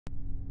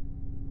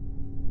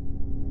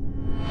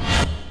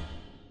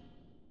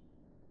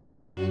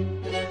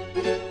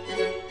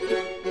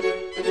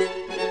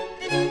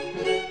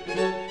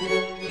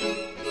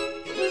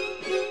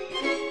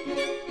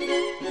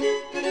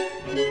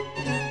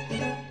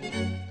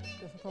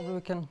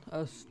we can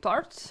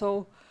start.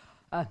 So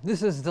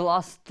this is the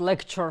last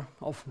lecture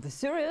of the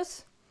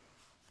series.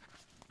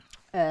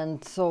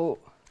 And so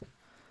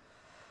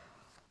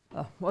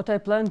what I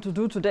plan to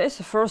do today,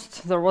 so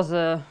first there was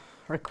a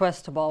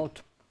request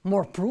about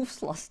more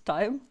proofs last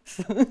time.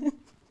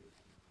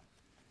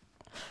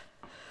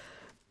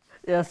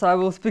 Yes, I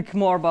will speak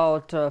more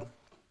about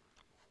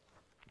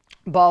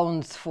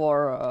bounds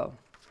for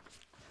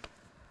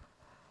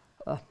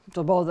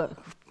about the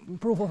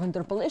proof of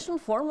interpolation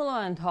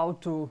formula and how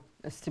to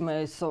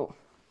estimate, so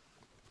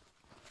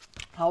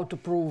how to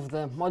prove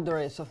the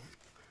moderate, so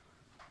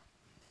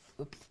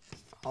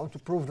how to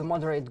prove the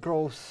moderate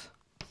growth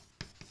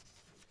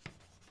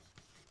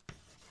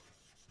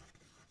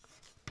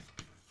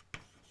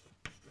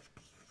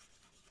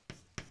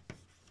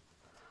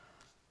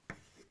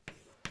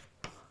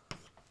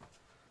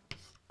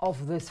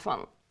of this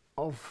fun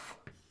of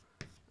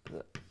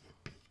the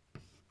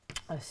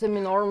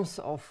semi-norms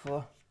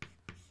of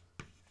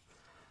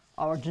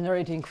our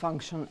generating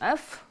function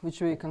f,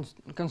 which we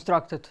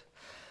constructed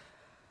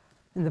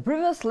in the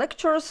previous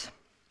lectures.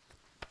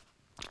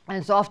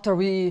 And so after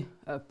we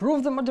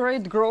prove the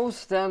moderate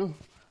growth, then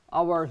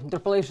our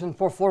interpolation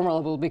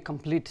formula will be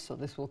complete. So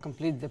this will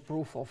complete the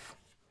proof of.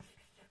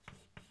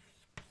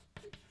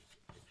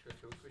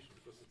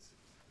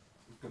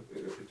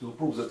 It will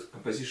prove that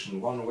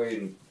composition one way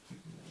and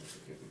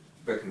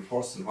back and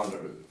forth in one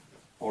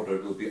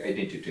order will be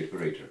identity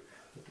operator,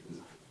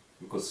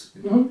 because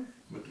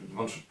but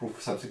one should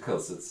prove something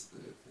else.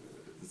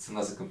 It's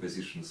another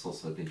composition. It's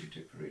also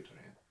identity operator.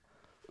 Yeah?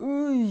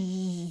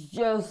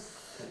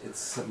 Yes. It's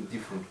some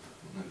different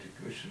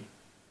equation.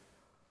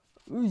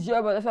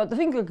 Yeah, but I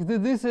think like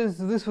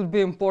this would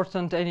be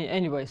important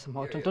anyway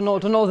somehow to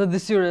know that the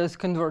series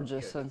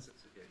converges. Yeah,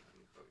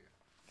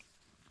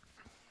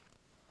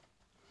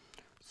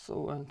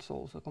 and so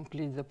also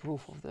complete the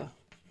proof of the.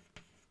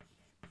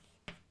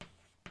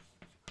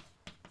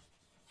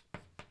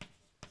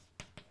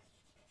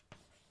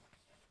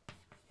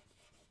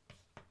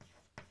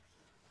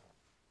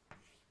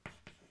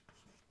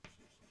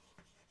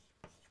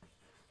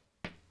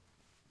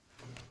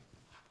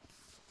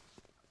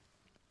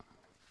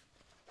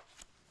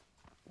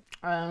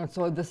 And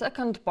so the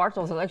second part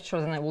of the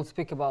lecture, then I will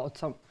speak about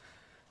some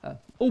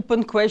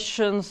open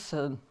questions,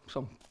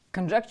 some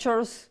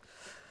conjectures,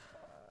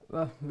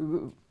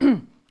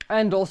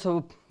 and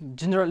also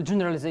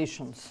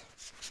generalizations.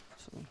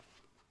 So.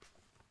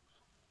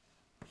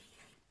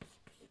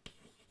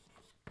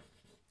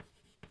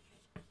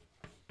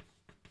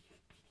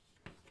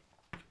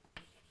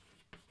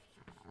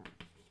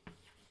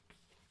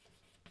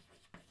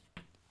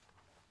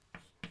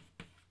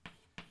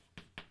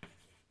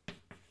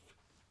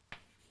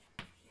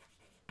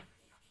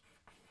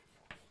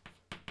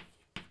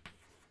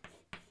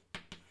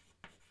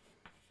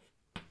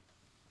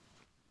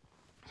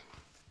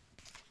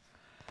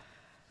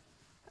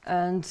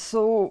 And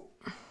so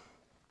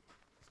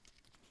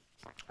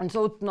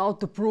now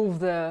to prove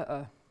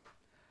the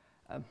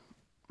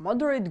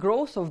moderate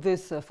growth of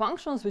these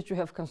functions which we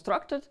have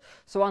constructed,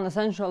 so one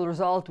essential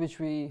result which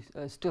we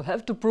still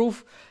have to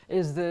prove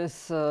is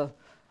this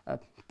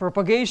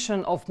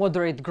propagation of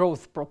moderate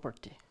growth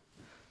property.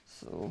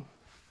 So,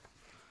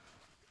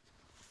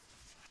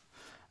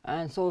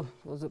 and so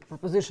it was a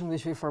proposition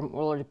which we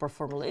already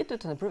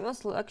formulated in the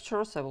previous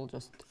lectures. I will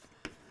just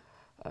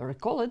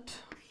recall it.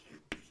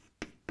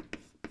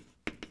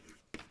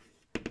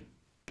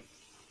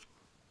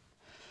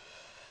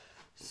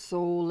 So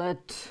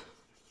let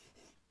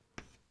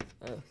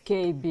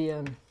k be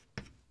an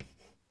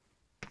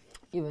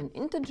even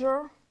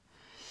integer,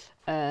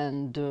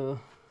 and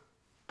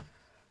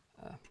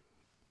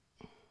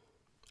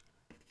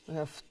we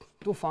have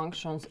two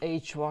functions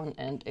h1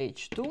 and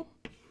h2,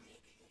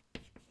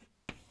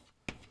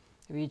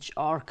 which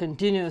are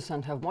continuous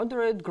and have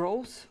moderate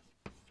growth.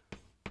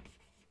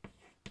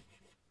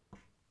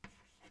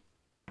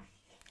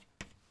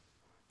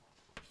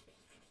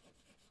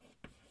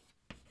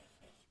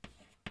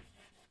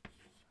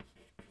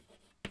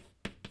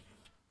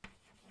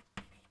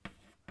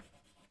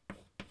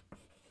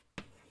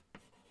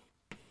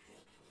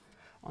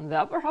 On the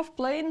upper half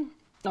plane,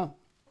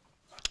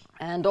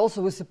 and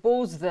also we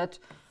suppose that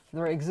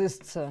there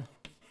exists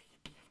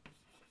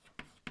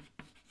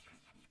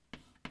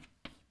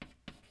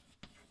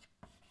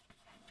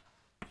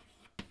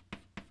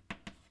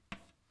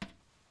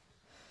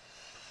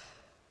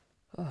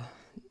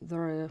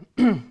there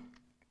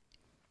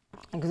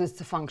exists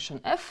a function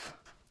f,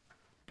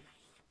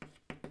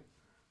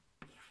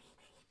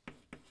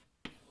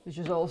 which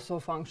is also a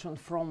function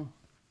from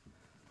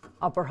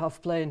upper half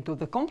plane to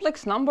the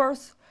complex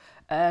numbers.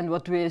 And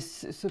what we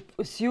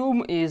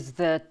assume is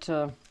that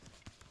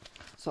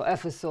so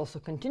f is also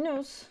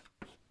continuous,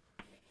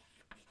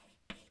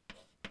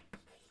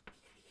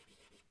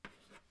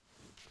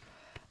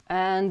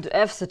 and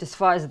f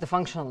satisfies the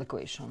functional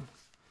equation.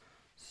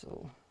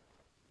 So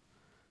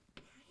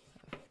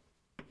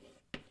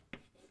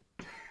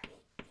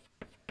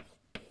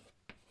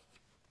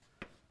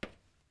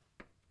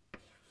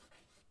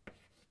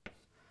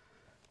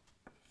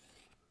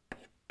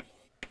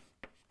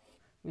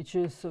which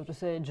is, so to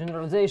say, a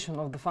generalization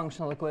of the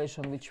functional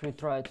equation which we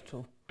tried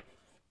to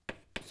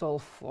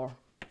solve for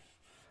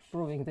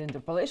proving the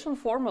interpolation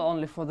formula.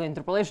 Only for the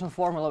interpolation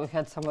formula we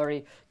had some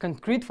very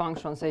concrete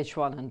functions,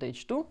 h1 and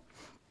h2.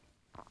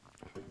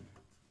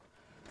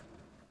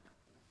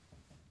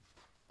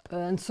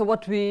 And so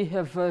what we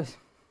have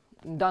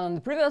done in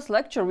the previous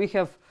lecture, we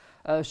have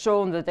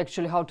shown that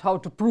actually how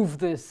to prove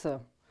this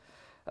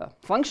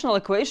functional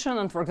equation.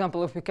 And for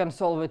example, if we can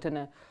solve it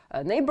in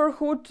a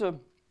neighborhood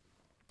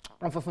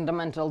of a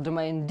fundamental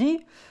domain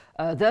D,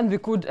 then we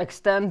could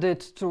extend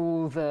it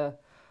to the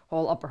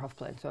whole upper half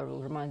plane. So I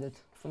will remind it,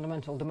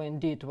 fundamental domain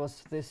D, it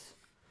was this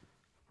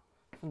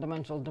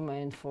fundamental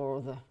domain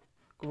for the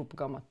group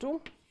gamma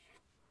 2.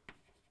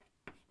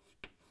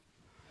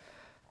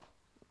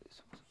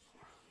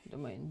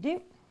 Domain D.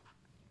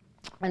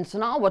 And so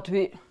now what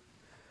we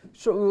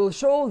will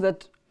show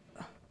that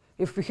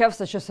if we have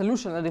such a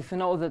solution, and if we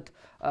know that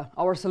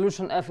our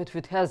solution f, if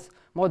it has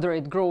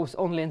moderate growth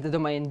only in the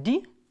domain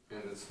D.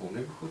 And it's full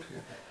neighborhood,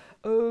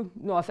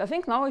 no, I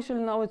think now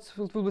actually it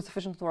will be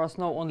sufficient for us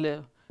now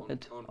only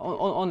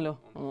on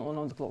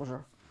the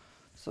closure.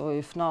 So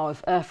if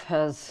f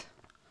has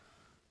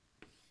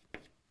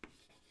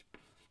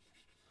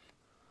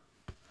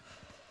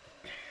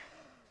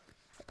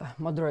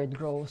moderate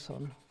growth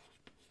on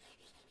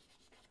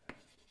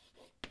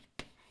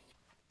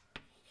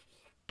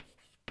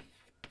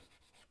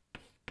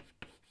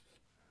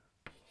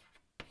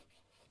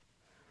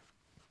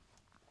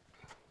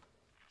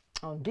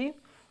D,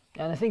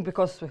 and I think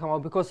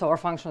because our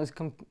function is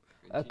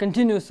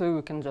continuous, so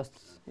we can just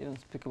even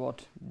speak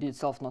about D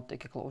itself, not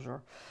take a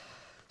closure.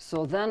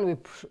 So then we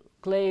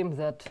claim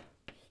that.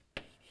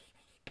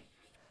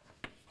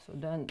 So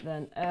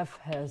then f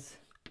has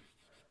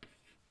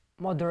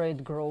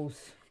moderate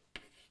growth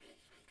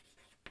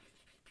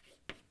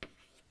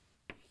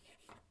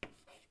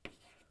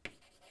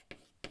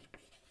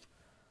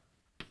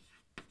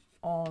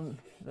on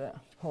the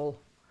whole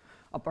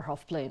upper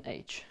half plane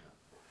H.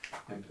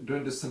 And do you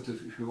understand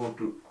that if you want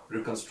to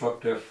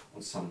reconstruct f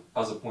on some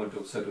other point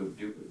outside of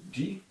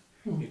D,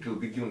 it will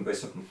be given by a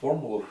certain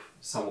formula of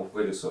sum of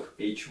values of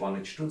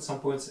h1, h2 at some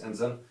points, and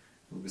then it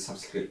will be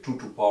something like 2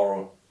 to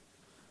power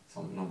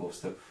some number of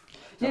steps.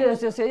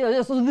 Yes.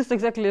 So this is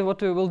exactly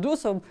what we will do.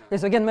 So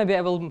yes, again, maybe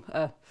I will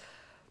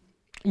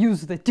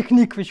use the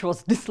technique which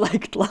was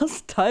disliked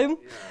last time.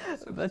 Yeah,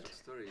 but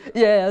story,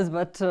 yes,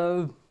 but I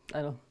don't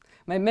know.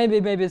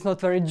 Maybe it's not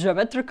very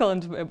geometrical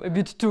and a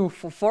bit too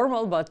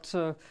formal, but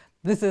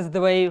this is the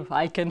way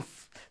I can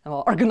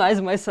organize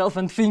myself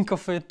and think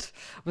of it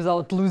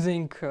without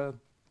losing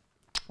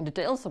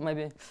details. So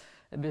maybe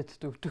a bit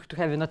too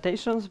heavy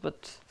notations,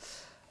 but.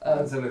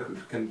 And then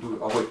you can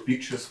avoid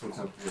pictures, for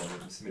example,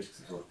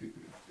 mathematics without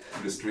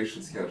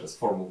illustrations here, just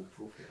formal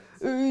proof.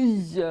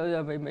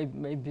 Yeah,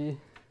 maybe.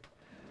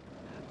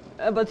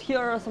 But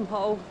here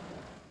somehow,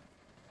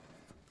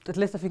 at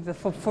least I think that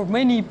for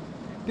many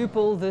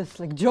people, this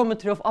like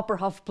geometry of upper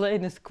half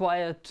plane is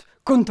quite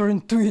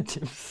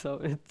counterintuitive.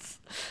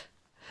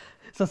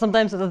 So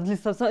sometimes at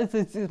least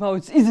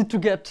it's easy to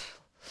get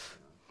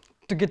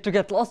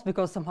lost,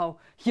 because somehow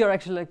here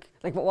actually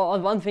like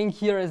one thing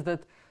here is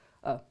that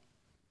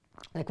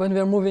like when we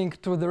are moving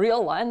to the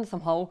real line,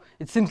 somehow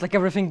it seems like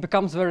everything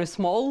becomes very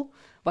small,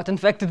 but in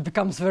fact it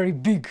becomes very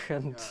big.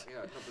 And no,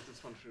 but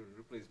this one should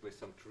replace by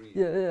some tree.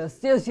 Yes.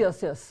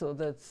 So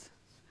that's.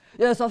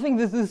 Yes, I think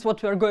this is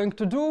what we are going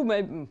to do,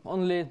 maybe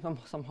only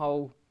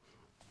somehow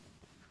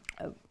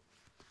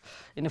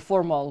in a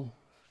formal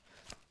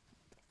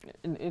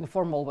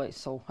way.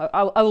 So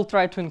I will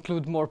try to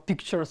include more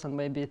pictures and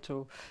maybe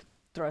to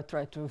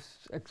try to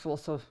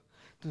also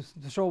to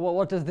show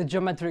what is the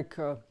geometric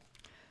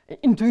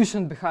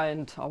intuition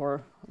behind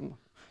our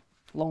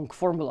long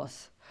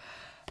formulas.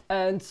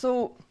 And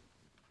so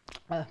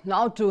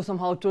now to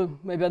somehow to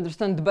maybe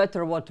understand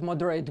better what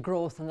moderate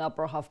growth in the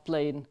upper half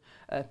plane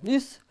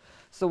is.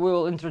 So we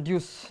will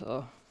introduce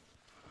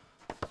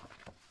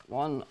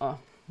one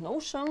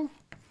notion,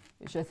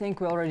 which I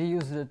think we already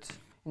used it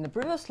in the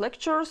previous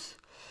lectures.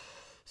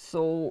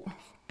 So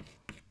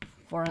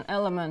for an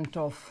element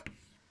of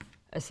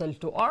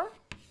SL2R,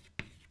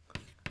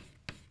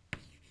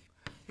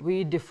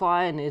 we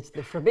define it's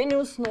the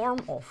Frobenius norm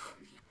of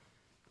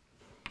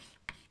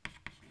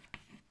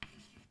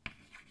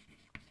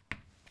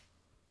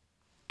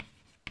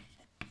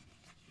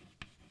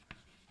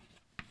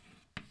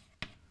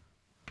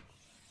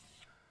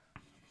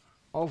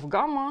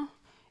gamma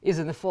is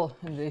in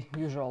the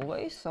usual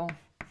way. So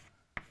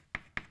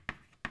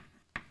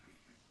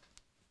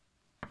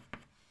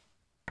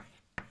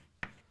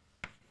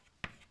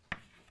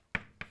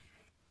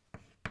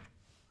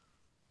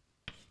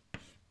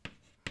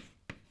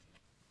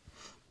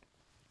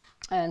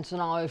and so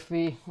now if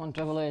we want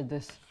to evaluate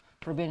this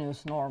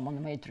Frobenius norm on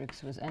the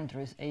matrix with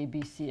entries A,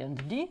 B, C,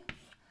 and D,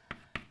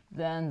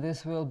 then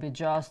this will be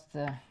just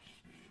the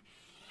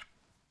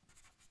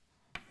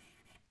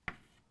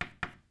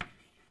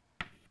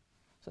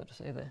so to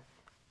say the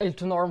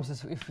L2 norms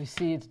is if we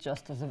see it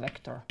just as a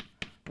vector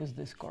with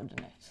these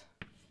coordinates.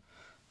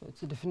 So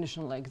it's a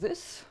definition like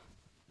this.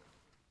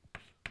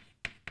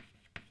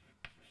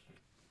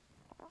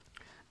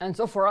 And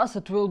so for us,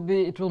 it will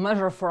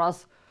measure for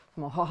us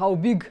how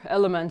big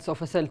elements of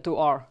SL2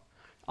 are.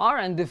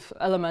 And if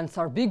elements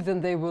are big,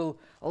 then they will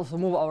also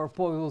move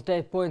we will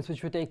take points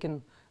which we take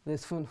in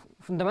this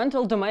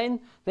fundamental domain,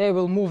 they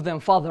will move them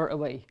farther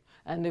away.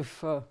 And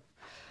if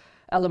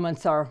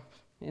elements are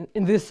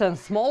in this sense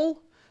small,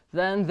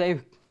 then the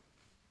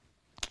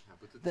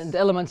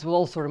elements will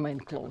also remain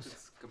close. But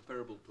it's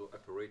comparable to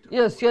operator.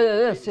 Yes,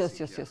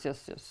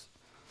 yes.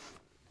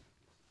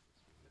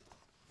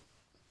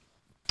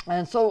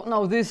 And so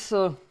now this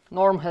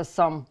norm has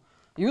some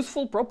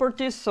useful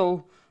properties.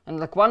 So, and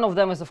like one of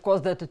them is of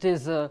course that it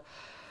is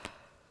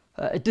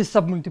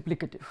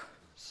submultiplicative.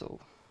 So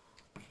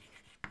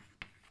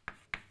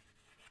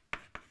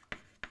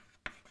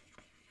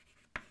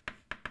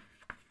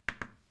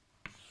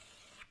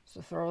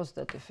first,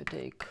 that if you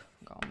take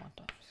gamma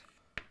times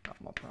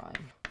gamma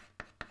prime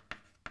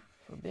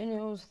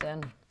Frobenius,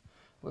 then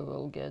we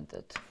will get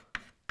that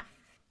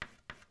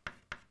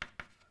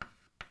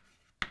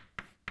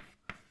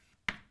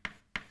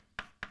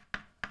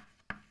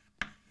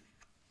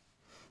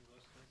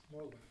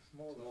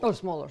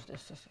smaller.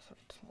 Yes,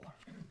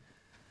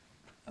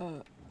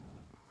 smaller.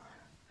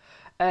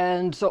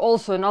 And so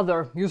also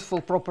another useful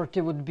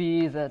property would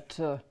be that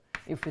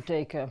if we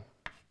take a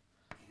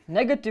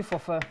negative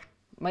of a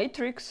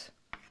matrix,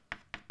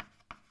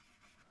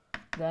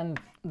 then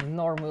the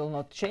norm will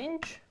not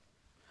change.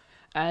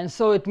 And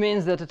so it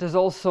means that it is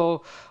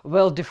also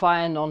well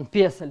defined on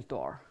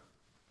PSL2R.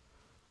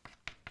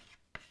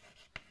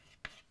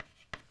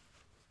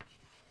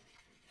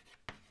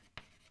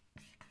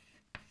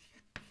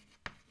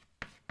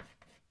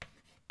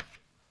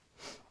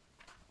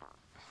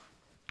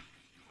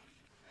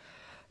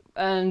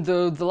 And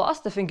the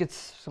last, I think it's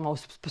somehow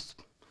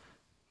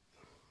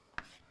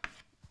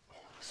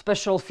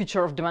special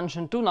feature of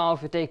dimension 2 now.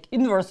 If we take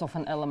inverse of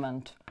an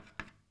element,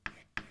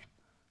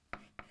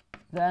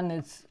 then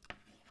its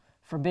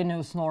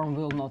Frobenius norm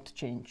will not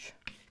change.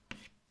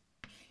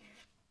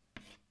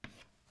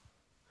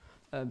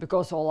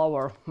 Because all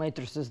our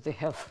matrices, they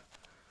have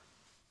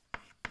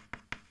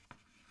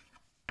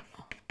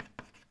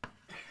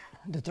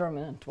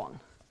determinant 1.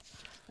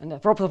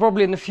 And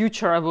probably in the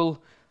future I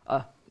will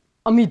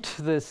omit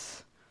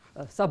this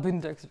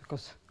subindex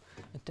because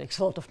it takes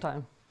a lot of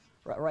time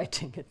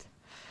writing it.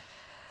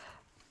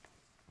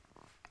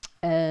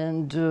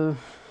 And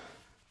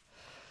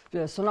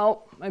yeah, so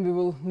now maybe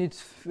we'll need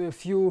a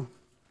few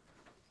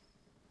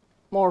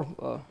more.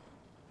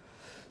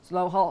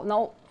 So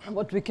now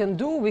what we can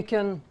do, we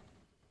can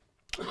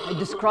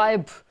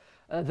describe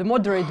the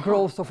moderate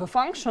growth of a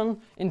function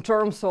in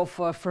terms of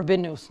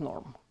Frobenius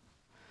norm.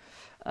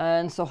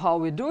 And so how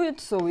we do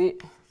it? So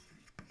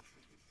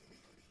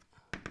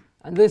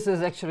and this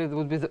is actually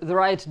would be the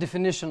right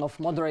definition of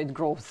moderate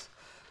growth.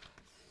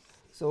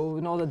 So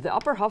we know that the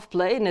upper half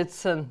plane,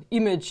 it's an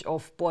image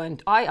of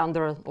point I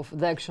under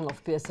the action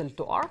of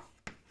PSL2R.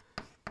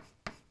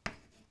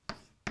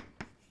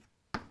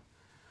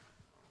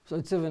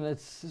 So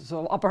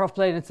so upper half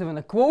plane, it's even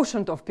a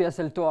quotient of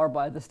PSL2R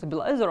by the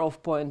stabilizer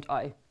of point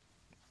I.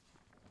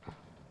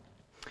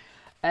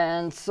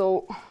 And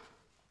so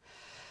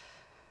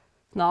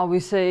now we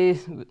say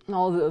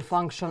now the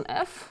function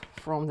f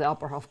from the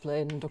upper half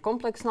plane into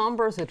complex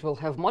numbers, it will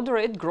have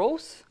moderate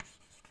growth.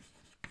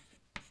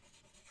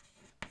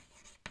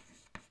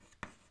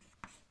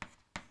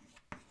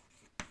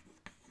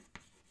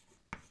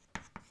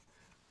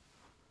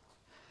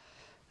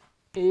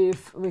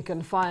 If we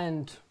can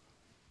find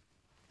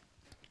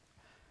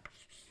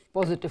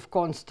positive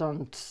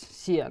constants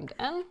c and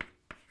n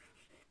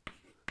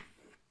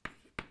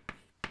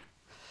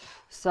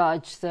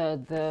such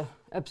that the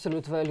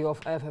absolute value of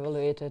f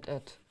evaluated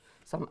at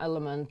some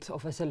element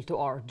of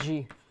SL2R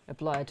G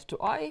applied to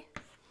I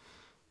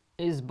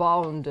is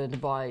bounded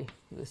by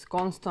this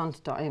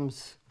constant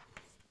times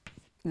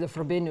the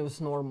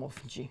Frobenius norm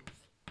of G.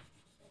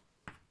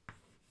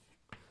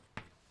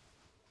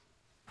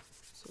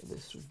 So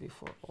this should be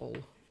for all.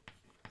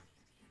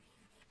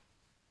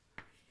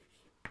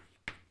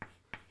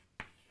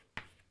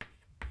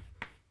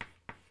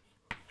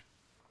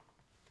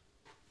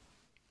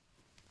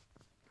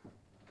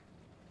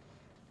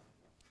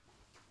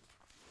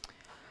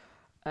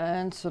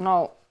 And so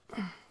now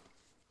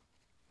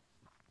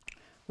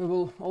we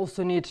will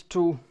also need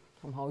two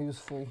somehow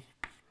useful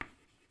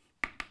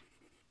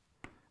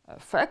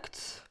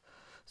facts.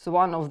 So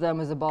one of them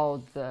is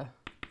about the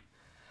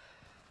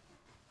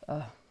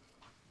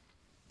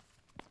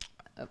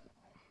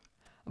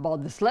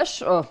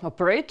slash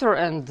operator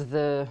and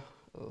the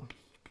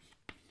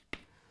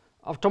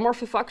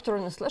automorphic factor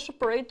in the slash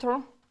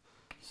operator.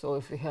 So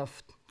if we have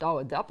tau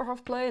at the upper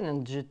half plane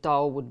and g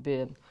tau would be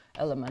an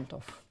element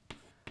of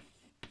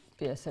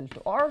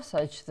PSL2R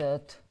such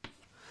that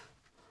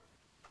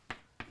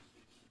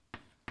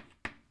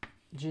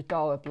g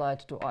tau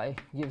applied to I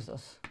gives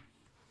us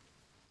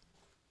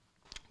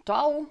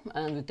tau,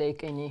 and we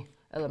take any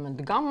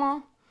element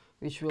gamma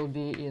which will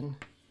be in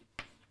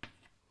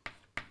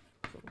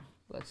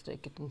let's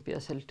take it in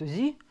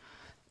PSL2Z.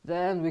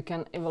 Then we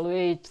can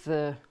evaluate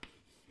the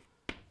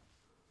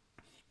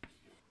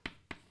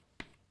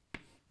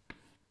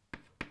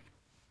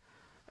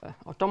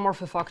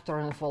automorphic factor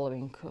in the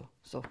following.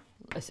 So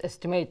let's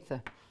estimate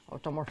the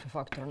automorphic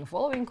factor in the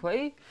following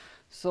way.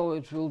 So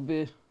it will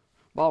be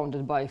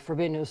bounded by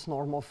Frobenius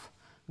norm of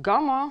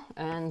gamma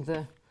and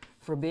the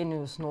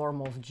Frobenius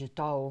norm of g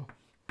tau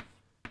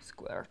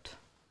squared.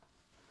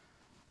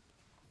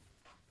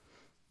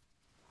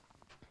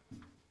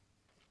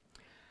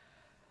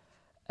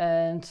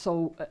 And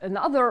so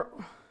another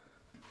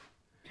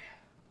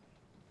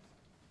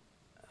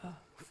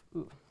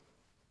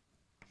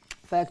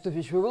fact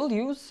which we will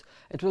use,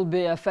 it will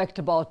be a fact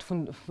about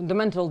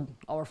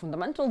our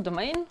fundamental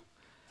domain.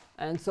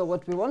 And so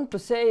what we want to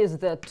say is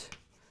that,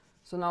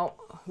 so now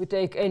we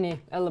take any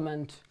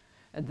element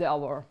at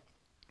our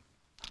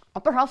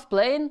upper half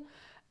plane,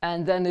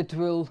 and then it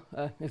will,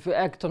 if we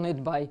act on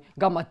it by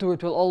gamma 2,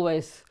 it will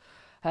always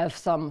have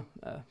some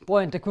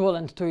point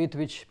equivalent to it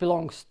which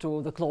belongs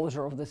to the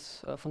closure of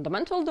this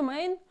fundamental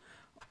domain.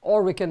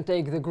 Or we can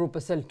take the group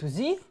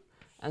SL2Z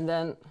and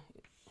then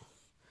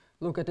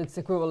look at its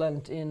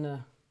equivalent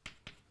in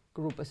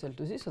group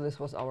SL2Z. So this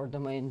was our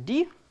domain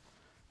D.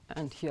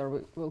 And here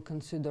we will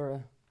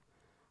consider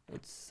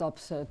its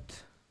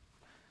subset,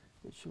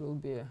 which will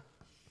be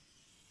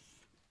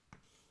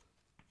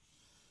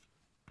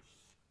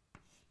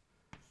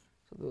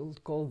so we'll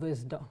call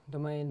this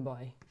domain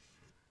by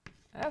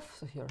F.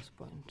 So here's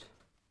point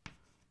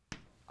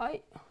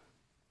I,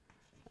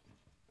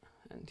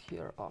 and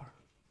here are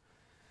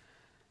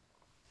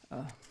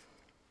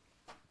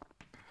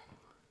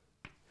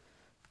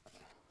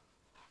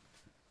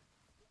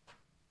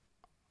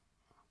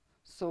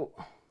so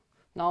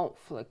now,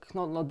 like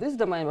not this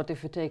domain, but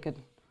if you take a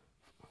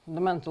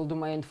fundamental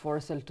domain for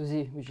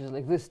SL2Z, which is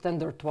like this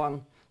standard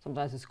one,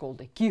 sometimes it's called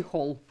a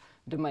keyhole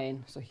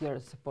domain. So here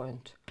it's a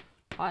point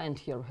I, and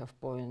here we have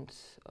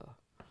points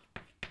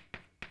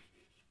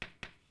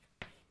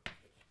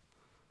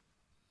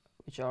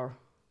which are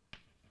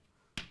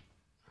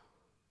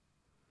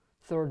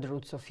third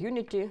roots of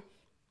unity.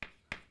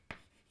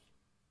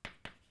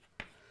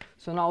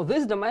 So now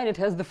this domain, it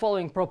has the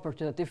following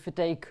property, that if we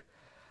take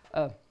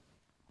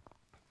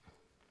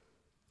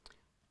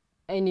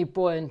any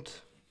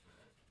point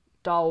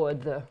tau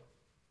at the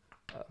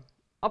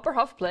upper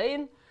half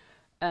plane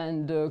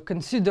and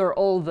consider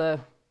all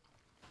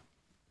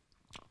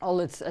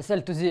its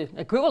SL2Z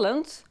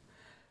equivalents,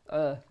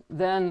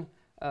 then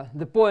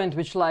the point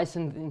which lies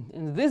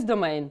in this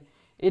domain,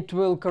 it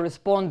will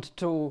correspond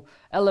to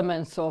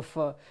elements of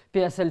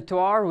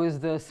PSL2R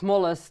with the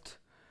smallest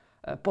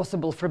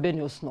possible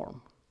Frobenius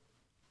norm.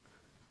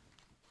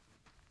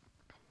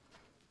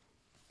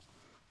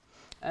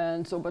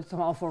 And so, but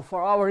somehow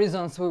for our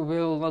reasons, we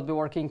will not be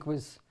working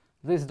with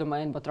this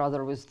domain, but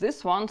rather with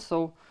this one.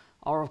 So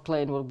our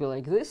plane will be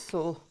like this.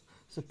 So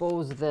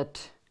suppose that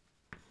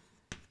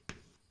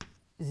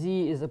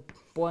Z is a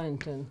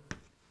point in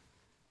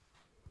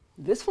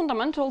this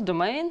fundamental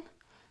domain,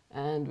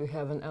 and we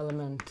have an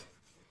element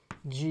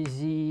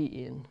GZ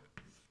in,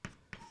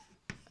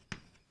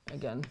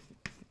 again,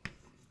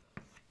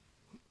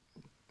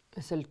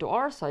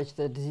 SL2R such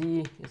that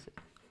Z is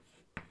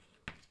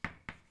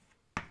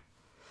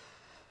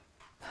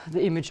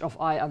the image of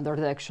I under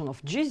the action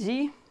of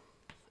GZ,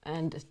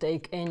 and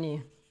take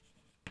any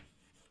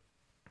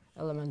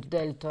element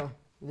delta,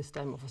 this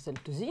time of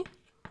SL2Z.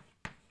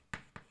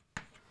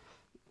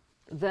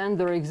 Then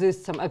there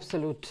exists some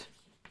absolute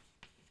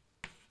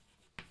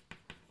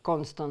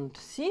constant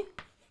C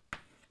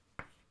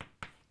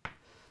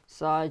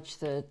such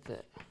that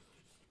the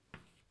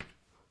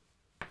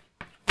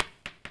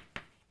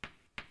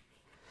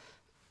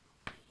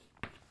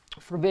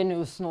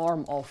Frobenius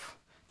norm of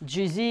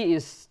GZ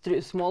is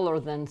smaller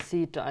than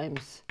C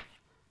times.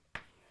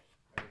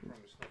 I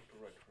promise not to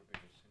write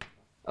Frobenius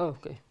anymore. Oh,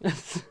 okay.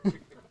 Yes,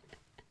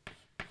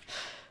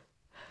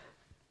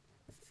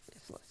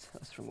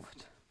 let's remove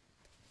it.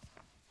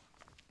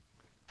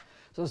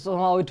 So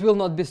somehow it will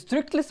not be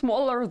strictly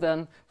smaller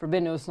than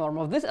Frobenius norm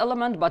of this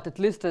element, but at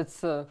least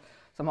it's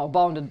somehow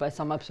bounded by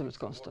some absolute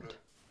constant.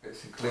 I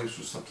think claims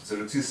to something.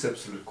 There exists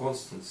absolute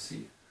constant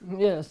C.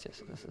 Yes,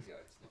 yes. Yeah, it's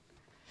not.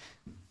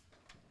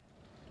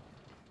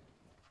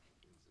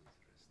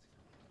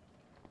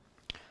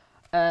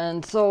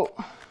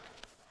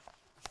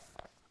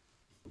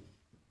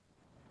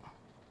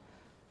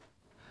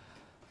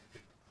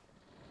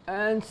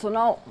 And so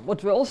now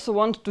what we also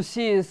want to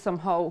see is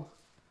somehow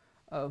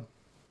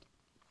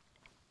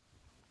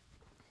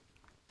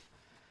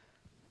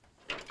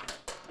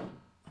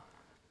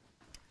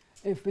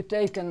if we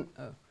take an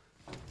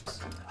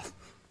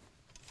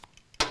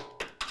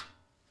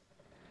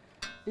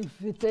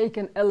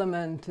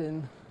element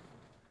in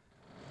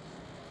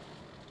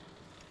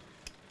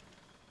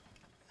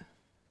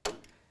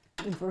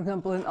for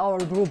example, in our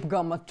group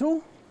gamma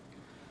 2,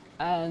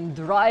 and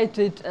write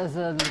it as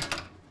a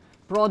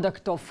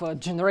product of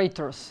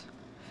generators,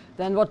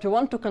 then what we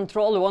want to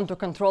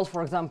control,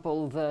 for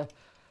example, the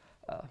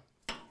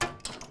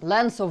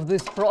length of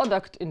this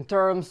product in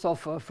terms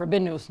of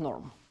Frobenius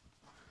norm.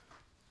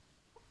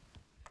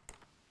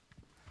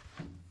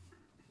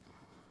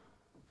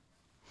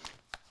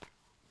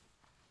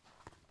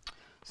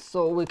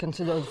 So we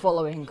consider the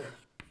following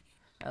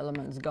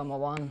elements: gamma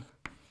 1,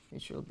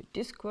 which will be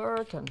t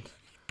squared, and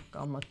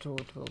gamma 2,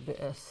 it will be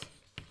s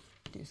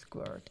t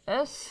squared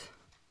s,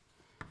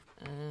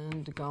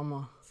 and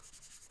gamma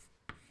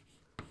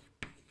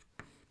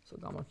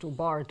 2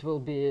 bar, it will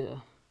be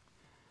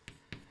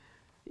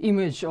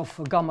image of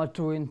gamma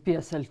 2 in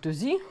PSL to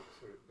Z.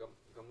 Sorry,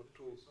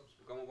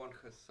 gamma 1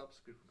 has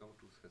subscript, gamma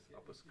 2 has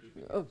upper script.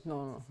 Oh,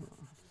 no.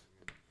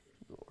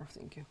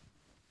 Thank you.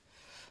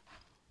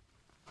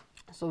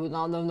 So we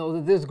now know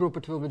that this group,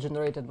 it will be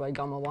generated by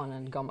gamma 1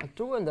 and gamma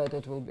 2, and that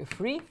it will be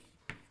free.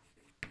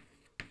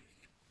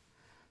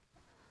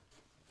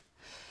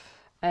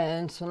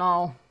 And so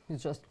now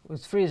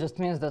it's free just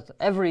means that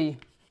every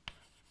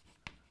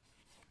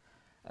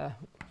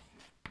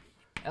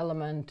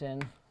element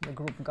in the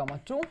group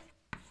gamma 2,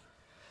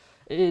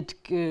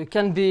 it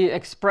can be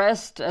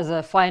expressed as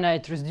a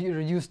finite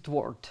reduced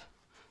word.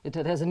 It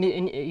has a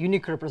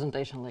unique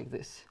representation like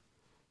this.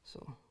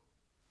 So.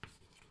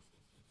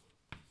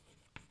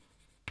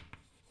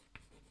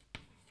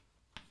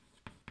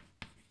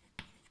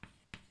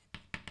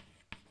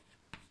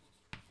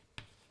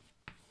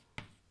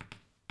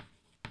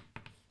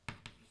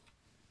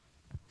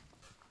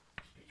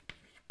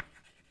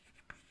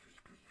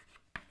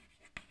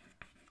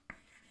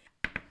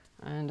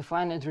 And the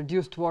finite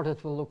reduced word,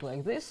 it will look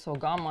like this. So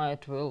gamma,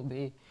 it will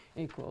be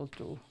equal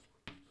to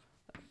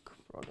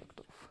product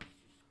of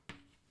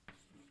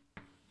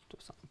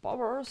some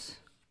powers.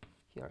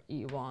 Here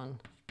E1,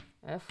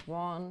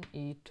 F1,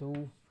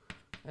 E2,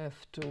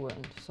 F2,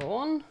 and so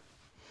on.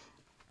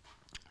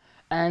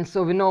 And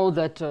so we know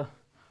that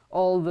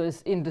all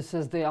these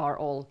indices, they are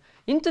all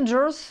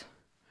integers.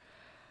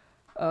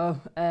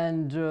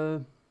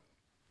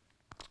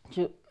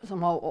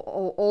 Somehow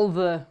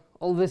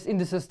all these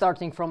indices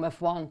starting from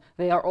F1,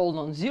 they are all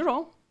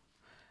non-zero,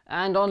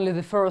 and only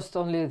the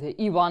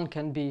E1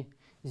 can be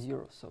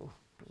 0. So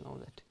we know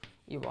that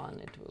E1,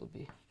 it will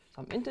be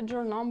some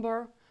integer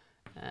number,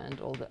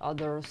 and all the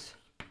others,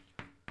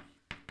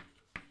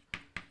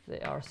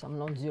 they are some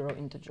non-zero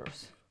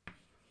integers.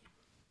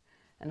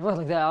 And well,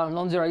 like they are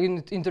non-zero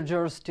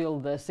integers till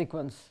the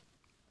sequence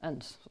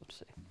ends, so to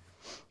say.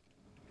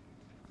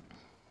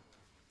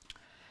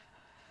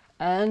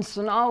 And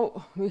so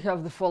now we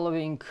have the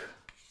following.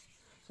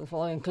 The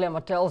following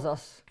lemma tells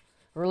us,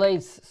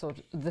 relates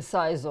the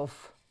size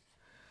of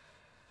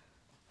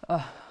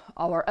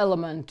our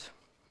element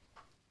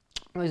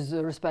with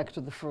respect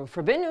to the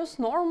Frobenius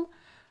norm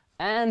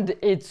and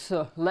its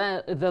the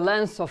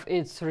length of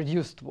its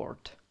reduced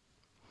word.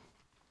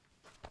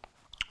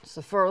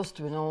 So first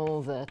we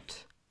know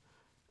that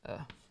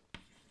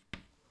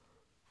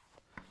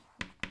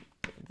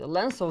the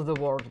length of the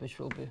word, which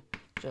will be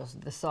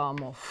just the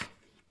sum of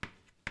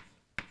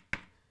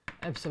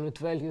absolute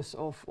values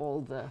of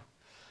all the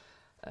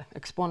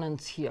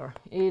exponents here,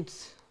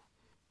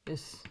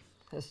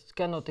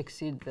 cannot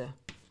exceed the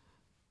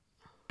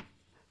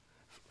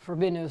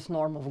Frobenius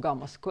norm of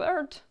gamma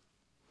squared.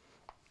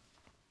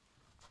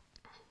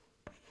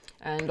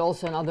 And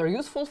also another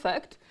useful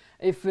fact,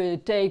 if we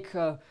take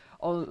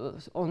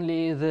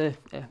only the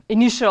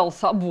initial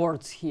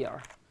subwords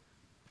here,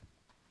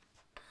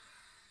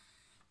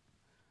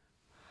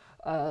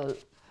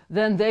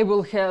 then they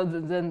will have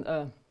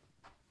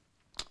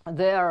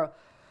their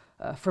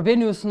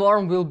Frobenius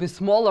norm will be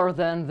smaller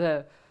than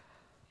the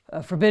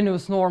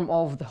Frobenius norm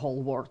of the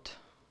whole word.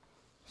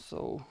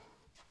 So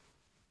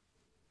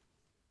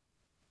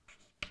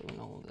we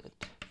know that.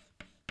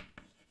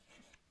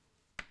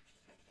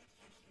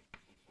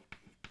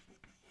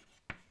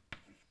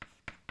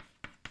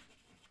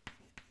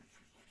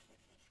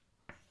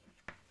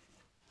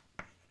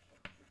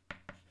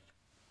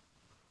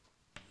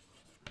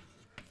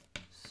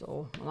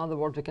 So in other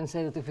words, we can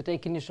say that if we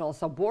take initial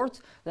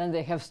subwords, then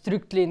they have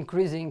strictly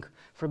increasing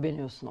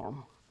Frobenius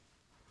norm.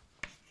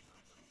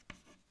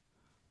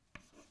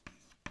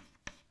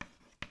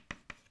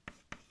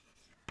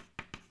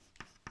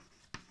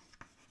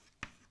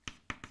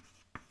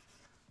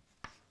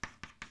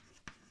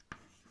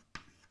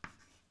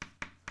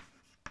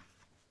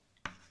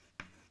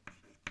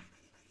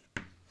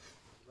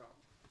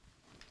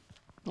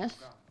 Yes?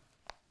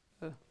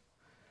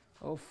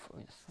 Yes,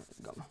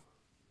 gamma.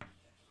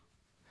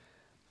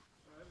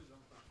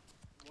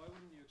 Why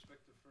wouldn't you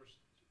expect the first,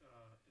 in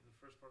the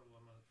first part of the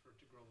lemma, for it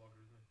to grow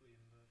logarithmically in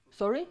the...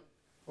 Sorry?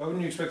 Why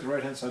wouldn't you expect the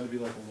right-hand side to be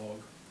like a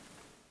log?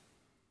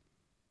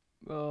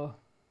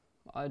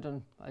 I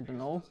don't know.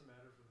 Doesn't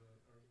matter for the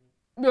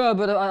argument. Yeah,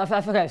 but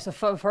okay. So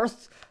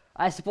first,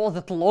 I suppose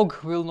that log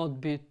will not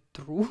be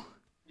true.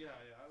 Yeah. I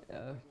would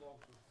like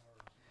logs with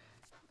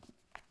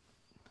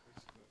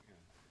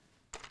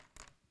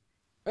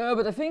powers.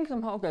 But I think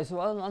somehow, okay, so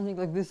I think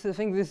like this, I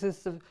think this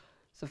is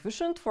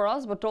sufficient for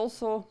us, but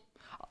also,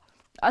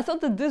 I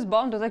thought that this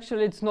bound is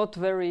actually, it's not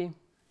very...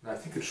 I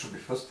think it should be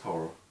first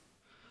power.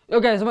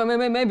 Okay, so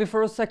maybe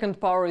first second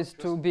power is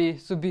to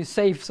be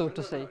safe, so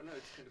to say.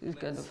 It's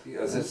kind of.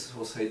 Yeah, that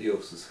was the idea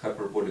of this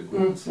hyperbolic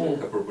width,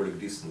 hyperbolic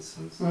distance,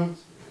 and so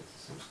it's the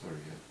same story.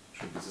 Yeah. It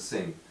should be the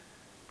same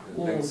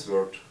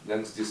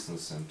length,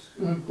 distance, and.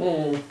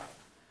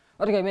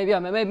 Okay,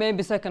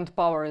 maybe second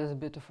power is a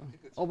bit of an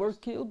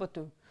overkill,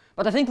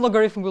 but I think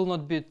logarithm will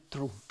not be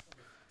true.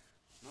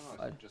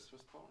 No, it's just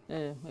first power.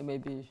 Yeah,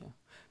 maybe.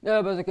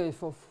 Yeah, but okay,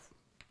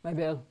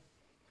 maybe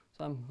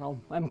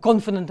I'm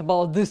confident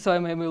about this, so I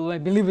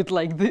maybe leave it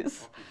like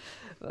this.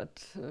 Okay.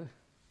 But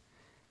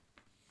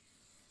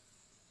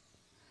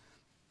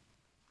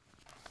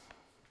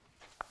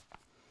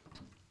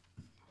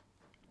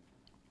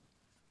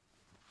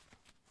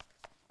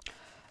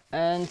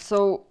and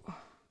so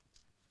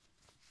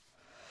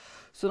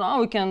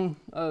now we can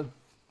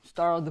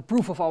start the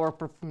proof of our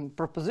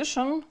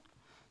proposition.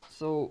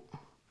 So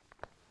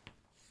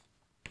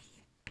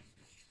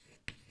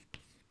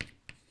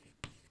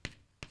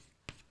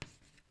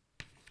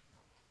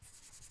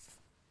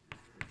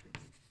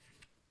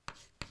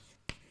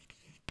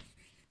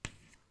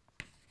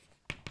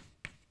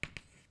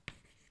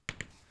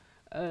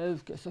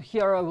okay, so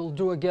here I will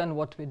do again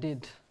what we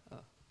did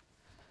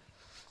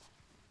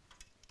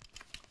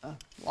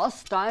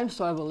last time.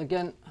 So I will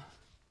again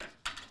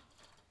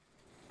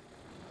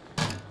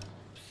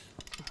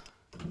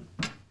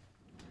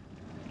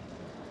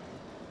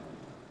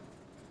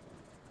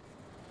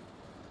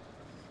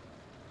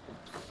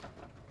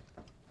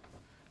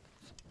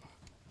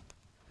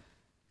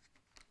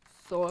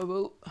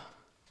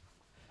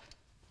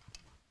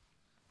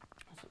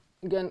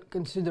again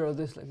consider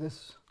this like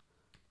this.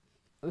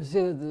 We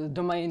see that the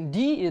domain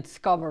D, it's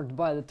covered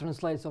by the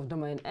translates of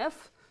domain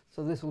F.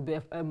 So this will be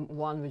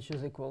Fm1, which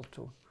is equal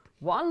to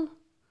 1.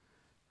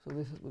 So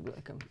this will be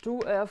like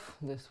M2F.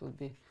 This will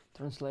be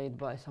translated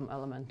by some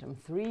element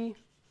M3,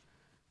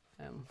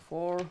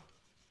 M4,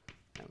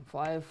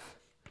 M5,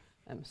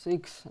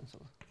 M6, and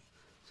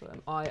so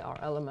Mi are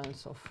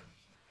elements of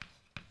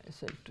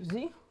SL to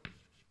Z.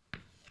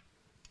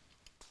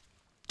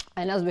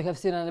 And as we have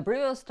seen in the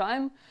previous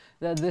time,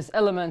 that these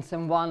elements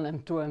M1,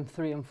 M2,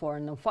 M3, M4,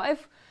 and M5,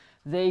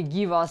 they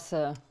give us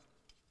a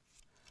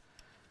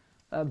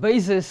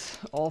basis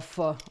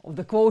of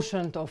the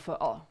quotient of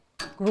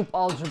group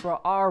algebra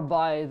R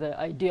by the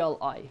ideal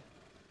I.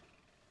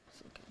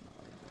 So okay, now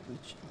I will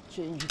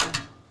change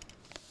the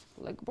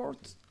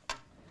blackboards.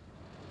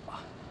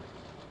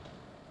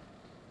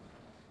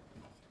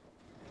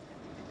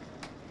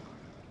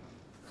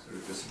 So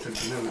just to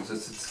know that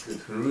it's in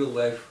real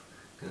life.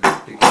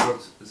 Taking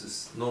out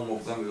this norm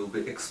of them will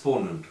be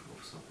exponent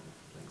of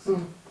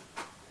something.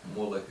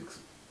 More like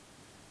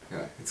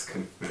yeah, it's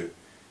kind of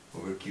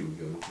overkill.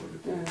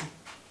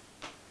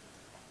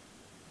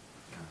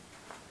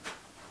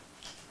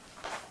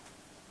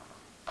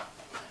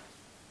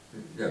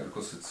 Yeah,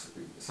 because it's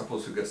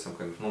suppose you get some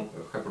kind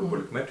of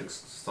hyperbolic matrix,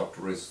 start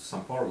to raise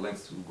some power,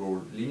 length will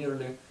grow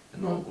linearly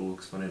and now go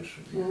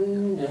exponentially.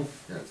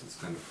 Yeah, it's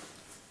kind of.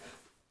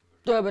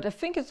 Yeah, but I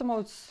think it's somehow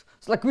it's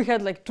like we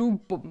had like two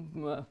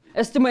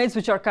estimates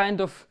which are kind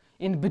of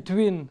in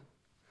between,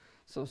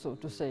 so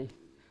to say.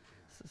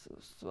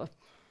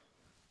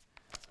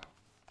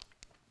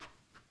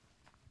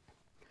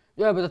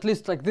 Yeah, but at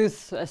least like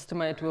this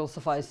estimate will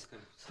suffice.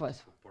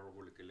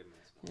 Parabolic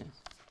elements. Yeah.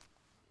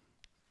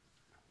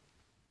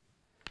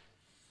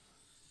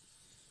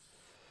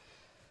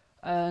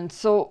 And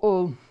so,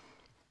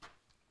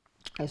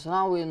 okay, so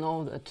now we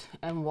know that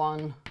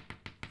M1,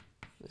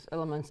 these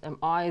elements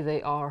Mi,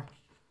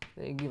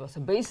 they give us a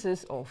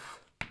basis of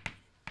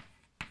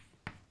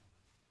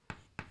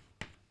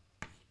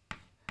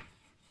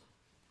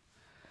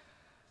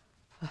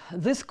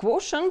this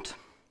quotient.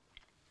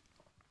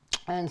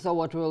 And so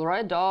what we'll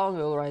write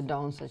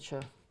down such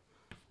a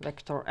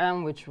vector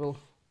M, which will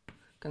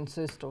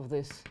consist of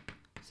these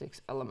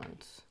 6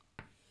 elements.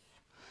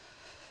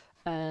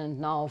 And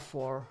now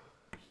for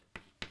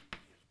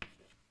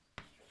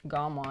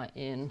gamma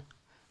in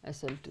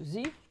SL to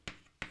Z,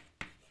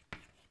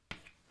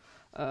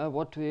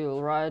 what we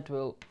will write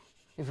will,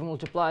 if we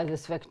multiply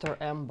this vector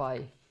M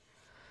by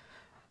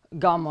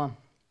gamma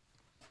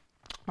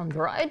on the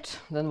right,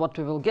 then what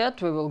we will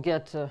get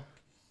a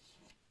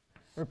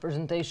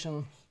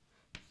representation,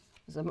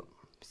 the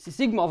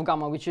sigma of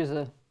gamma, which is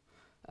a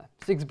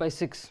 6 by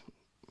 6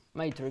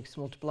 matrix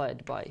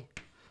multiplied by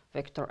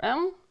vector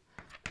M,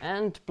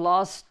 and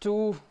plus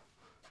 2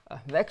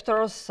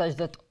 vectors such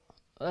that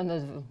a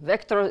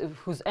vector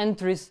whose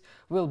entries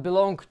will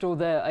belong to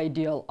the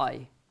ideal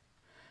I.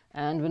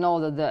 And we know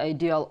that the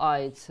ideal I,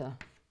 it's a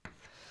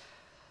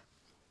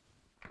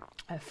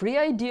free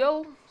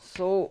ideal,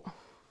 so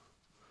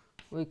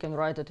we can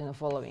write it in the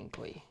following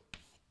way.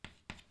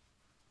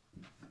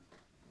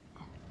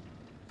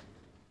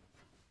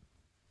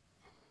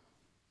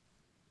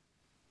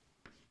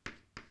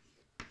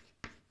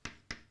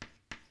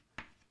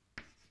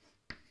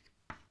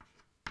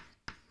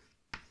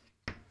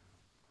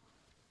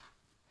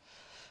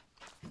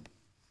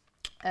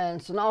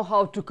 And so now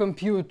how to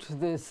compute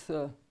this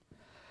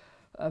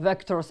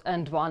vectors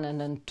n1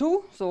 and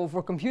n2. So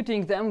for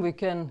computing them, we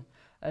can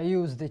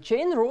use the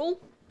chain rule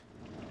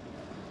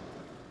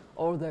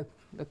or the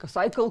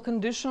cycle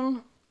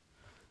condition,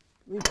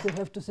 which they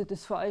have to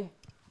satisfy.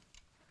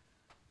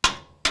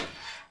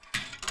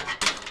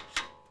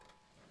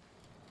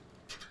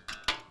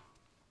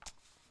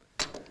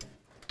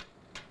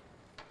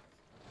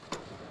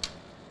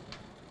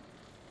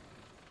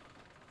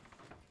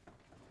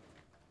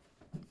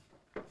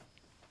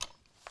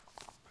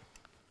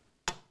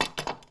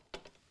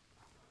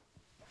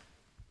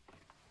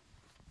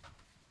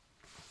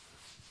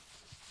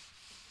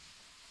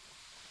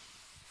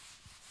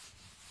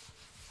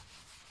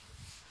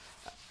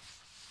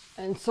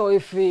 And so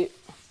if we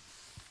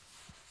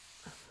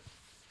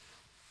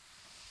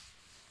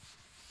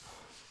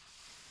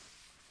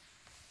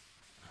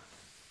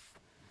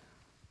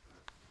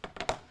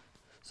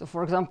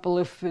for example,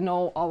 if we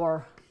know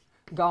our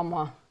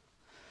gamma,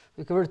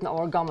 we can written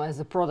our gamma as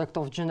a product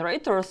of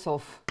generators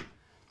of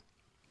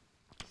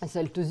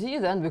SL to Z,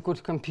 then we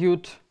could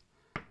compute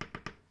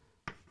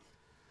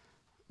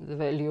the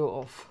value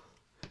of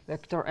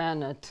vector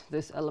n at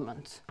this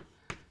element.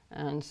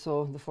 And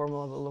so the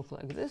formula will look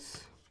like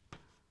this.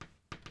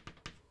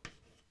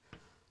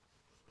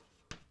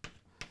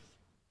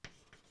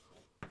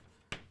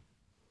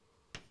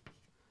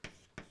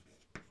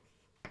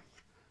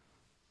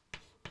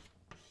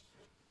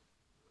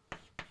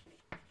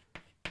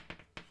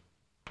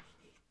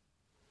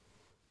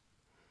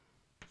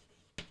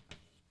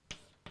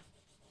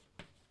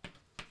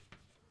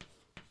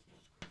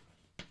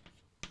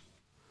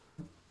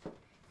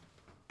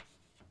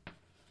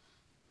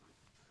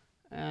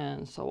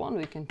 And so on,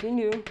 we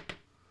continue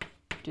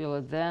till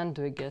at the end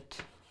we get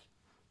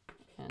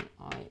an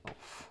I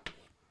of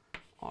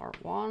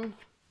R1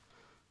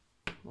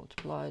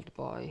 multiplied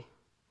by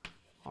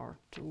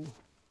R2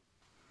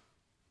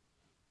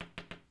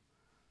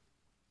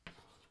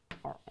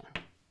 Rn.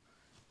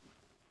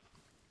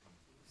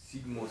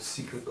 Sigma of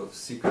secret of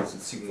secrets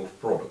and sigma of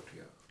product,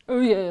 yeah.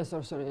 Oh yeah, yes,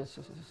 sorry, yes,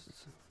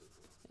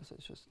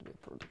 it's just to be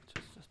a product,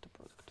 it's just a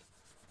product.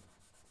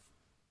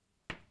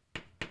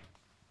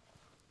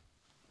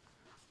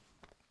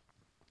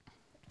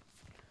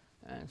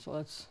 And so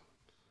let's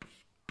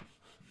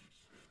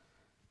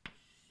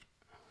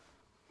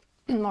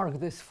mark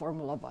this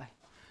formula by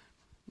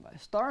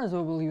stars.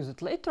 We will use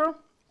it later.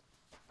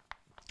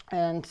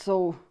 And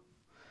so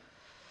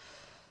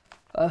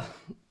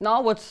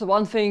now what's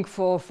one thing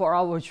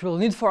which we'll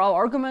need for our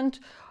argument,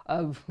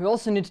 we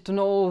also need to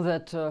know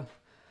that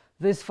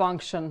this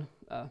function,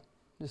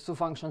 these two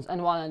functions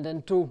n1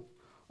 and n2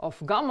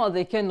 of gamma,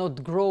 they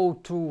cannot grow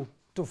too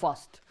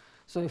fast.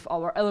 So if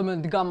our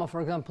element gamma,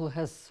 for example,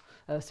 has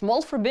a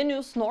small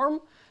Frobenius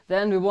norm,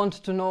 then we want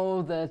to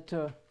know that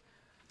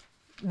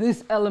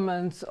these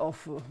elements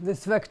of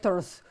these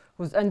vectors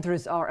whose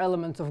entries are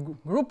elements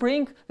of group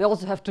ring, they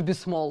also have to be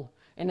small,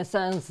 in a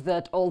sense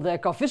that all their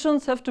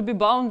coefficients have to be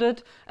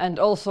bounded, and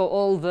also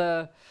all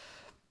the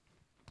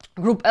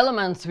group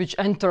elements which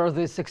enter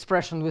this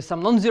expression with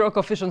some non-zero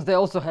coefficients, they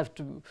also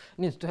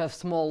need to have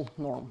small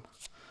norm.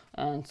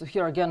 And so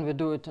here again we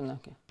do it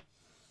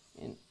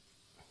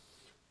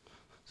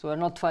so we're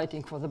not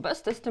fighting for the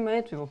best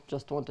estimate, we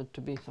just want it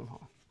to be somehow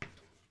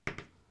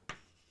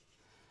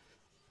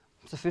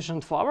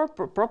sufficient for our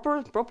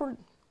proper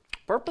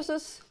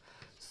purposes.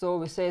 So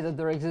we say that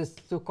there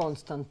exist two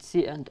constants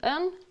C and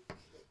N,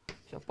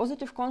 which are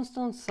positive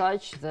constants,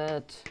 such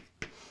that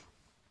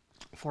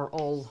for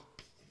all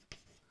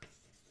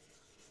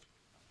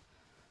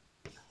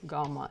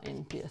gamma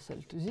in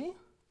PSL to Z,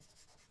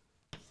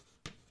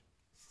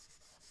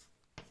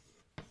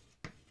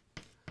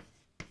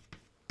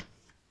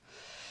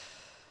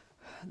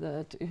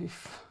 that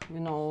if we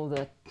know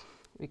that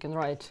we can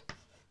write,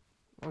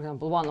 for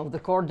example, one of the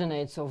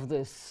coordinates of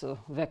this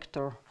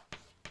vector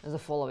as the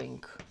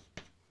following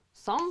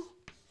sum.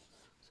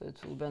 So it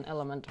will be an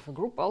element of a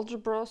group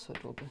algebra, so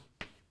it will be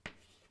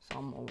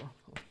sum over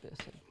of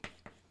PSL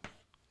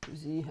to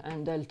Z,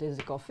 and delta is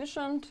the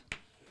coefficient.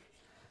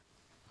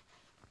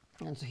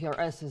 And so here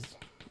S is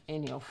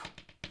any of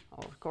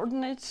our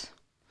coordinates.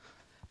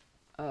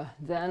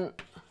 Then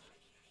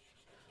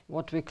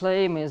what we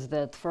claim is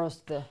that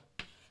first the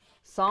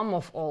sum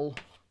of all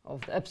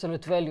of the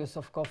absolute values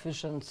of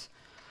coefficients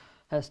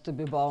has to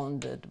be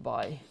bounded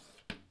by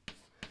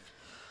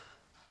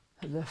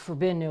the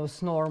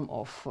Frobenius norm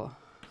of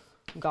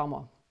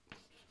gamma,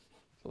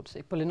 so to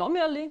say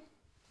polynomially,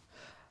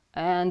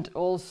 and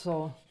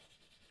also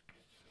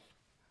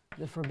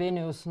the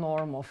Frobenius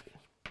norm of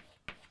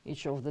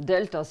each of the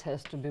deltas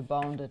has to be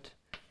bounded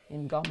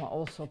in gamma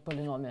also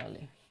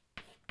polynomially.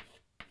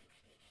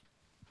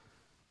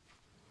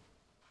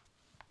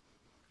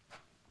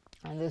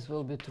 And this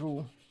will be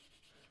true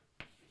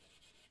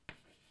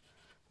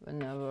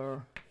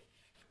whenever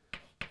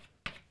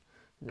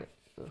the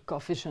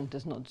coefficient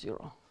is not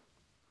zero.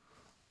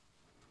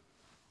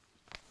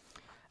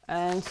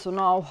 And so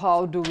now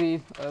how do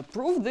we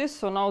prove this?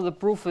 So now the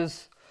proof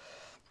is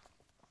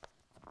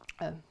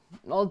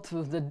not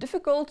that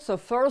difficult. So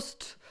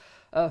first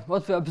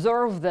what we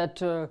observe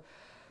that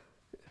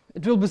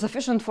it will be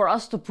sufficient for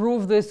us to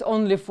prove this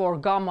only for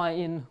gamma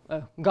in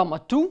gamma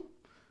 2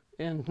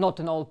 and not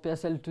in all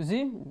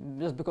PSL2Z,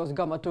 just because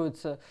gamma 2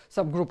 it's a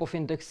subgroup of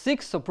index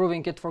 6, so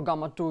proving it for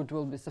gamma 2 it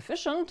will be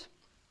sufficient.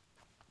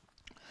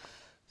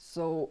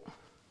 So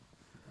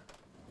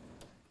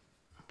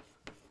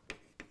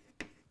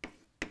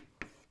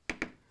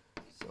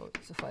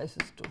it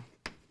suffices to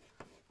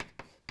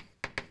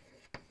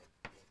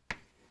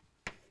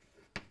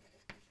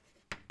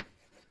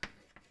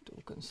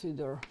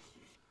consider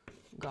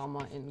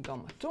gamma in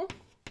gamma 2.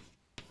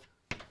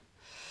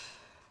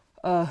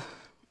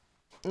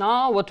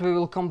 Now what we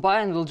will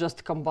combine, we'll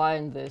just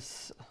combine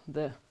this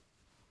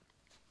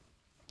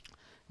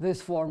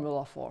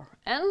formula for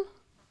n,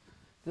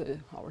 the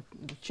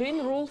chain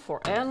rule for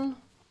n.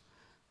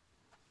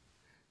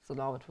 So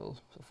now it will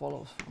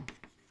follows from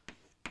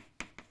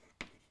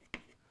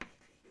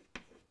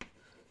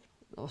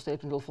the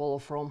statement will follow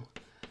from,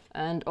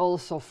 and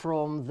also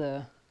from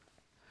the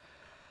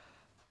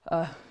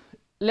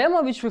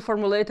lemma which we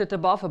formulated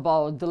above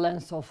about the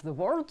length of the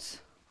words.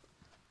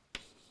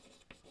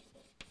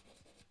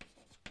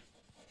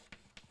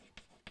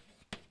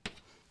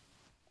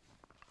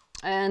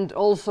 And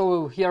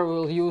also here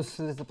we'll use,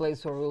 this is the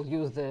place where we'll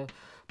use the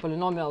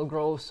polynomial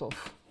growth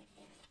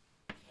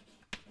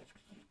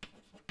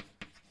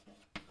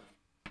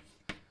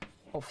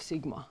of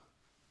sigma.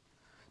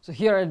 So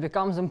here it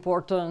becomes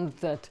important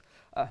that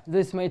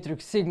this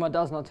matrix sigma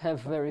does not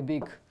have very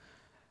big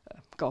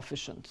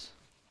coefficients.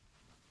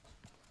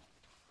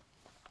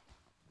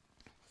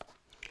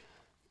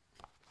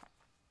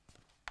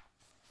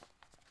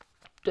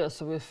 Yeah,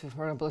 so if,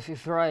 for example, if you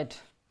write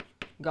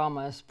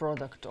gamma as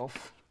product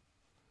of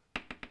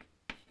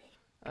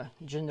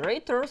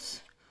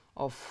generators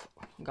of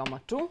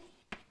gamma 2,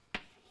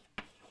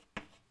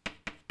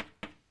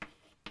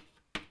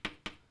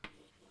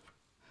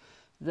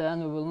 then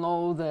we will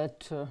know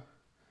that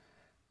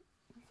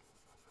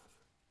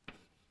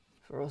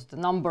first the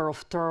number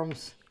of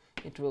terms,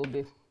 it will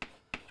be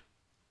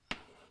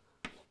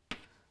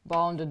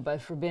bounded by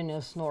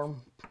Frobenius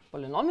norm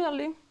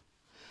polynomially.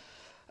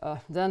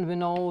 Then we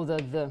know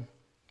that the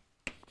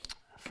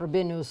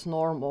Frobenius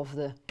norm of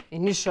the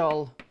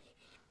initial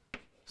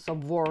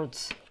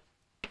subwords,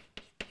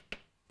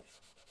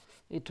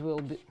 it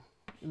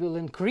will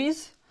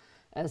increase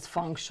as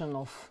function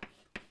of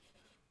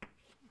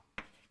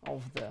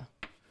the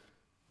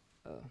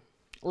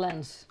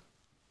length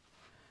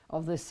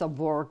of this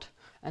subword.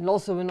 And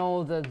also we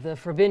know that the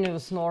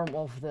Frobenius norm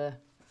of the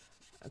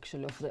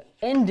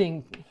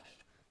ending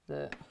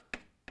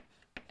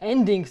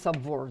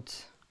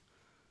subwords,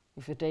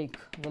 if you take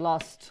the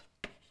last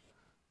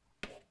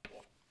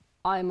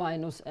I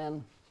minus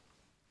n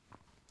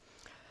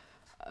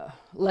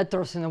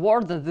letters in a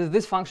word, that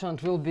this function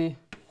will be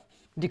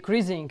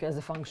decreasing as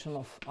a function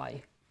of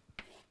I.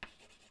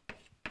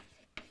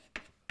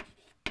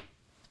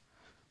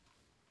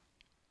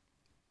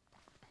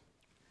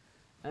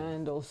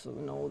 And also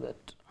we know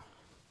that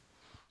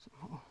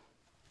somehow,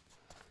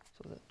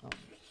 so that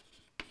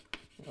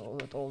you know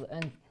that all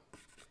the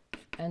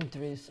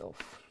entries of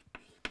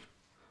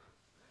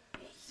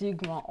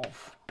sigma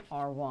of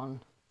R1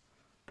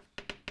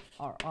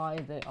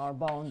 Ri, they are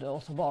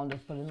also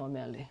bounded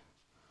polynomially.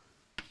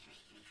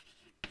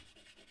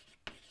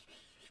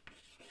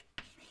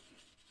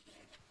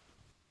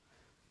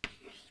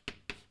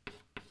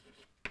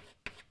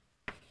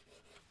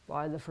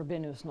 By the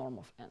Frobenius norm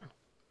of n.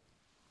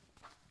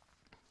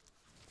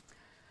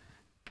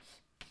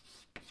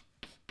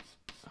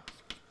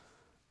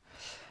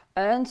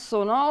 And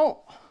so now,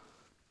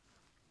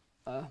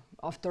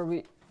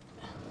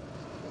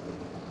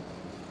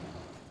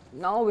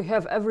 now we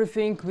have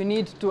everything we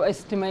need to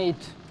estimate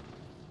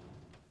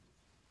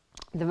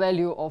the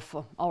value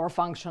of our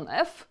function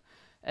f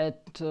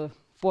at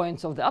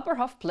points of the upper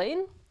half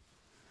plane.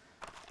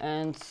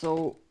 And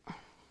so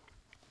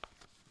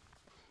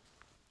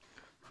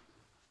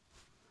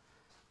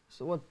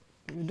what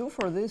we do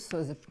for this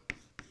is,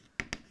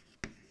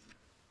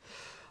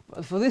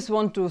 for this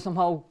one to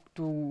somehow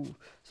so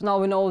now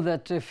we know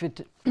that if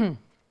it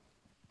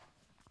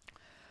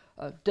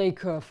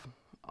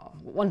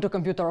want to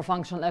compute our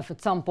function f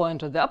at some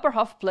point at the upper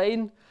half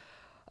plane,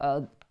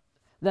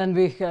 then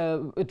we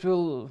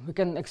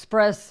can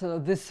express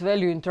this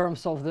value in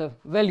terms of the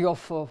value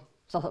of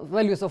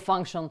values of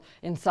function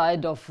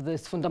inside of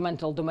this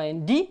fundamental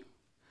domain D,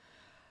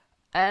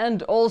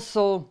 and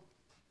also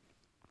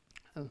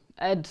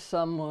add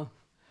some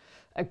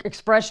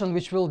expression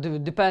which will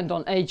depend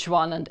on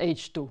h1 and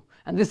h2.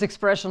 And this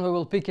expression, we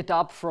will pick it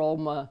up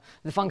from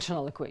the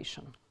functional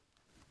equation.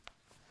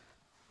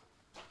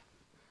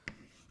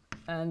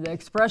 And the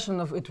expression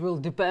of it will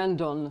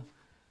depend on,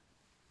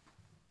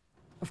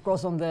 of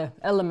course, on the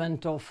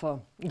element of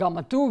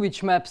gamma 2,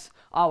 which maps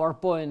our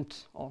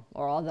point,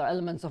 or other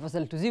elements of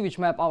SL2Z, which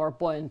map our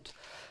point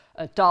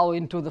tau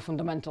into the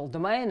fundamental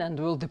domain, and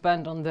will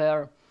depend on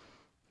their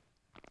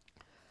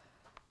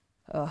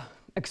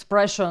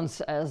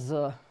expressions as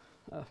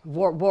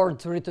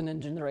words written in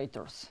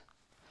generators.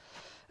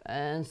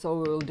 And so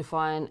we will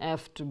define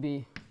f to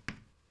be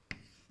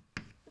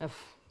the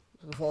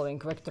following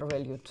vector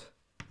valued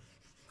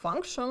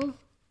function.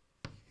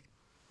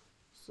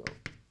 So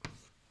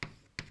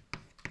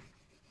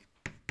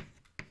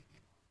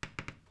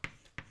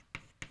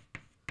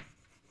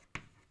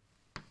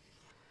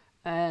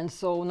and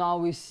so now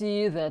we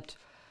see that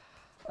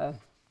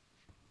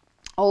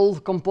all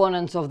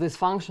components of these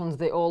functions,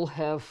 they all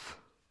have,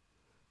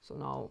 so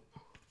now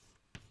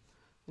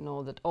you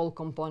know that all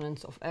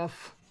components of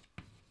f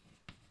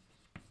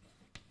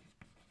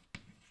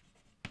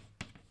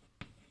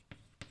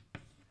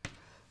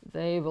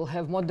they will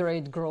have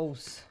moderate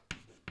growth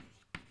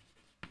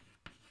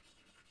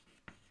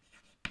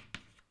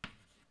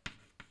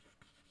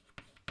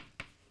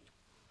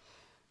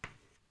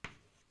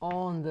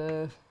on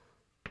the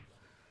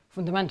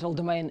fundamental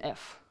domain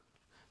f,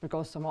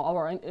 because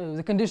somehow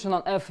the condition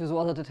on f is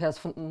that it has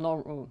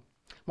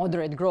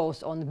moderate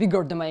growth on the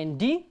bigger domain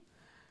D.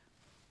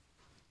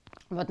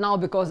 But now,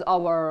 because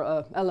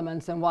our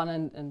elements M1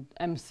 and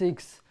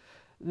M6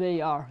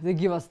 they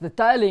give us the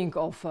tiling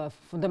of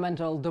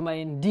fundamental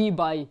domain D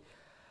by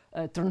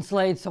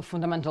translates of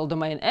fundamental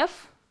domain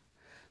f.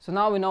 So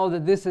now we know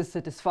that this is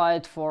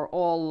satisfied for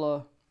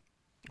all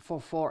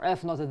for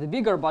f not at the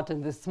bigger but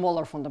in the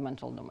smaller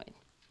fundamental domain.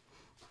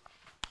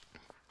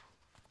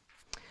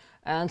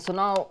 And so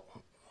now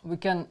we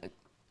can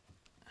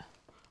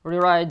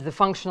rewrite the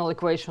functional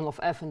equation of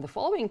f in the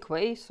following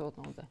way. So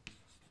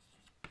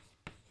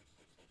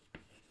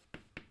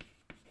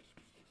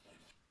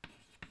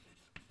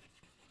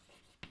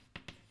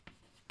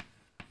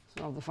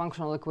now the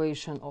functional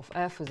equation of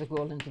f is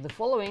equivalent to the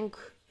following.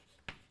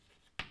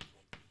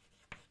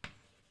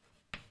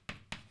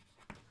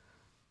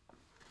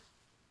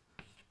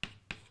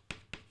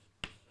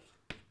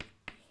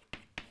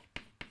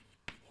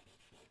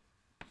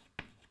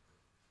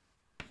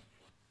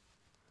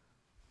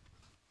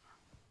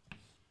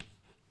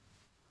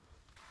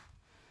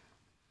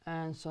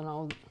 And so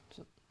now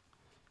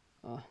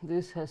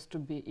this has to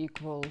be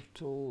equal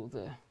to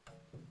the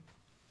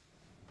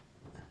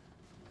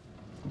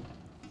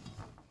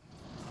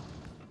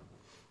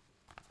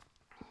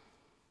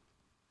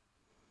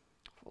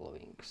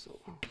following. So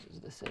this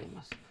is the same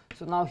as.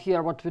 So now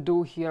here what we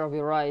do here, we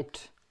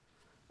write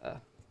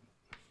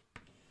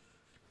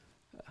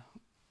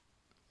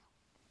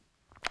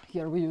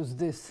here we use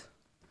this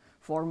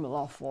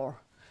formula for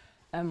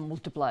m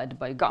multiplied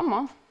by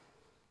gamma.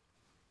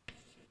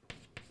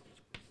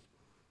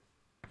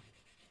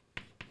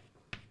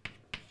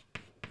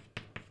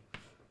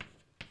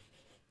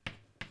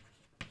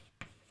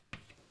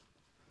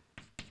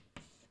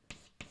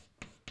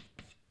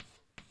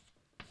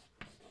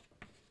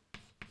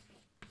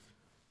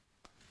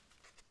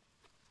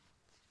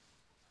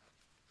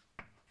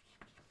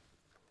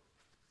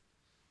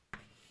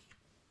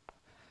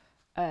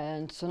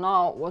 And so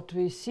now what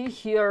we see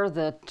here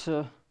that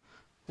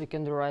we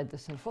can rewrite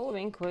this in the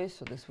following way.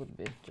 So this would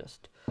be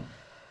just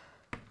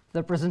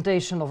the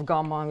representation of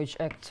gamma which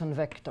acts on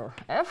vector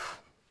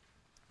f.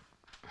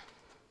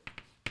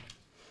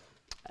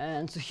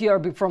 And so here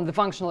from the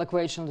functional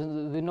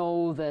equation we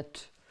know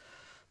that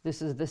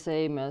this is the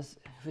same as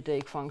if we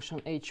take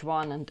function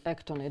h1 and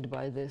act on it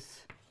by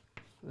this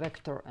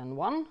vector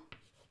n1.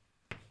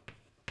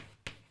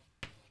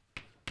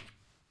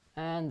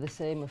 And the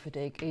same if we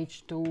take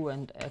h2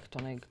 and act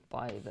on it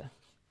by the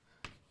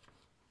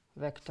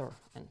vector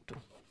n2.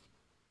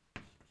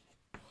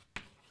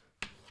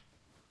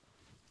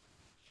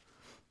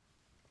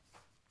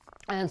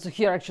 And so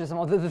here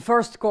actually the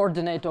first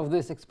coordinate of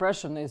this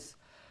expression is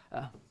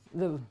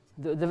the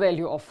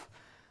value of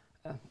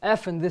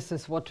f, and this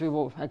is what we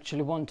will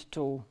actually want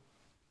to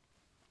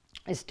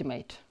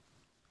estimate.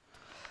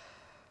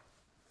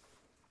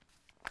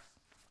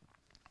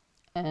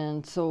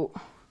 And so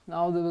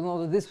now we will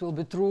know that this will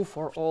be true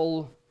for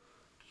all,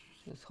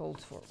 this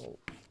holds for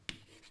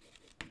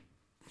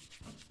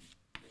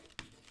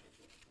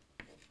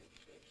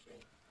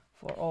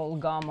all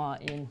gamma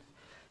in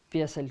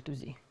PSL to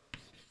Z.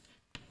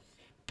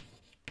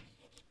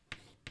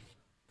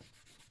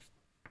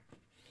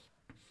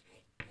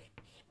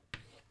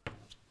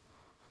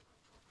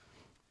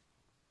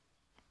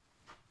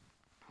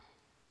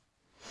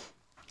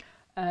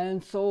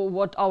 And so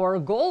what our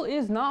goal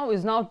is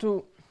now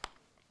to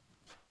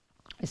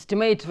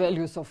estimate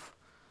values of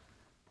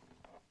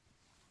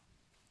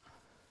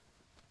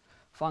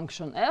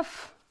function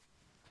f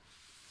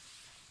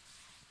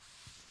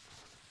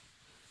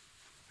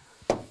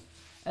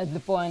at the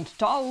point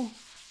tau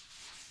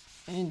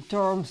in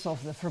terms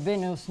of the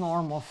Frobenius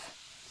norm of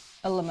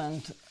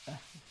element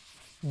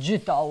g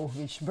tau,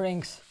 which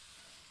brings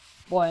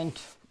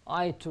point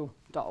I to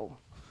tau.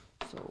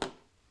 So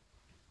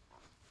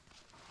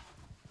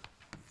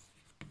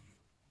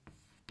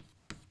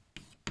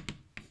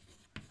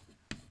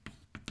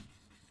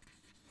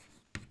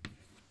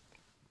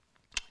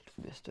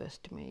best to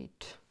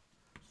estimate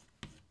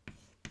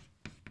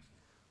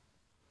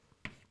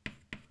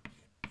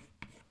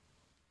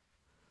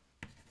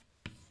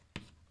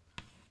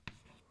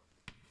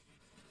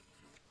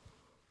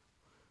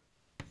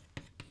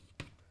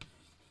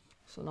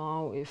So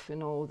now if we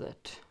know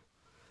that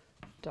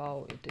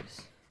tau it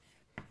is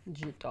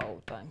g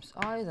tau times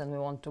I, then we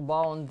want to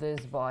bound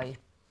this by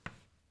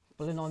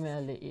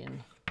polynomially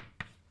in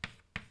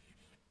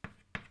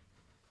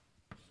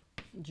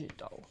g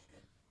tau,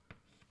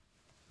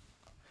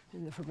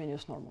 in the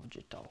Frobenius norm of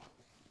g tau.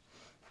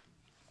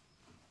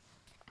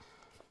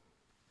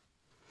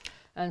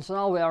 And so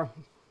now we are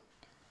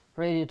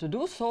ready to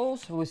do so.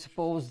 So we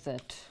suppose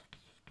that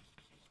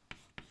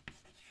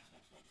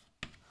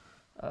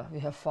we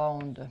have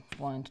found a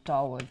point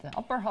tau at the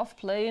upper half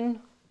plane,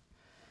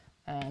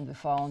 and we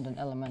found an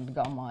element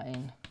gamma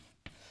in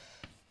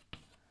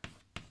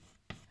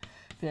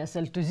the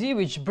SL2Z,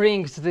 which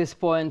brings this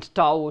point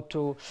tau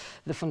to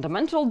the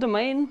fundamental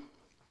domain.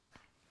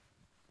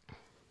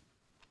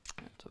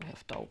 And so we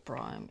have tau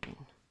prime in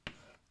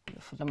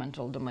the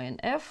fundamental domain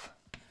F,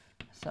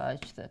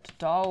 such that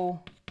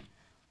tau,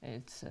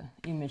 it's an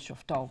image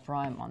of tau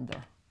prime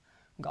under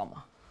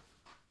gamma.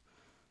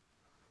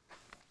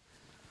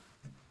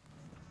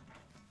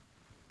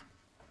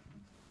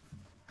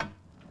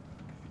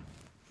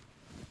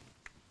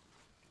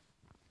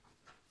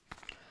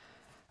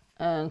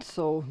 And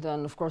so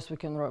then, of course, we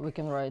can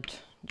write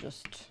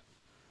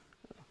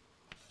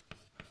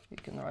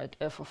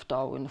f of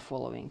tau in the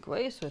following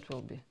way. So it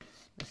will be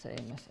the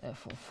same as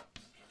f of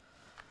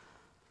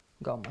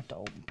gamma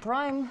tau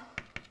prime,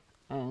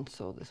 and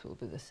so this will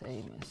be the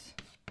same as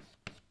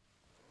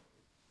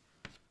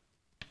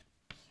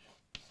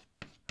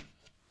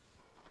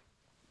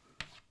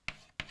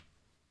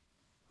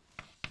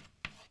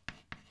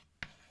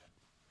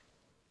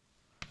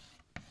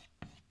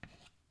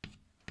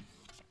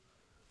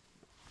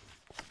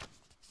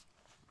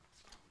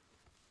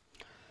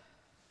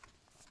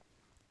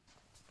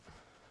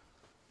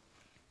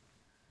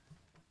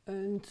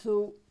and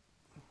so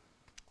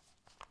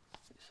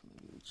this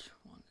maybe which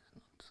one is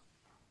not.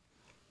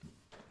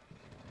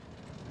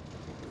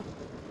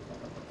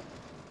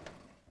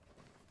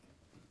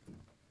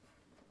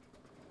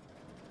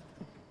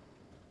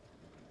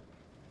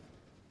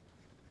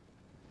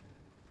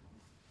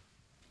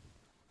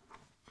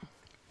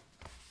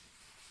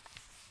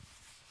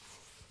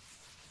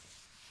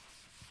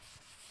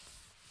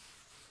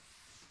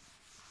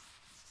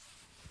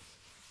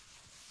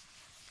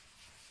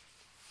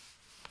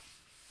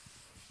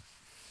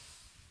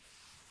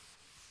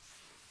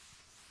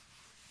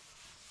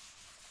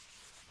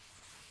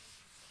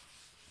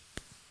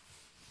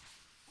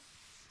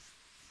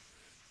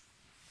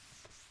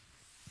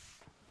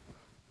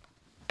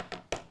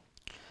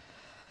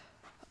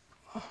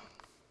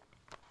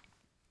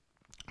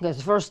 Okay,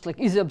 the first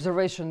easy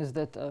observation is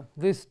that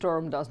this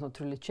term does not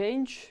really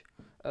change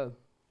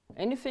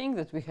anything,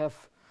 that we have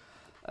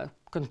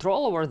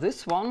control over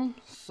this one.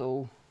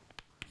 So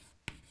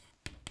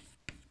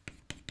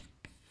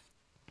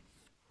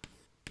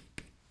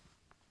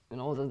you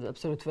know that the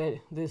absolute value,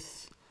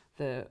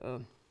 the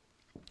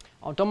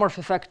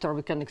automorphic factor,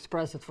 we can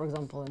express it, for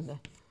example, in the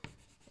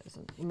as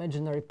an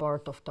imaginary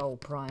part of tau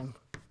prime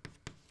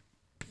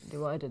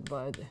divided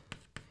by the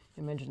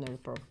imaginary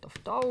part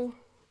of tau.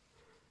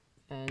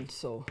 And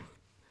so,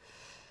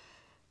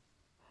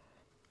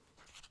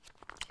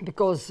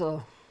 because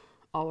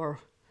our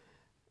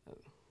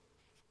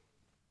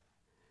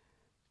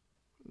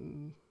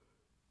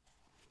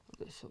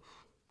okay, so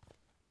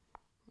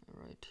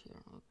right here,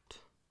 not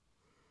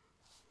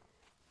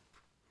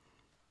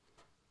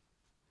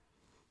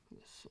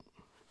this,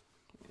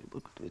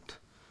 maybe a bit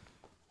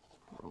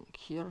wrong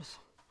here, so,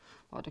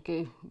 but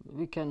okay,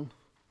 we can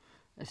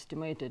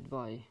estimate it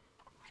by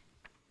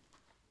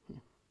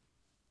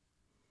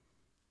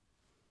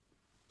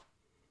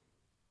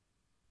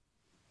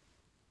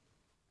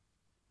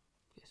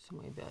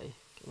maybe I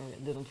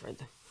didn't write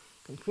the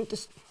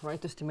concrete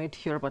right estimate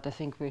here, but I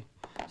think we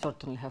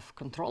certainly have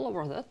control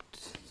over that.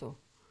 So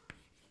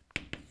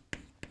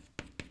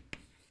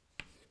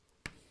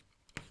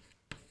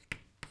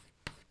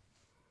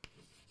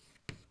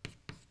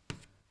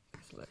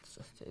let's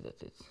just say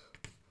that it's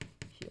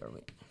here we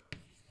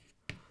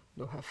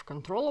do have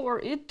control over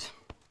it.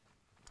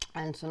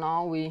 And so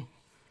now we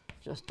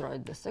just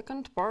write the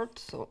second part.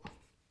 So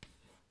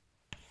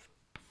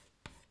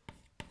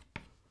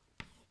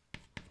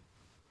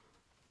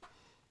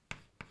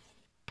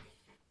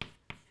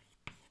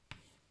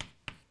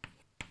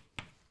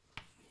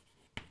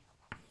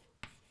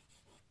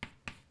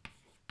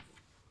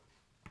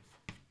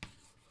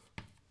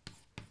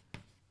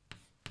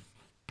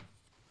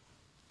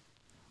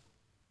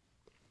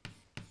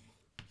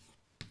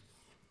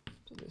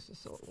this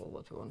is all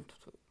what we want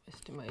to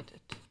estimate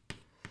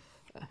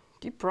at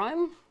t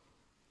prime.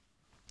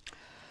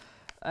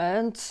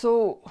 And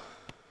so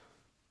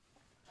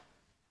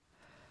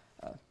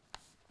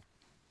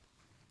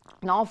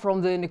now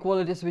from the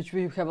inequalities which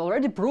we have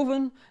already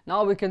proven,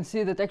 now we can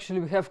see that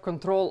actually we have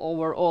control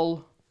over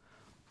all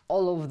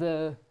of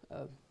the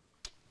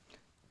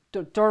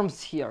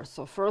terms here.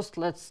 So first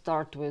let's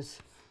start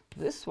with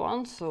this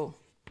one. So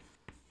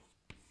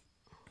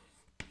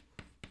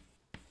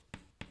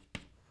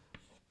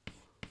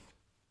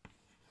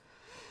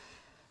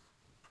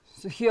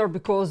So here,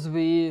 because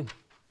we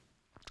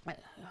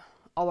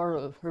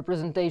our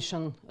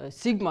representation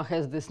sigma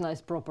has this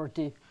nice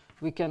property,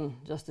 we can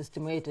just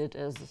estimate it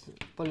as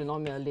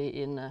polynomially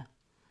in a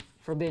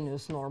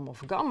Frobenius norm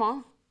of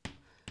gamma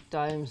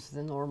times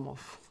the norm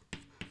of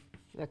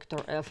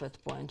vector f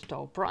at point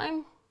tau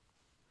prime.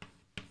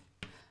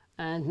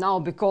 And now,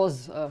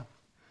 because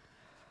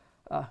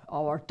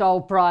our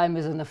tau prime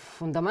is in a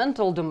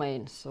fundamental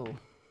domain, so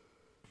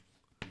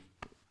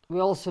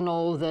we also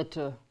know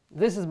that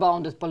this is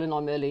bounded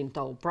polynomially in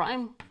tau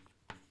prime.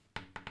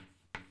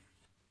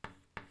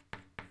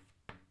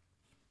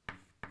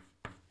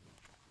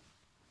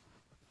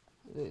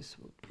 This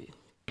would be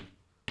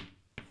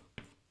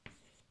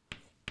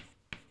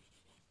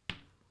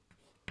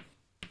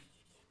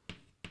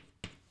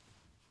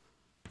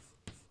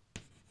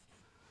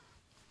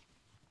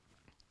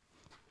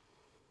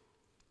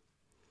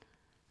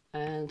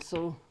and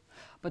so,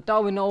 but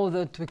now we know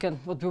that we can,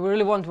 what we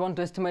really want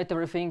to estimate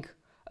everything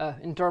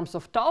in terms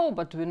of tau,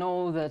 but we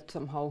know that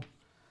somehow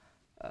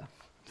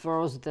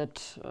first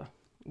that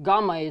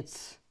gamma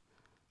is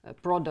a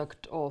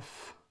product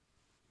of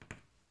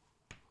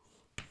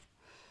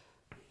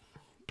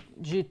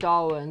g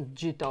tau and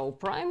g tau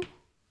prime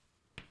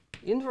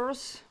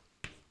inverse.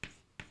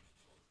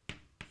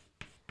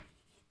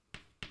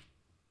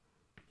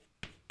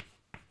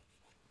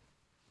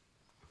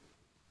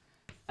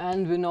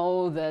 And we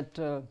know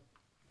that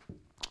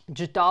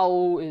g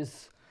tau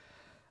is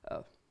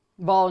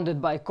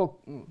bounded by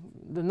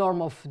the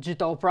norm of g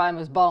tau prime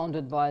is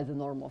bounded by the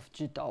norm of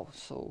g tau.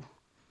 So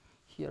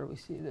here we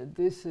see that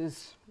this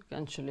is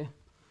essentially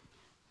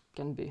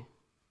can be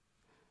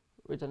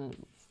written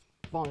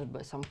bounded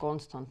by some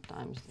constant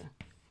times the,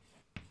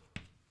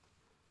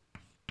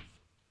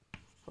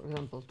 for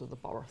example, to the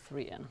power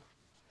 3n.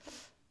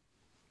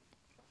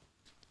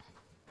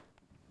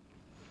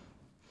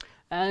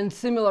 And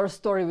similar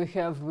story we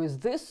have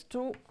with these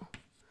two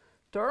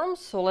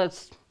terms. So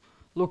let's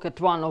look at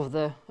one of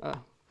the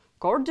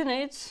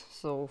coordinates.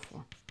 So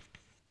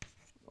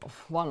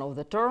of one of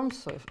the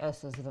terms. So if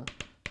s is the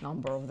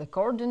number of the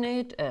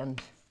coordinate and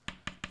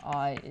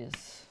I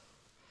is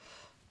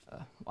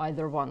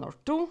either 1 or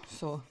 2.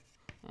 So,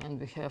 and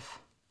we have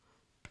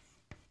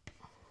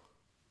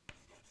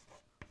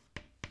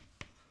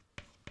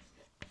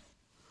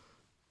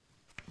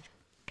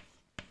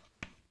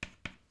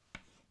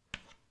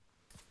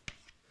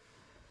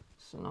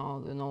so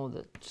now we know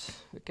that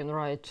we can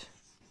write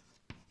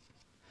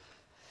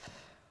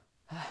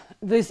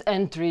this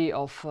entry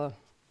of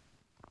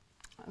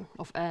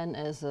n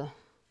as a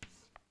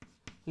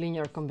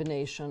linear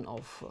combination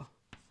of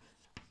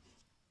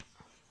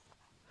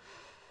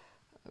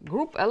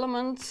group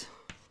elements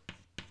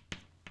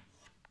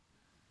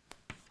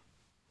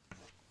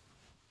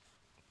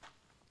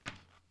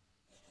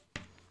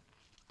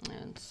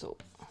and so,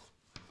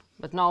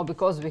 but now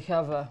because we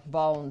have a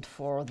bound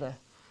for the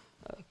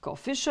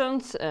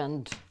coefficients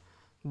and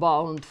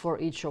bound for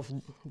each of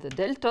the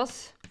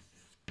deltas,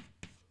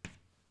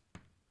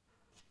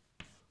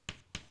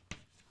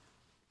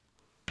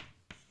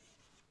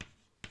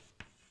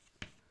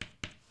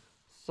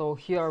 so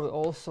here we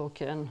also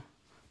can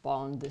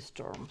bound this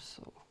term.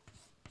 So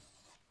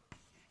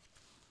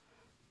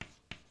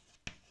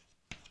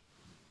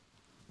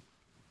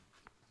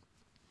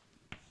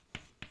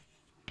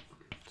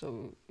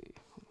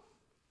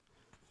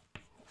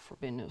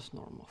Frobenius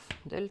norm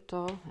of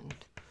delta and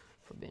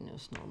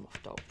Frobenius norm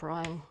of tau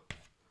prime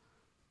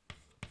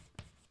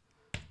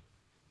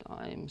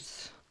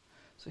times.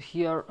 So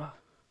here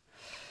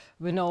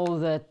we know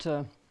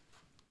that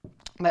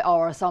by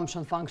our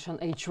assumption function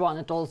h1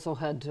 it also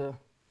had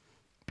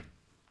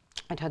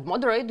it had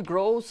moderate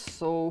growth,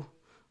 so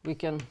we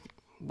can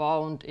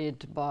bound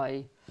it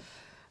by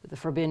the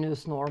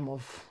Frobenius norm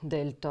of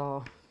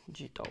delta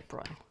g tau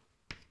prime.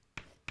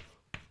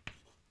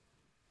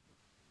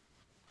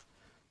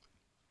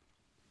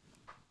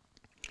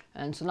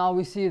 And so now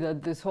we see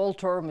that this whole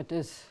term, it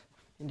is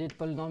indeed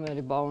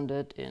polynomially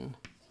bounded in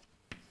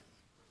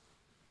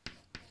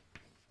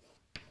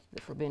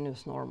the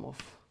Frobenius norm of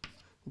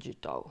g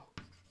tau.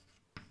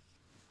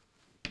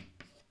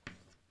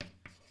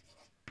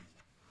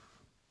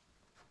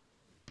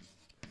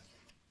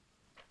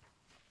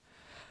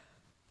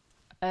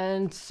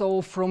 And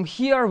so from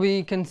here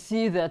we can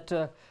see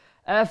that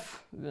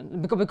f,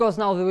 because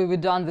now we've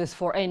done this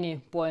for any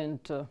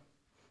point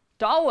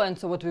tau, and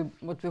so what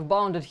we've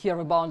bounded here,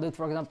 we bounded,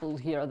 for example,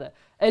 here the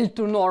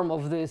L2 norm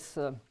of this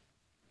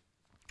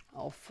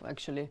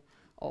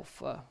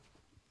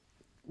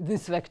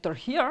this vector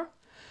here.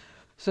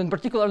 So in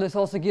particular, this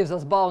also gives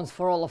us bounds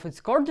for all of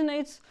its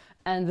coordinates,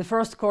 and the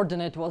first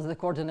coordinate was the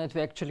coordinate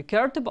we actually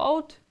cared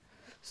about.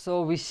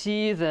 So we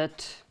see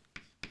that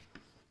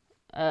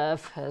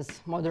f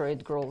has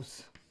moderate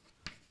growth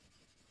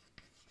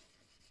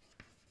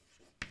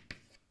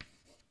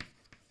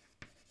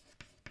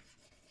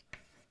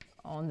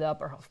on the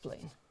upper half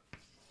plane.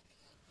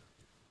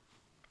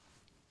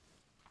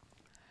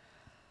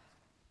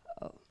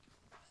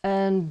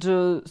 And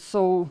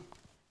so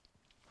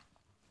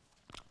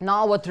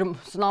now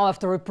now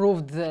after we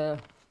proved the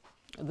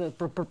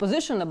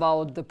proposition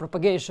about the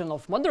propagation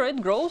of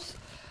moderate growth,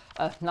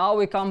 now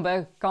we come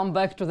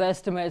back to the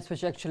estimates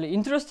which actually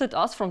interested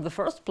us from the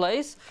first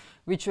place,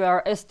 which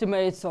were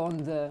estimates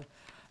on the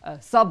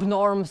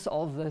subnorms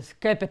of the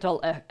capital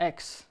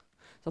X.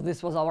 So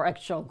this was our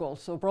actual goal.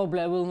 So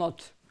probably I will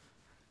not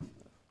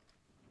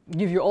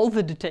give you all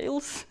the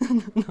details.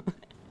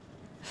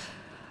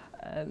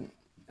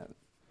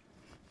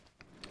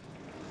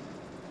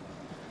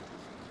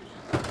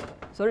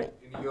 Sorry?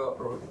 In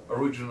your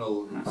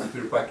original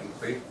sphere packing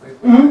paper,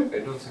 I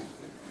don't think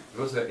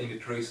was there any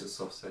traces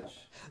of such.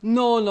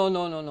 No. No,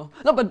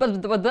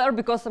 but there,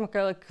 because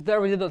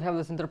there we did not have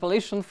this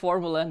interpolation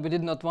formula, and we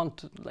did not want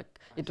to,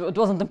 it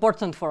wasn't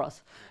important for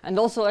us. And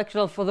also,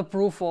 actually, for the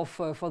proof of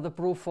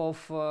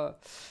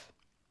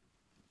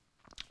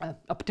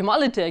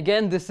optimality,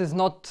 again, this is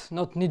not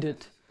needed.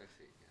 I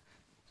see,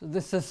 yeah. So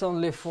this is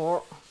only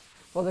for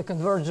the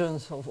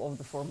convergence of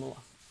the formula.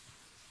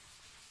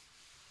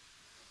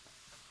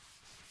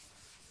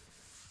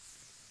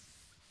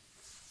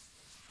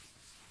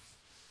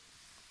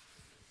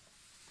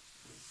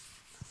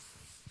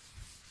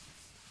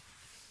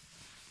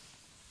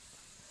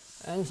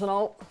 And so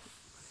now,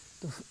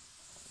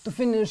 to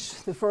finish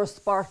the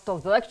first part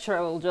of the lecture,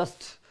 I will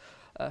just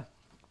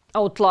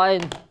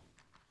outline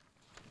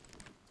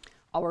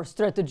our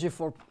strategy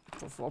for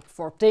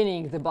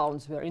obtaining the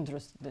bounds we are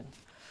interested in.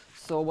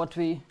 So what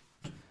we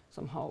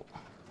somehow,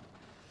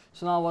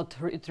 so now what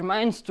it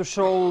remains to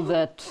show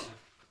that,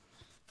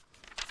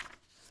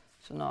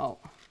 so now,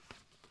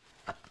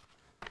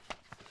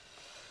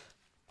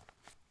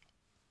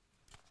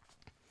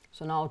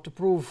 to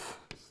prove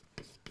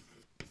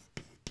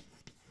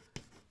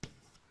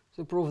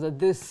that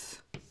these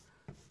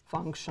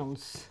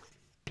functions,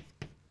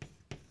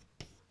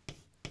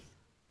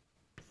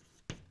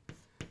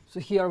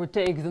 so here we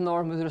take the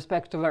norm with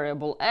respect to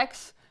variable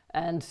x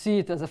and see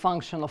it as a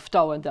function of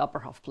tau in the upper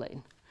half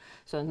plane.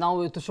 So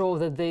now to show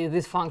that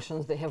these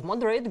functions, they have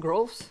moderate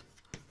growths.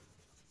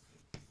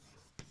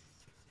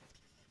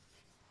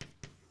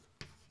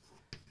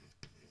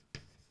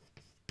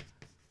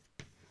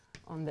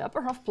 On the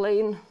upper half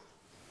plane.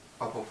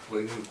 Upper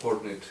plane in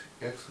coordinate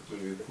x,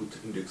 when we put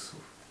index of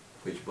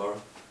h bar,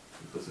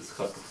 because it's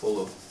hard to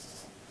follow.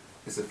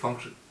 Is a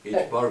function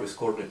h bar with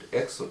coordinate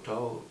x or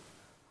tau?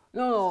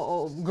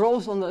 No,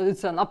 growth on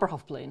it's an upper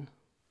half plane.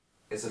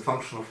 As a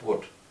function of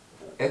what?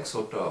 X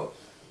or tau?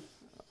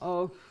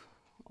 On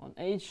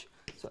h,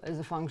 so as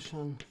a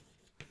function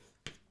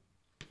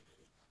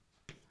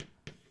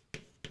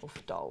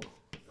of tau.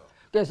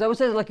 Okay, so I would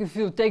say if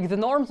you take the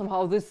norm,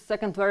 somehow this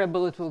second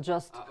variable, it will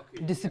just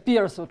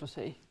disappear, so to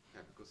say.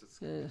 Yeah, because it's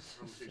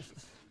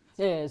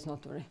yeah, it's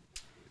not very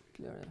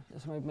clear.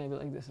 Yes, maybe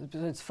like this.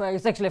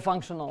 It's actually a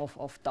function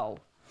of tau.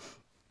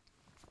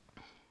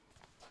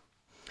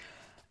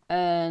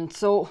 And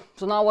so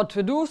now what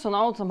we do, so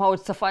now somehow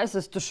it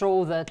suffices to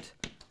show that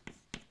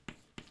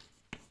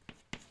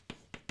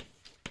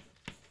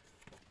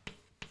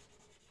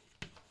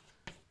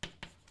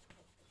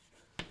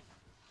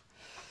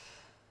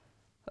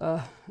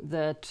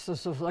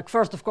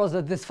first, of course,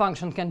 that this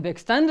function can be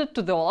extended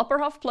to the whole upper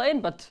half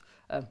plane, but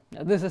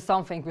this is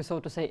something we, so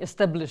to say,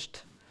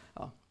 established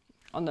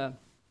on a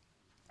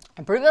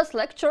previous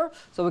lecture,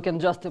 so we can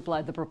just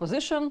apply the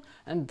proposition,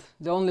 and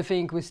the only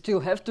thing we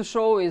still have to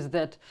show is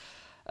that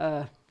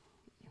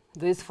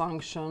these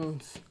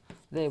functions,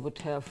 they would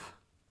have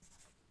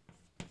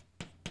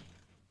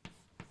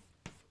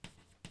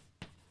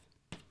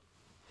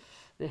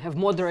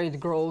moderate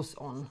growth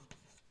on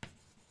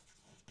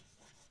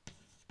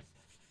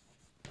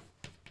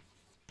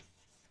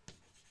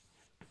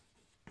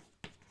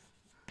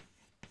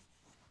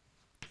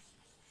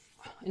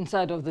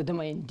inside of the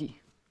domain D.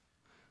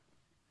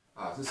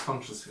 This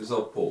functions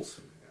without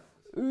poles.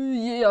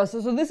 Yeah,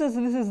 so this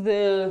is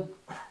the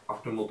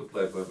after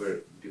multiplied by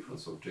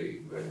difference of j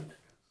invariant.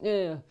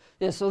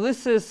 Yeah. So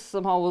this is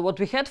somehow what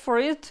we had for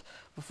it.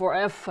 For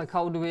f,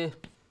 how do we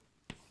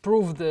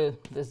prove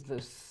this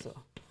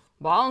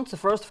bound? So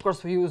first, of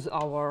course, we use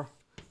our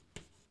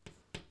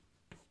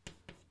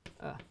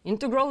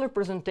integral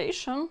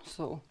representation.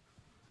 So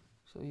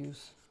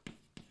use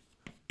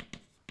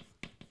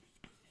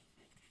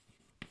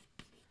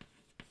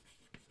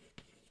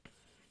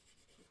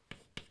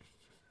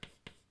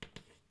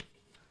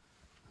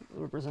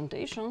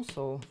representation.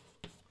 So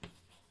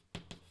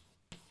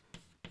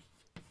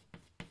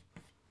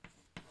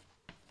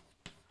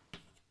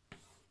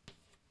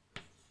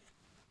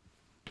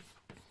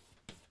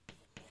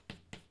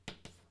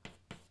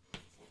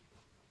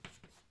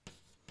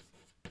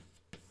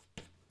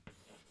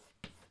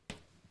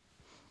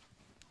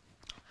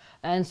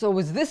and so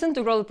with this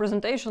integral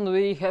representation,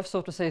 we have,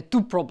 so to say,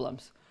 two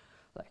problems.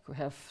 We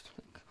have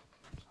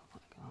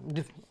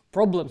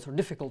problems or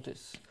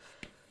difficulties.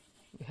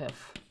 We have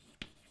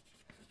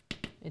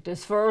it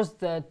is first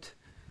that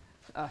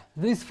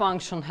this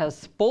function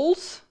has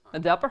poles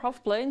at the upper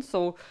half plane.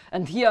 So,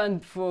 and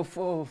here,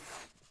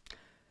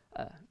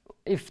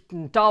 if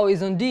tau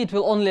is on D, it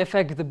will only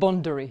affect the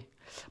boundary.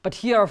 But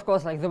here, of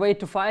course, like the way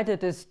to fight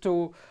it is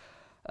to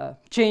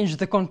change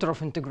the contour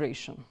of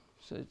integration.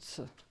 So it's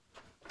the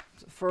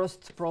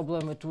first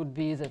problem. It would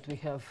be that we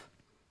have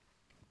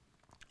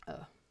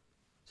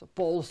so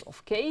poles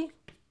of k.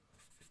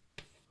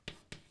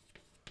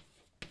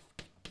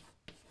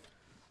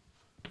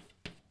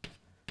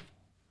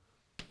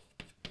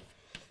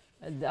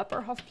 At the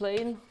upper half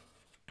plane.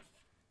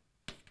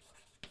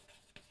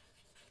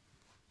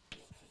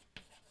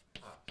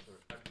 So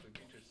actually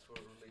beta is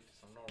related to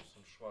some norms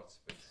on Schwarz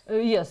space.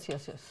 Yes,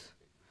 yes, yes.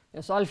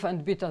 Yes, alpha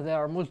and beta, they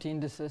are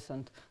multi-indices,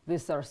 and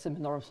these are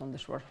semi-norms on the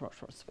Schwarz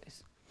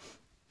space.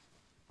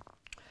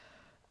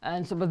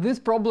 And so, but this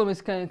problem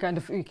is kind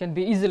of, it can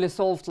be easily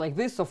solved like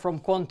this. So from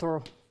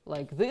contour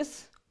like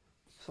this,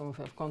 so if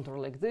we have contour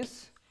like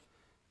this,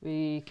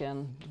 we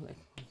can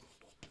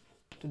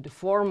to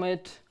deform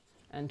it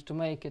and to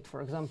make it,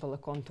 for example, a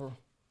contour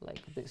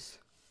like this.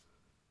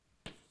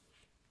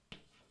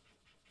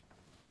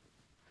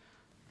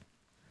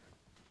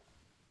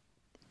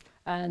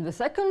 And the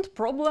second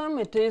problem,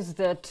 it is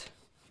that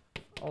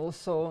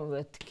also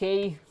that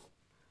k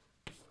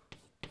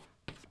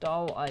of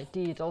tau it,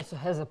 it also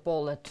has a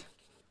pole at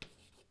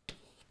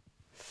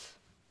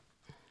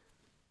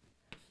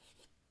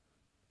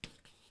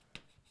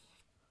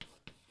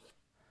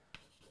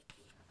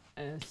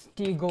as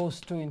t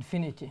goes to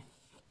infinity.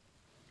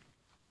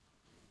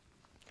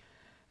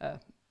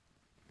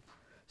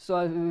 So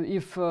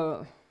if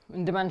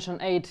in dimension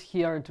 8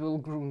 here it will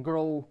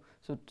grow,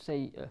 so to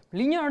say,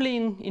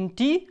 linearly in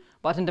t,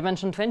 but in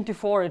dimension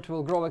 24 it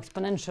will grow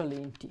exponentially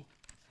in t.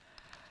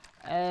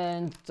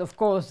 And of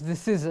course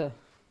this is a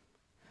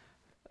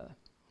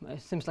it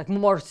seems like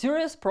more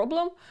serious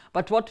problem,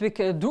 but what we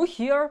can do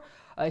here,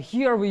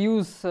 here we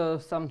use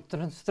some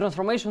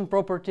transformation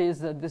properties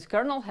that this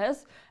kernel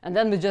has, and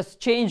then we just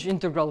change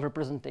integral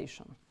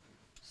representation.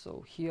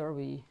 So here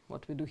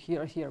what we do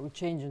here we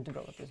change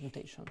integral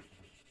representation.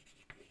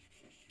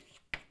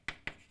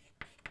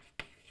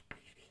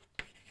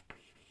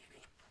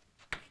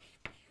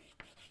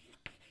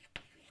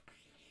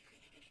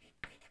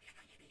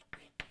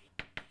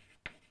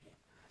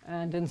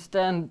 And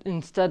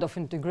instead of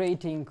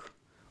integrating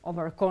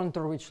over a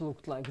contour which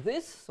looked like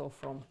this, so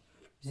from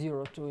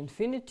 0 to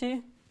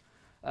infinity,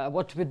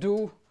 what we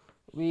do,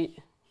 we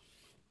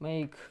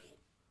make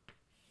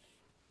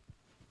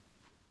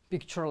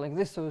picture like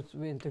this. So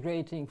we're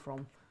integrating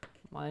from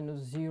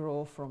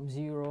 -0, from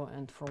 0,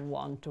 and from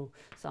 1 to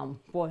some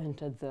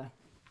point at the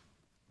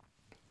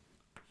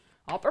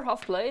upper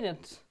half plane,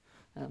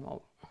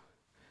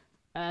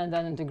 and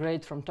then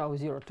integrate from tau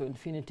 0 to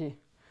infinity.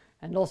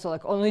 And also,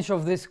 like on each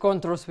of these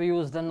contours, we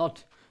use then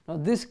not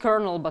this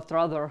kernel, but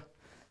rather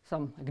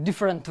some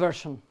different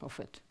version of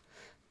it.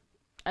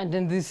 And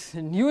in this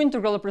new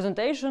integral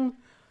representation,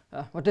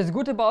 what is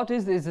good about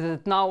it is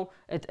that now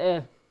at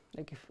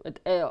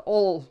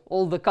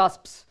all the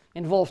cusps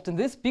involved in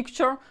this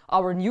picture,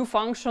 our new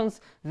functions,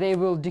 they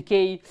will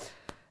decay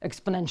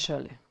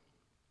exponentially.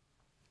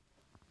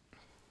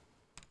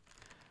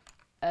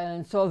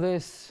 And so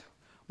this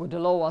would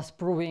allow us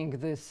proving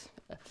this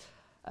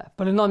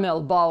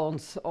polynomial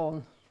bounds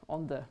on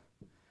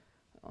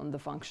the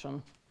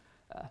function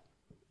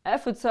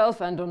f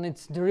itself and on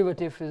its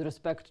derivative with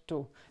respect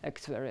to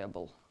x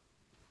variable.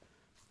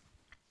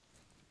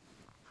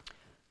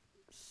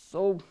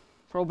 So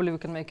probably we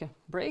can make a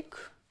break.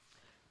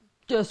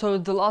 Yeah, so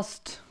the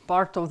last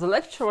part of the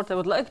lecture, what I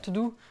would like to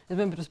do is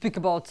maybe to speak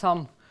about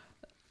some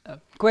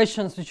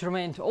questions which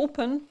remained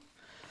open.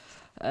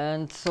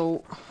 And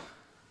so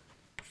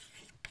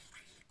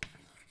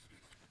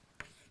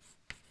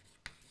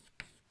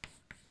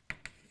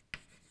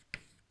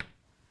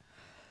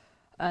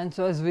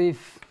as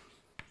we've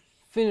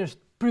finished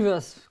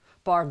previous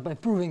part by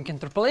proving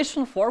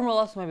interpolation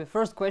formulas, maybe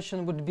first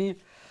question would be,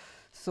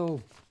 so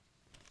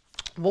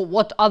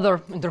what other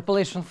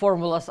interpolation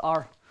formulas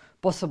are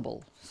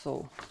possible?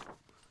 So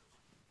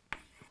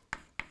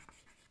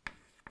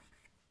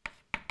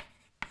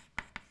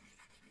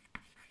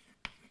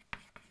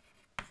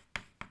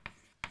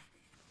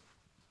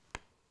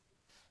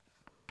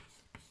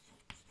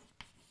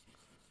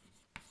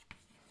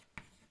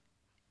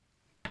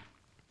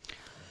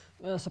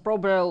so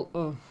probably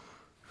I'll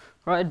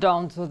write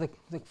down to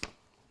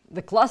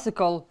the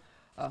classical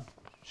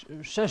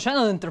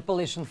Shannon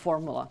interpolation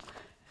formula.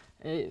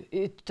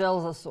 It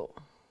tells us so.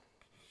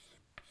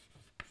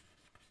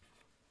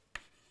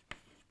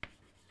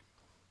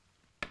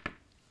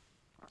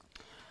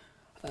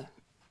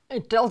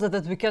 It tells us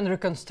that we can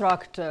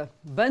reconstruct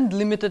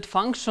band-limited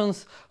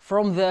functions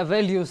from their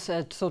values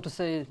at, so to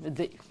say,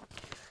 the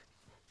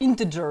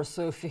integers.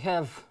 So if you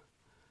have,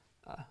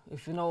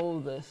 if you know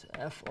this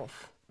f of,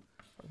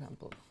 for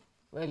example,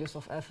 values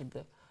of f at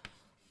the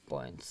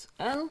points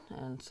n,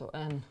 and so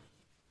n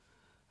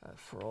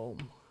from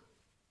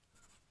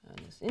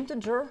n is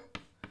integer,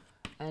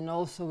 and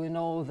also we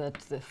know that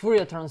the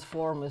Fourier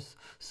transform is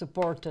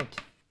supported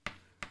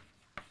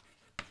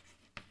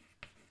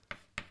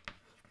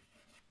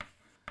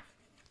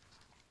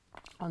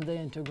on the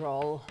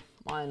integral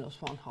minus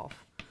 1/2.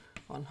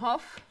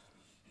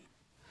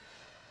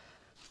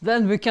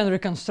 then we can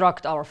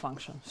reconstruct our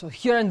function. So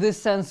here in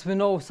this sense we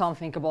know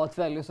something about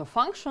values of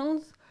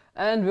functions,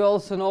 and we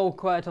also know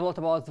quite a lot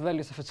about the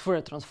values of its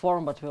Fourier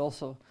transform, but we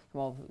also,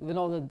 well, we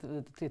know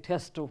that it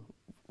has to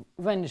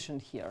vanish in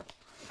here.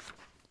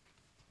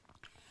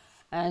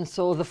 And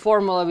so the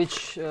formula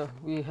which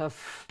we have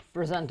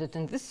presented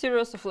in this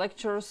series of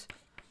lectures,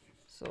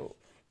 so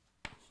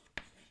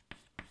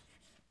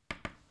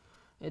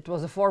it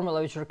was a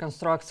formula which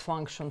reconstructs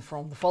function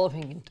from the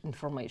following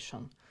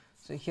information.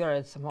 So here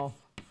it's somehow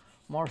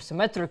more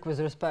symmetric with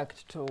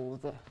respect to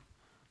the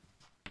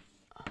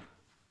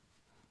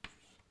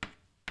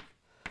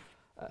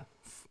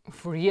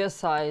Fourier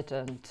side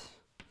and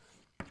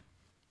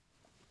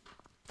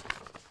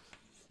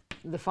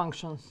the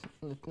function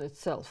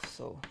itself.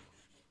 So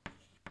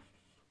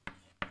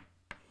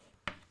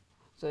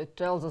it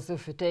tells us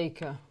if we take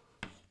so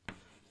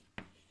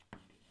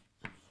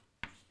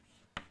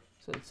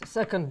it's a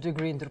second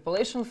degree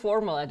interpolation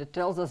formula, and it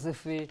tells us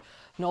if we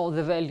know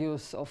the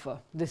values of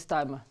this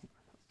time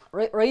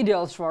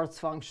radial Schwarz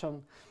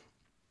function,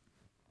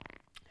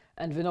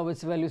 and we know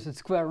its values at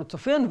square roots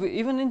of n,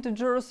 even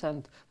integers,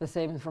 and the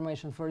same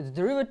information for its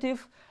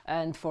derivative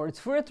and for its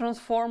Fourier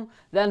transform,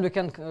 then we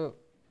can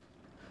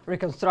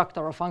reconstruct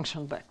our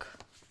function back.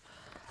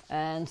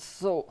 And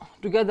so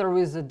together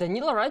with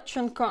Danila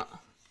Radchenko,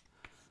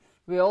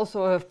 we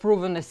also have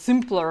proven a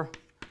simpler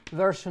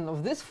version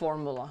of this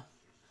formula,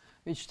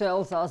 which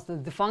tells us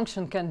that the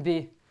function can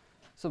be,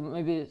 so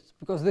maybe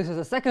because this is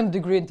a second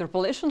degree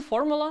interpolation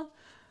formula,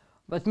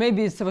 but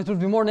maybe it would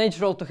be more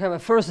natural to have a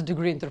first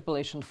degree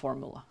interpolation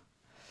formula.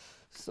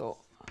 So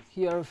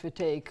here if we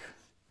take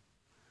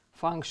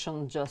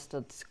function just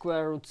at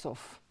square roots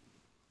of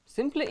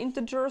simply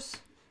integers,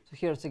 so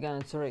here it's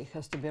again it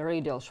has to be a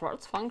radial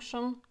Schwarz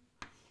function.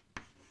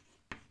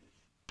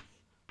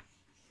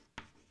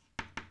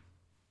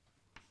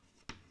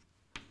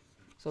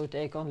 So we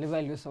take only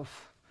values of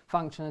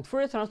function at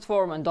Fourier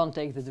transform and don't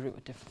take the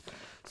derivative.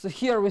 So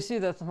here we see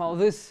that somehow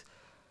this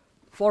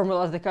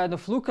formula is the kind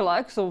of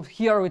lookalike. So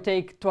here we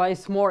take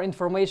twice more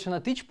information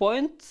at each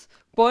point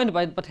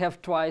but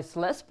have twice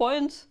less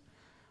points.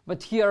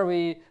 But here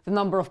the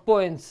number of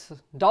points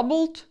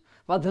doubled,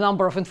 but the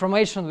number of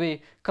information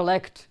we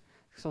collect,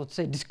 so to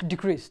say,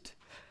 decreased.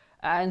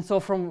 And so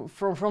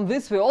from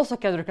this we also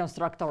can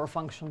reconstruct our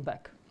function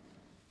back.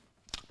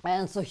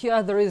 And so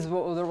here there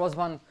was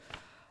one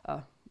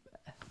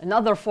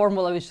another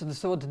formula which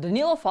so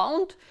Danilo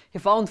found. He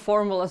found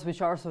formulas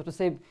which are, so to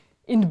say,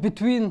 in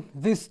between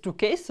these two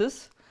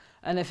cases,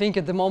 and I think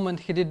at the moment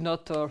he did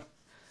not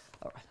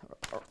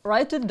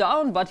write it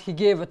down, but he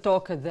gave a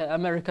talk at the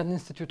American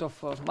Institute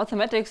of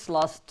Mathematics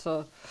last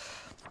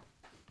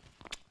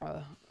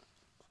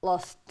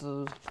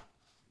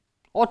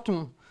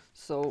autumn.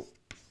 So,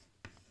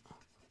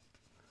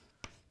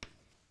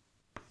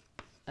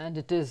 and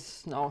it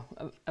is now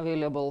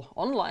available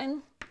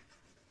online.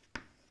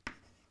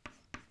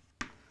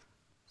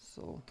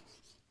 So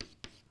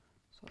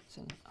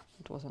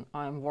it was an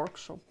IM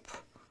workshop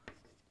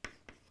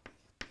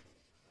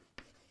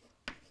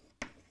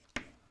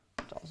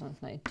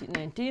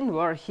 2019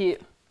 where he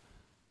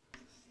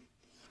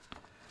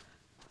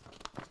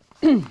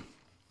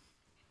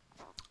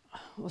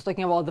was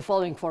talking about the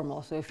following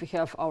formula. So if we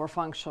have our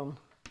function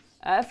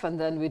f and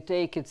then we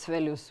take its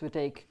values, we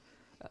take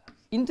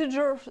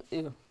integers,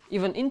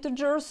 even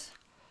integers,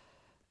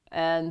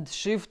 and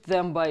shift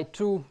them by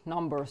two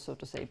numbers, so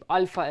to say,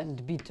 alpha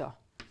and beta.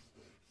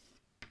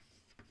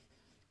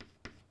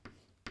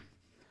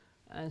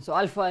 And so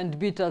alpha and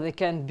beta,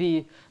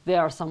 they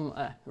are some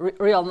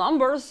real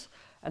numbers,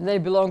 and they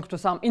belong to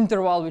some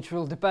interval which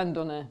will depend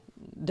on a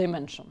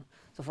dimension.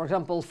 So for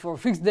example, for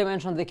fixed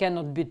dimension, they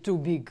cannot be too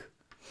big.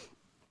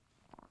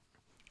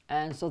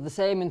 And so the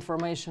same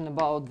information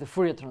about the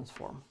Fourier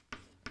transform.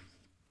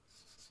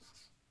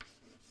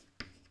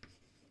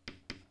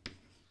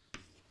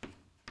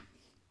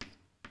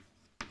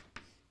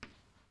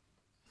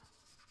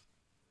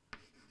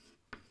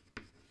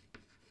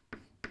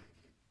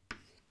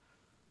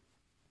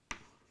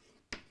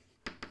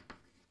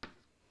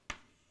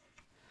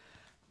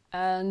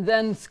 And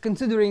then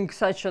considering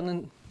such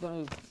an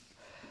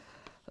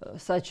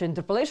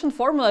interpolation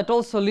formula, it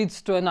also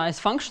leads to a nice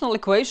functional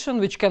equation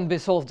which can be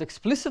solved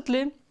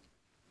explicitly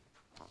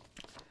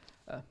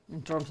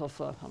in terms of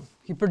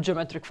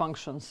hypergeometric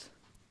functions.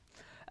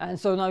 And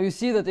so now you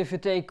see that if you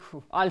take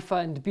alpha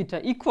and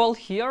beta equal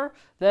here,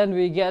 then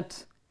we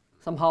get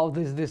somehow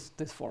this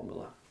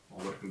formula.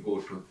 Or we can go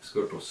to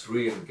square root of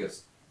 3 and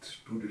get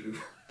 2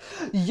 derivatives.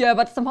 Yeah,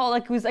 but somehow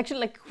like with actually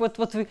like what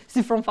we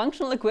see from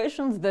functional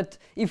equations, that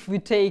if we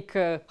take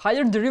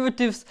higher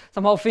derivatives,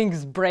 somehow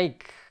things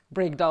break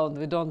down.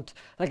 We don't,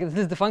 like at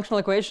least the functional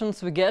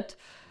equations we get,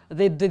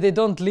 they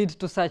don't lead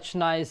to such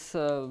nice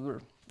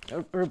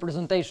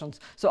representations.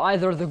 So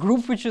either the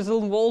group which is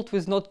involved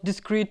is not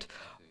discrete,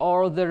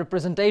 or the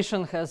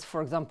representation has,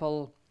 for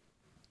example,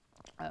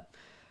 like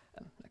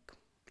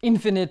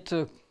infinite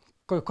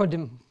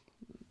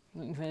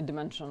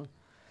dimension.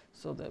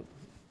 So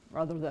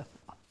rather the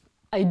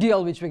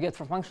ideal which we get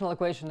from functional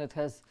equation, it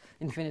has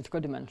infinite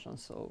codimensions.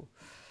 So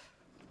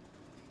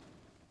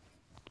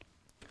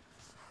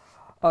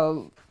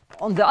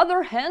on the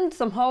other hand,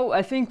 somehow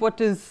I think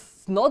what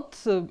is not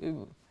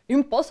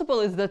impossible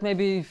is that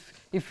maybe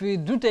if we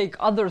do take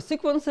other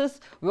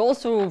sequences, we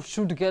also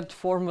should get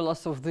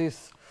formulas of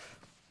this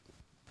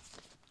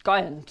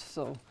kind.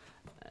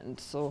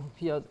 So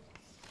here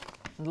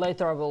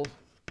later I will.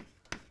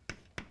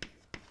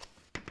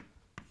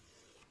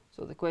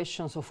 So the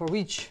question, so for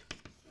which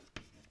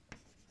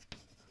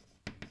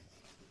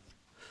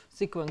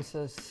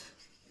sequences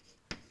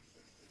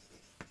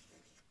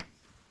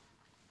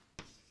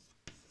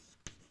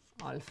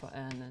alpha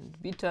n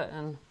and beta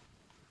n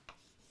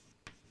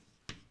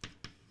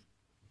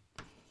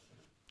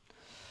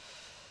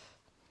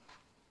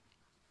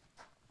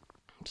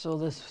so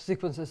the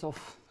sequences of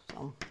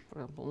some,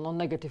 for example,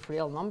 non-negative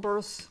real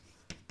numbers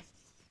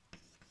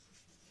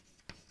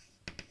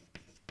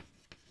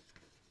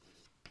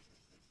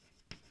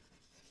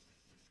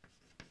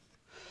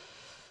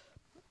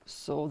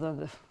so then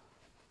the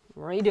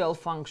radial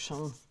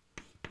function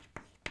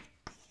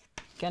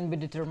can be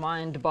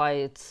determined by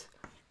its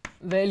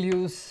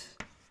values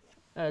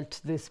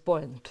at this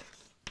point.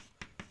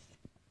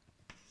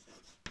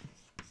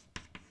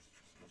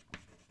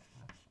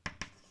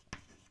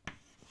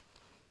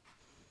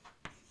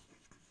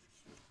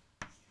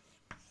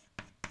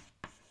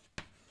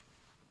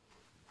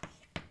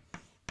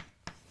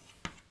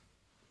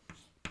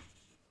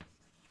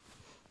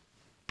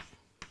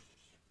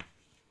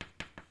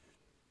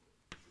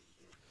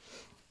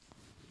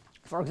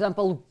 For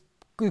example,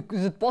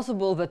 is it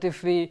possible that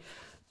if we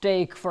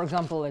take, for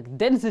example, like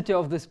density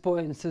of these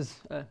points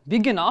is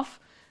big enough,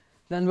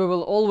 then we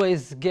will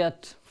always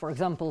get, for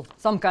example,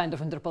 some kind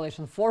of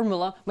interpolation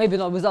formula, maybe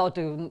not without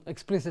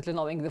explicitly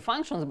knowing the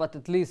functions, but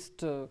at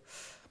least... no,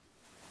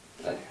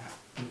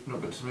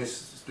 but in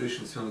most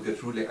situations you only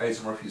get really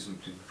isomorphism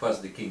between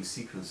fast decaying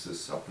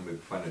sequences up to maybe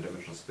finite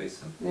dimensional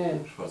space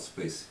and Schwarz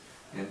space.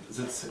 And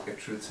that's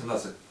actually it's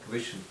another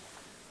equation,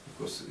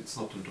 because it's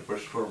not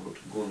interpolation form, but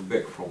going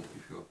back from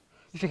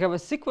if you have a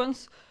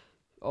sequence,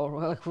 or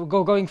like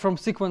going from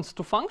sequence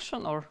to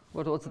function, or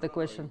what's the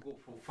question? You go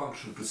from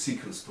function to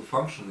sequence to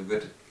function, you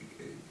get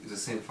the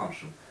same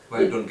function.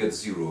 Why you don't get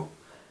zero?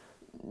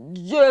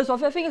 Yes,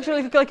 I think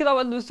actually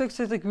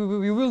like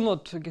we will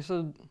not. So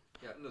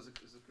yeah, no, the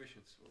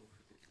question.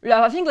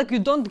 Yeah, I think like you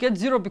don't get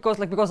zero because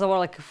our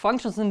like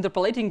functions in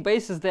interpolating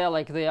basis they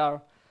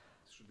are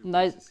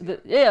nice.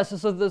 But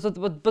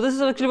this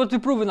is actually what we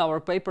prove in our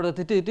paper, that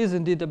it is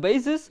indeed a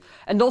basis,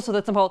 and also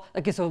that somehow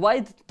so why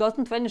it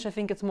doesn't vanish, I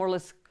think it's more or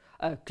less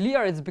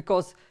clear. It's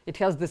because it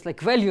has this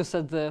like values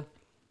at the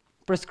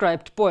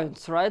prescribed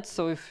points, right?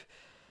 So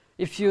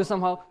if you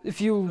somehow no,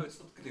 it's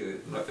not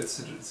clear. No,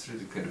 it's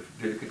really kind of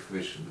delicate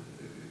question.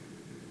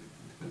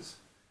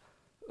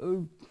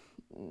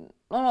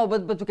 No,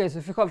 but okay. So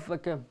if you have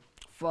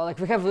like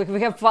we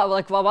have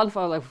one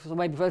so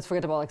maybe let's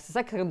forget about like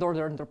second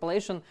order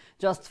interpolation.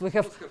 Just we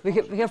have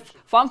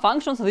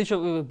functions, and each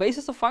of the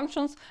basis of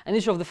functions, and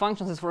each of the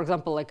functions is, for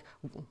example, like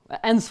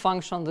nth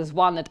function is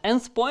 1 at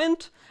nth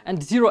point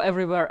and 0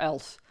 everywhere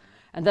else.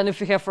 And then if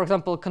we have, for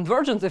example,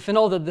 convergence, if we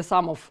know that the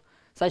sum of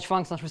such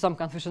functions with some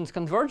coefficients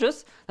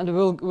converges, then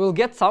we'll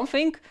get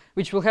something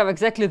which will have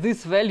exactly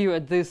this value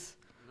at this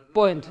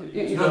point.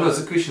 No,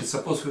 the question.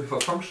 Suppose we have a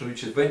function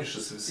which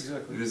vanishes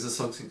with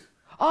something.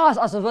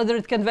 So whether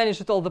it can vanish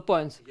at all the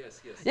points.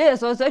 Yes. Yeah,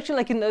 so it's actually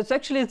like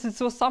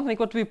it was something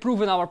what we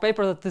prove in our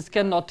paper, that this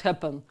cannot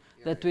happen.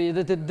 Yeah,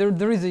 that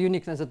there is a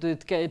uniqueness, that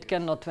it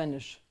cannot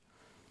vanish.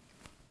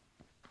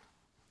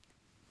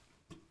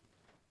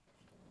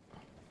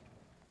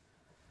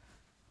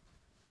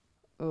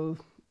 So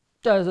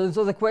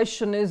the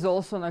question is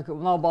also like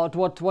now about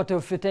what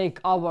if we take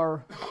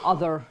our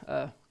other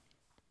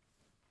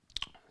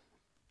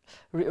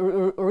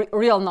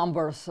real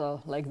numbers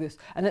like this,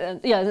 and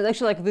yeah, it's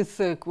actually like this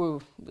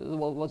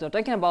what you're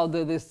talking about,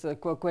 this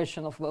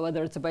question of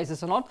whether it's a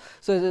basis or not.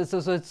 So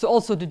it's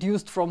also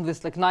deduced from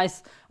this like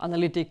nice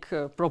analytic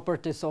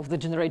properties of the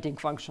generating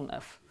function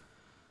f.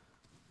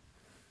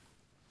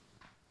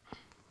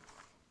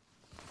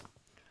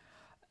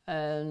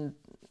 And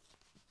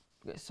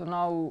okay, so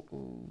now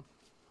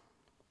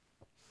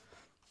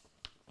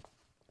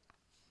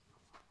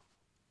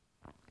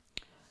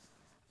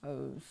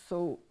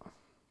so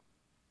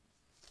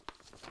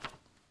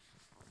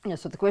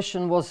the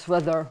question was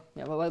whether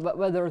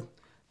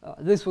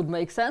this would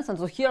make sense. And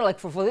so here, like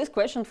for this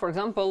question, for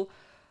example,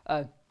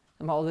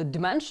 somehow the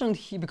dimension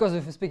because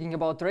if we're speaking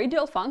about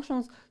radial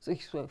functions, so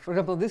for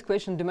example, this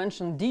question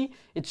dimension d,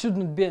 it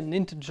shouldn't be an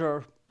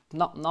integer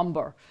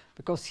number,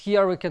 because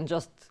here we can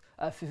just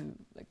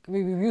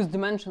we use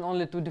dimension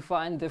only to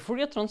define the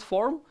Fourier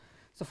transform.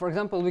 So for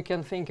example, we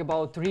can think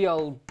about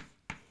real.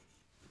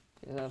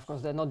 Of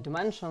course, they're not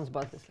dimensions,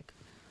 but it's like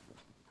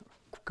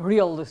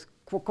real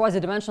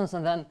quasi-dimensions,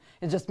 and then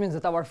it just means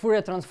that our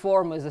Fourier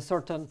transform is a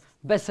certain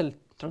Bessel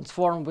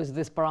transform with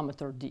this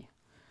parameter d.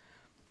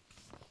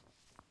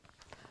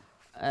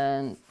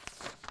 And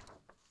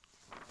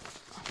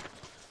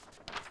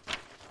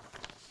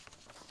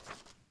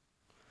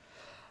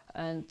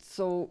And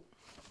so,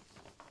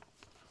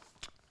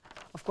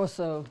 of course,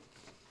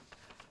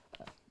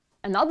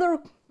 another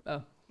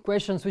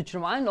questions which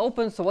remain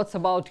open, so what's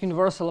about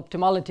universal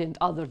optimality and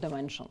other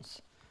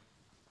dimensions?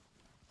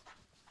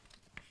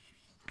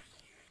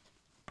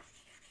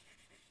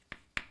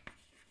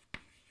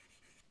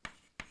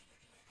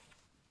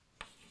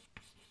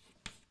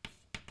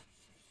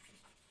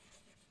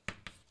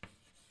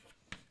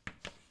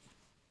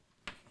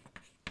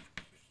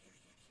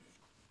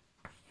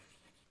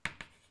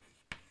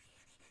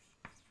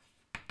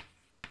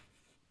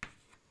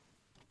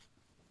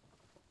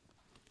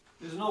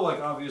 There's no like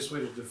obvious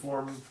way to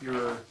deform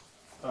your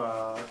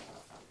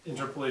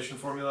interpolation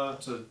formula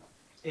to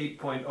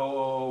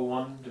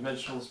 8.0001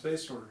 dimensional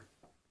space, or?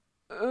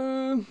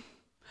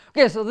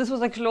 Okay, so this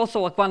was actually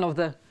also like one of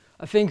the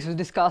things we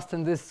discussed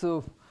in this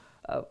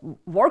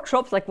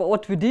workshops. Like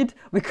what we did,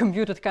 we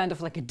computed kind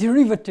of like a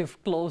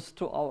derivative close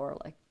to our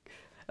like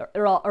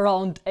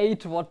around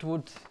 8. What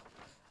would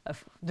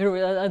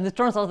and it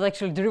turns out that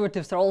actually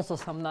derivatives are also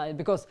some nice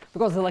because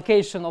the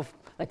location of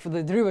like for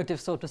the derivative,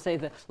 so to say,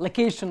 the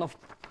location of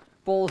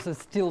poles is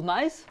still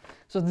nice.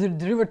 So the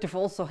derivative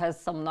also has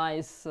some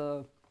nice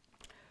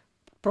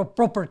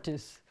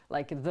properties.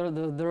 Like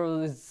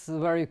there is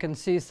where you can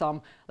see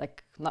some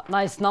like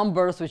nice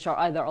numbers, which are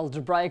either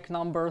algebraic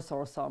numbers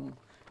or some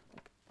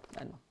I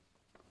don't know,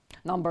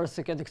 numbers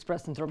you can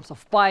express in terms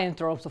of pi, in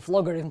terms of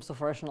logarithms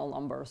of rational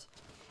numbers.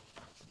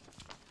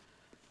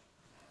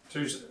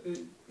 So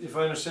if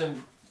I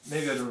understand,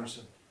 maybe I don't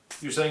understand.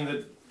 You're saying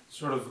that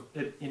sort of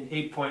in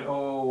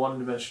 8.001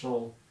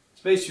 dimensional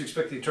space, you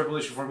expect the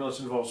interpolation formula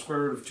to involve square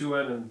root of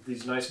 2n and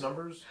these nice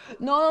numbers?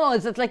 No.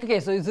 It's like, okay,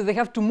 so they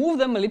have to move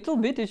them a little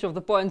bit, each of the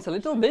points a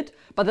little bit,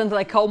 but then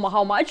like how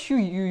much you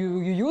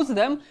use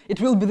them, it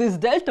will be this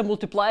delta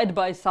multiplied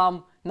by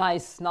some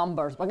nice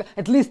numbers. But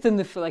at least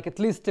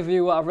if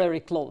you are very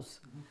close.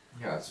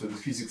 Yeah, so the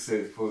physics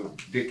for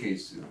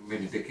decades,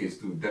 many decades,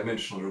 do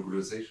dimensional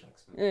regularization.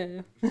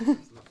 Yeah.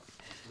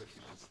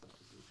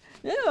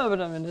 Yeah, but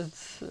I mean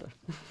it's.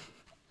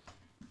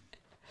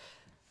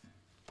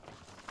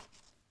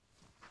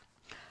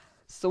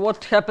 So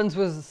what happens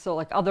with, so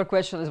like other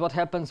question is what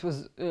happens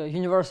with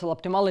universal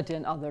optimality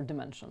in other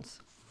dimensions.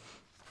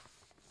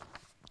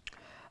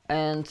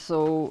 And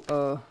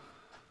so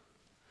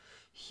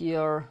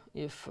here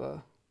if,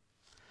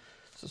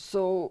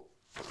 so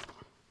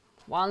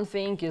one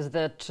thing is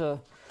that,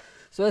 so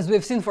as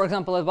we've seen, for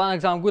example,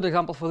 good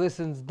example for this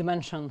is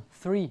dimension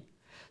 3.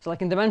 So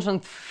like in dimension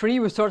 3,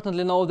 we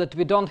certainly know that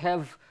we don't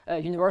have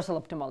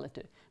universal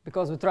optimality,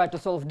 because we try to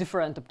solve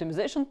different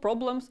optimization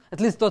problems, at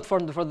least not for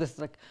this,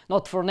 like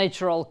not for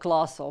natural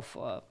class of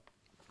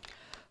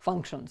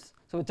functions.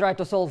 So we try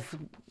to solve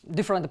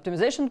different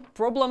optimization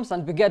problems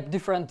and we get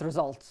different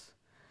results.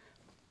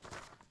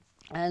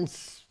 And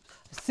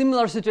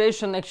similar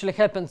situation actually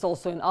happens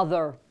also in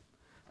other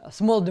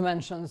small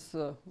dimensions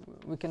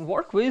we can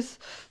work with.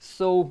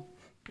 So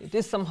it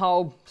is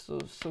somehow,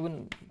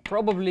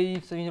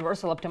 probably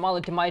universal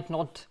optimality might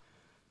not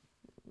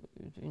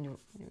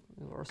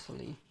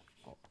universally.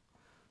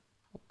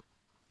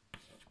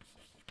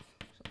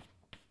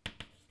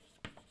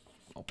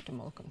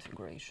 Optimal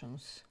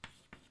configurations.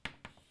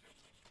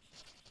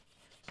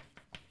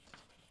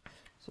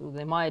 So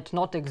they might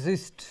not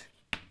exist.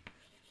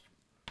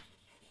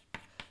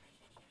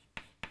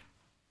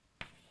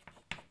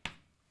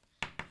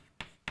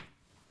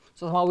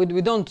 So somehow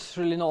we don't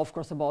really know, of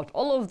course, about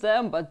all of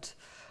them, but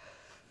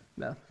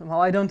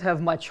somehow I don't have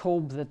much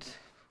hope that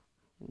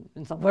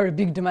in some very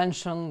big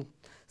dimension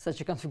such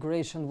a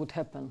configuration would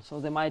happen. So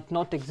they might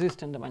not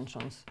exist in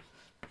dimensions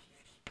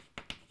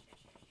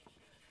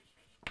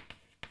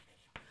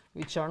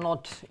which are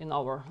not in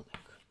our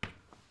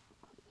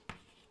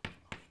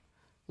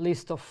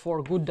list of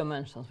 4 good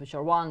dimensions, which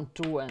are 1,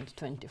 2, and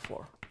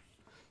 24.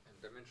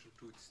 And dimension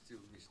 2 is still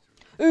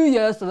mystery.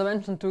 Yes, the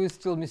dimension 2 is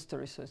still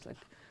mystery. So it's like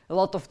a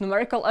lot of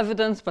numerical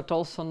evidence, but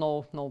also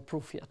no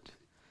proof yet.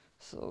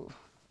 So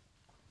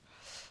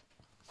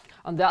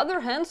on the other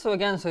hand, so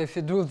if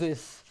you do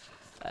this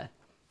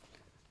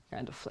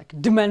kind of like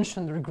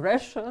dimension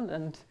regression,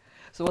 and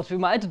so what we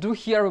might do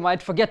here, we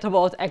might forget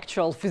about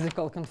actual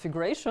physical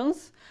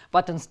configurations,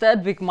 but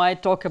instead we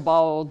might talk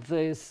about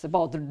the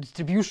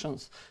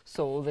distributions.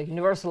 So the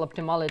universal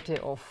optimality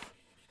of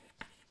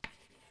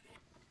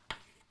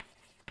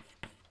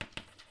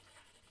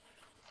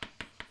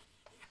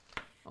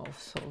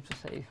so to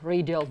say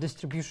radial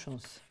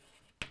distributions.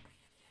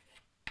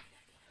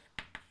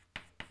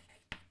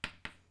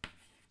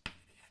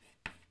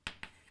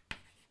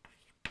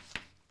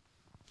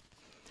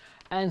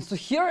 And so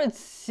here it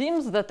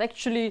seems that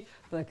actually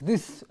like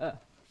this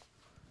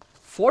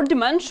 4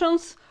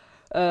 dimensions,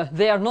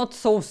 they are not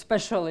so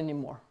special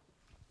anymore.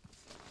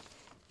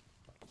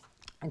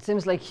 It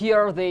seems like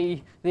here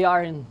they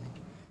are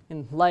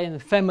lie in the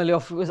family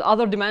of with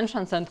other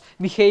dimensions, and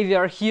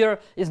behavior here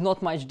is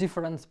not much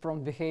different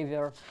from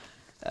behavior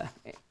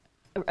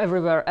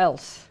everywhere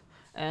else.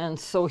 And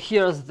so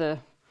here's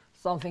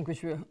something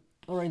which we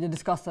already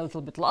discussed a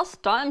little bit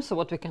last time. So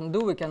what we can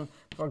do, we can,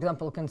 for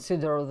example,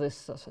 consider this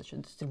such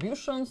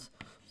distributions.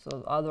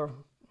 So other,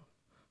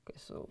 okay,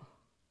 so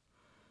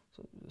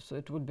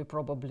it would be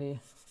probably.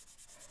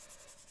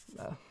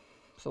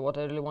 So what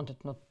I really wanted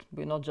not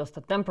be not just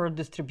a temperate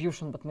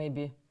distribution, but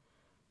maybe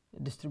a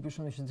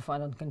distribution which is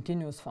defined on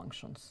continuous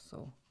functions.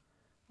 So.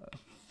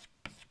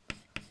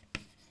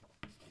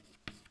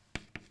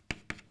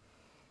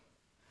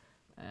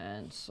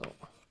 And so,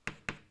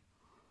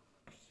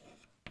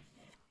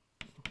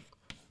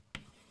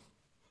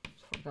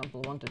 for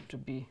example, want it to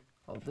be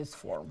of this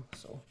form.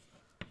 So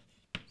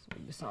it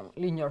will be some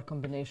linear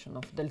combination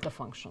of delta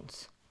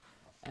functions.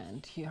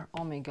 And here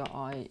omega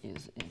I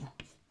is in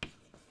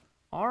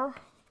R.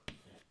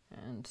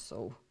 And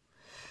so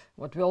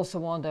what we also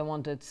want, I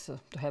wanted to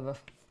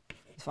have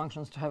these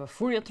functions to have a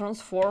Fourier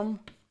transform.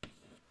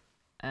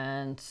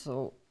 And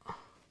so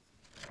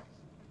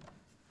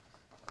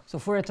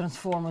Fourier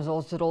transform is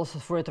also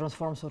Fourier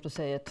transform, so to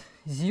say, at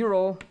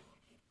 0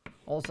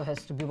 also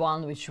has to be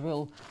 1, which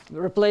will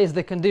replace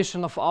the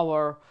condition of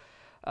our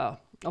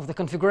of the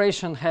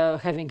configuration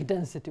having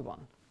density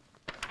 1.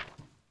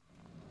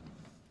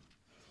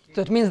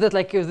 So it means that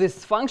like if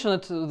this function,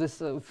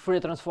 this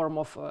Fourier transform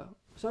of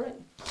sorry.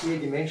 The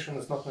dimension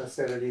is not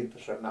necessarily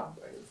integer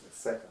number; it's a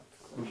second.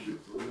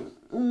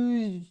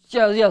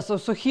 Yeah.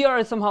 So here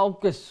it somehow,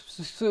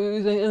 so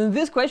in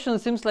this question,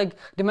 it seems like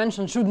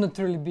dimension should not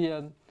really be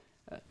an.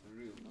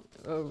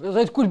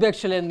 It could be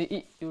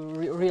actually a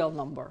real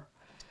number.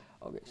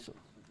 Okay, so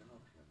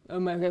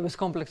maybe with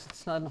complex,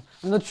 it's not.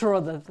 I'm not sure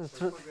that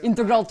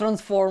integral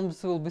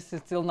transforms will be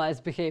still nice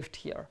behaved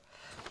here.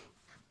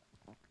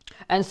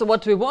 And so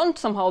what we want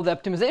somehow, the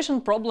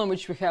optimization problem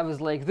which we have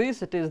is like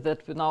this. It is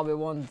that now we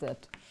want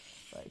that,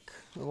 like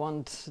we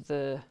want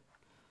the,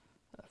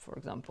 for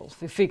example,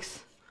 we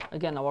fix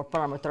again our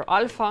parameter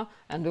alpha,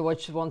 and we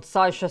want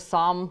such a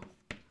sum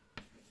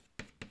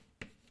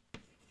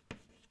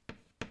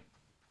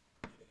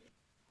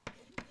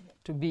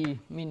to be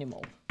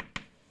minimal.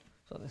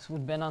 So this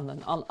would be an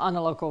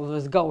analog of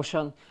this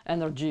Gaussian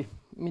energy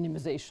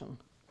minimization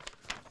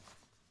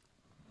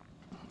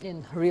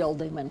in real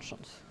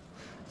dimensions.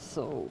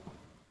 So,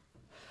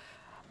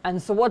 and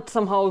so what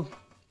somehow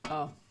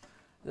the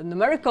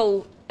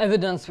numerical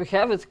evidence we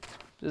have is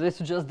they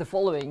suggest the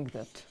following,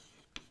 that.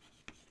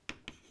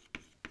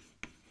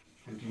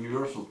 And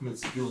universal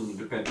means still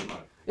independent.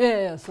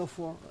 Yeah. So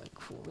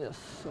yes.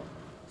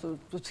 So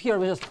here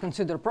we just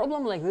consider a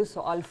problem like this.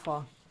 So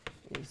alpha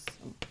is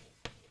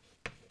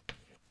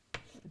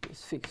it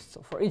is fixed.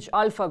 So for each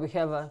alpha we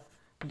have a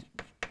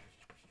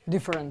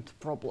different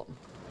problem.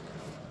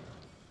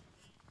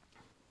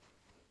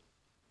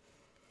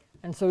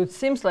 And so it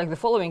seems like the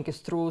following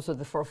is true. So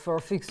for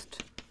a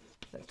fixed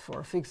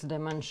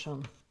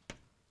dimension,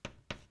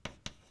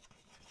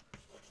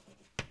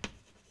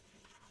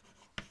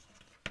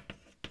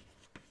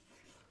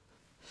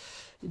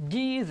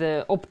 D,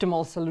 the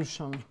optimal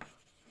solution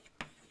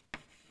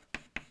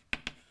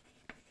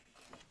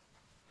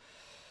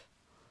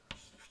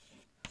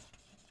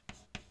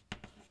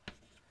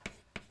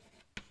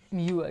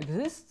mu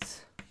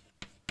exists,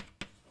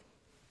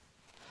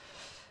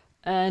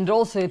 and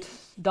also it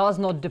does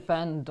not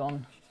depend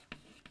on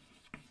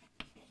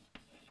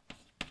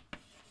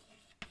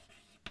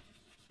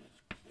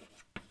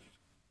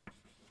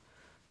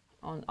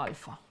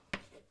alpha.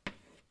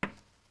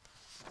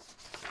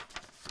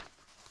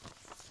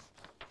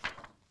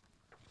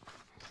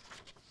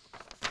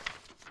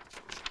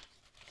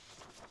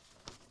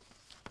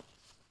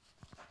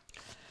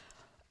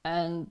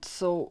 And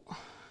so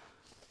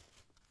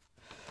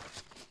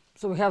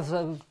we have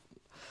the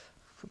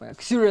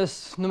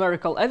serious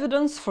numerical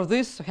evidence for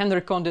this.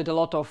 Henry Kohn did a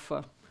lot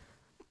of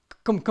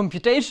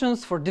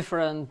computations for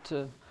different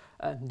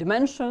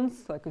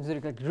dimensions, like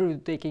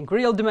taking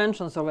real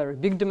dimensions or very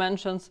big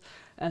dimensions,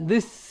 and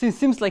this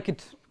seems like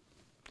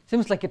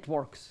it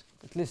works,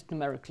 at least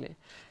numerically.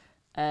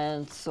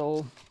 And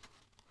so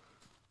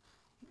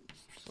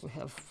we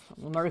have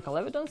numerical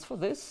evidence for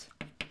this.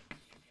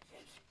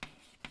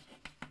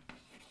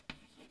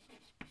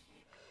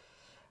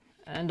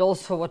 And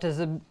also what is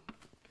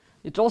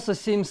it also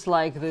seems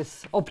like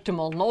this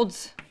optimal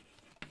nodes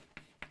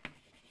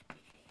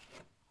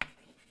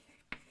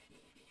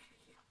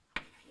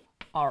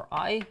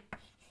Ri,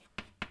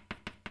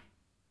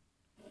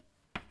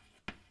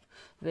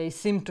 they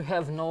seem to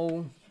have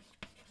no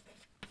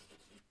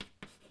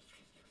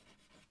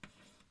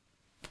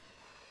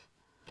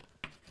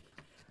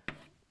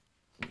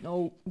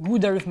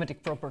good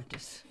arithmetic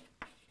properties.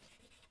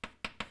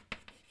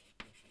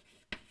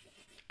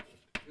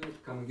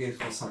 Come again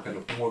for some kind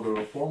of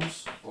modular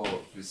forms or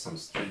with some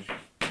strange.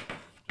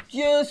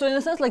 Yeah, so in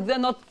a sense, like they're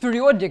not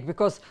periodic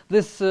because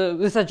these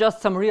are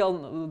just some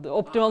real the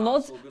optimal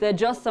nodes. They're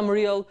just some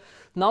real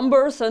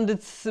numbers, and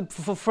it's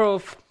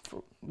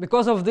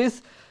because of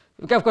this.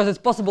 Okay, of course, it's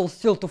possible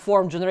still to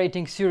form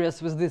generating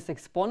series with these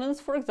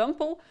exponents, for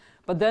example.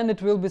 But then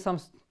it will be some,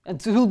 and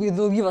it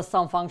will give us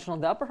some function on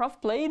the upper half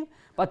plane,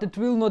 but it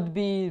will not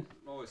be.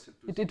 No,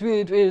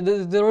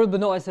 there will be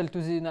no SL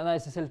to Z,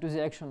 nice SL to Z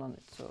action on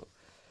it. So.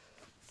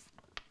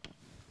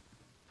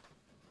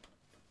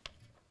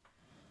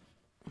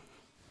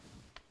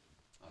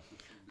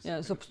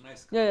 Yeah, so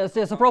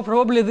so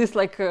probably this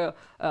like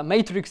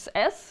matrix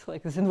S,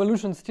 like this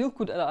involution still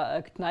could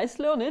act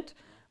nicely on it,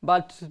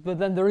 but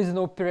then there is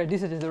no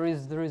periodicity. There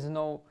is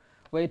no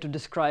way to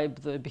describe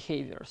the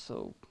behavior.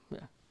 So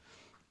yeah.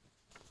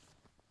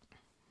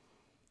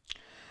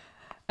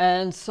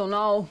 And so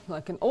now,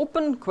 like an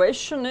open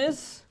question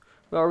is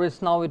where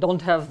it's now we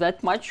don't have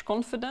that much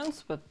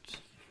confidence, but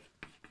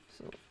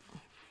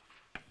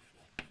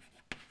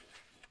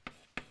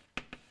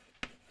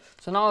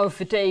so now if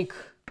we take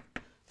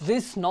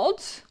these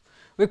nodes,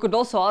 we could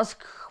also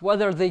ask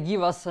whether they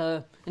give us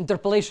an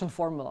interpolation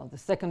formula, the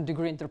second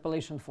degree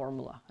interpolation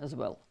formula as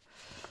well.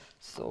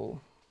 So,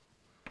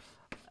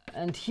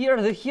 and here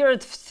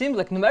it seems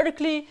like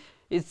numerically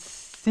it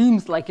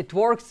seems like it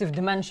works if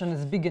dimension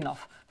is big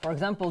enough. For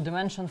example,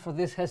 dimension for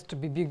this has to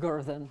be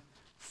bigger than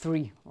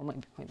 3, or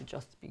maybe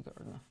just bigger.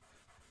 No?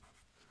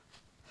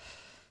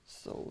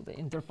 So the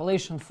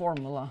interpolation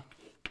formula,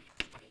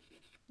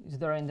 is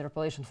there an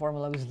interpolation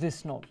formula with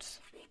these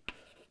nodes?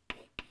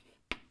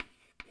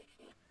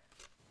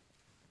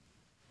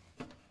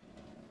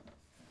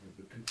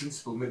 In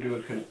principle, maybe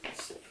we can,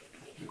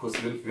 because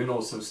we know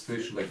some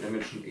situation like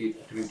dimension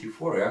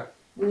 824, yeah?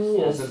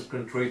 Yes. So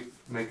then can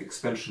make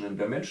expansion in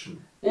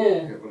dimension. Yeah.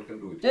 Okay, one can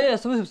do it. Yeah.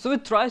 So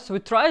we tried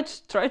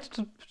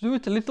to do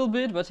it a little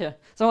bit, but yeah.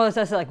 So as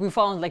I said, like we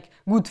found like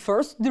good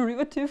first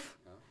derivative,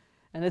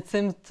 and it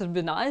seemed to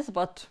be nice,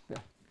 but yeah.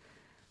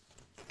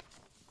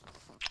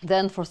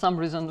 Then for some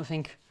reason I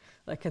think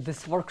like at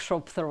this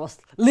workshop there was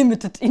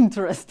limited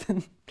interest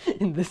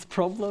in this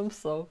problem.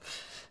 So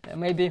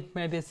maybe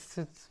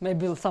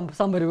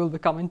somebody will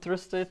become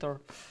interested,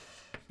 or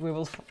we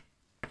will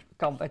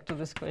come back to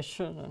this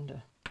question.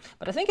 And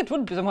but I think it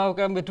would be somehow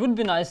it would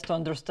be nice to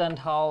understand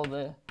how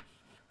the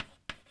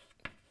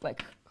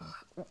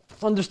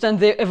understand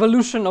the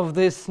evolution of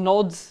these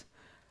nodes,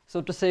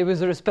 so to say,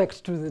 with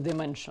respect to the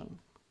dimension.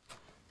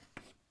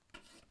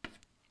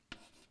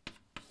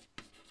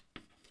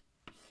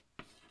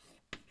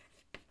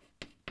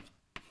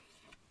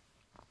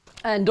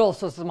 And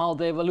also somehow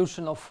the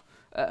evolution of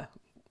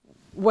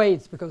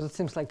weights, because it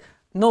seems like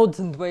nodes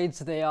and weights,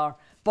 they are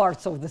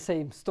parts of the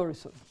same story,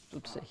 so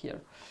to say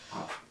here.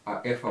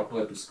 F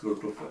applied to square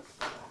root of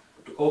F.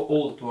 To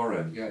all to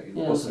Rn, yeah, in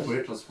also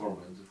Fourier transform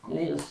and the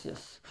function.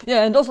 Yes.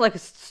 Yeah, and also like a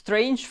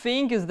strange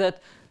thing is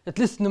that at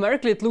least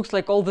numerically it looks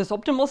like all these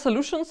optimal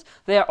solutions,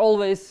 they are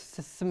always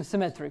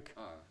symmetric.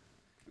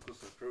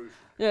 Because of curvature.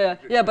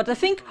 Yeah, but I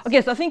think,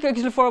 okay, so I think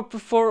actually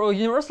for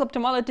universal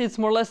optimality it's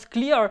more or less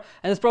clear,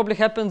 and this probably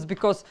happens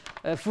because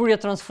Fourier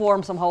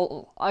transform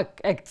somehow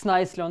acts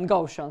nicely on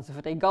Gaussians. If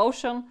I take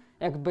Gaussian,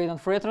 based on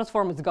Fourier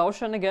transform, it's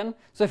Gaussian again.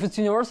 So if it's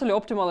universally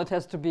optimal, it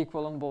has to be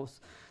equal on both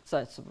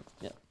sides. So,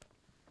 yeah.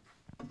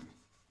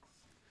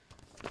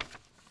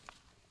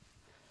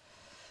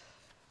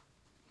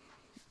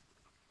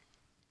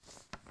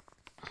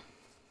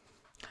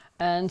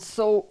 And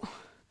so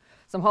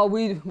somehow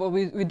we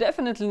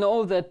definitely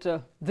know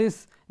that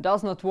this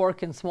does not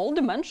work in small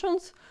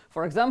dimensions.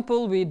 For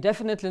example, we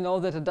definitely know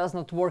that it does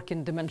not work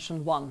in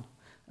dimension 1.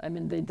 I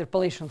mean the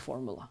interpolation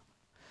formula.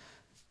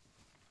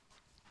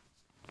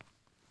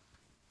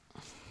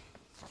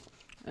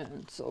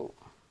 And so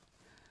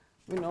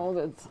we know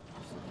that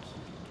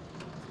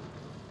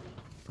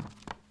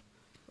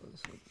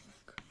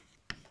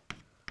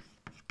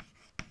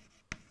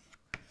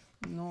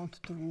not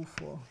true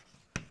for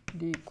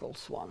d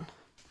equals 1.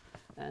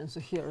 And so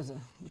here is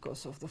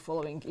because of the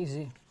following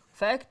easy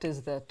fact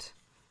is that,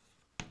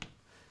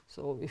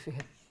 so if we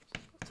have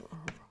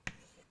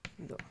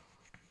the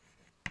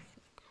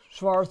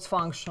Schwarz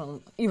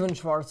function, even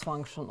Schwarz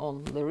function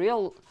on the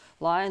real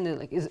line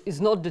is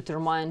not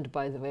determined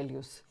by the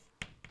values.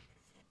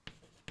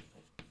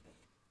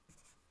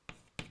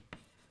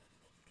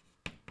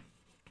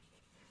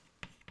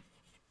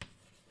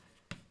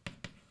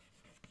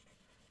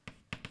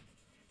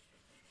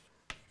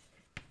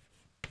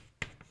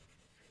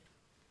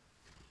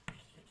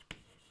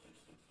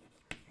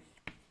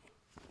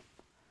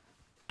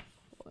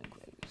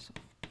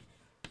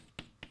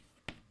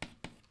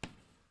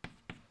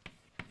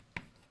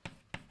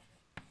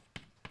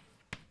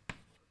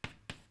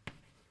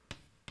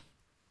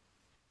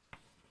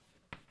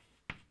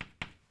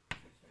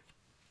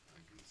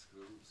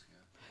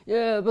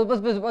 Yeah, but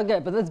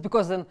that's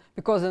because in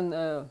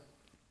on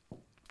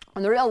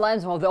the real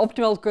lines, well, the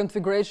optimal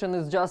configuration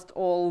is just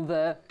all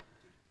the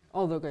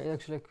okay,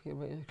 actually it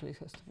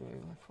has to be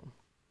from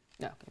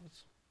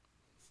it's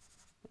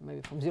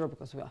maybe from 0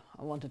 because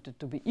I wanted it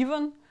to be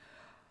even.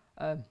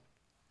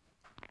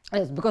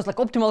 Yes, because like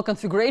optimal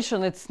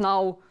configuration, it's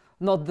now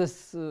not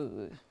this.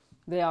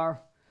 They are.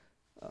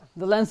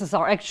 The lenses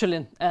are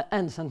actually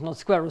n's and not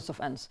square roots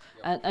of n's.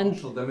 Yeah, and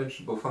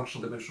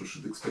functional dimension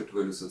should expect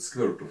values at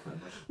square root of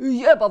n.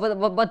 Yeah,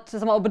 but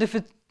somehow, but if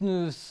it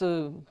is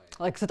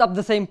like set up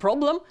the same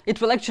problem,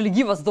 it will actually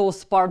give us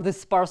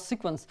this sparse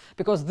sequence,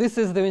 because this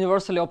is the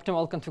universally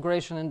optimal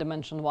configuration in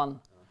dimension 1.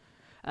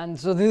 And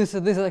so this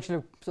is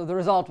actually, so the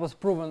result was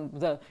proven,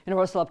 the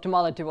universal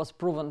optimality was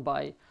proven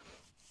by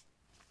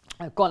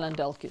Kohn and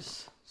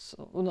Elkis.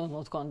 So, no,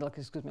 not Kohn and Elkis,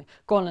 excuse me,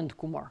 Kohn and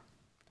Kumar.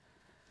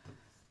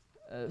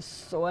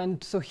 So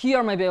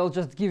here maybe I'll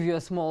just give you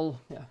a small,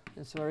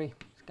 it's very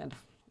kind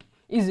of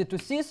easy to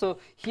see. So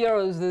here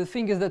is the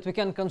thing is that we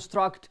can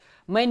construct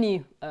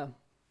many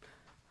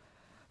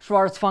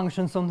Schwarz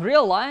functions on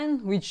real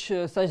line, which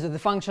such that the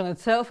function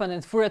itself and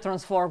its Fourier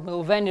transform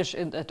will vanish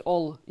at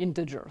all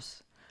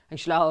integers,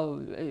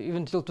 actually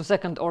even till to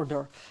second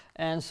order.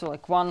 And so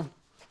like one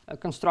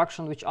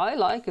construction which I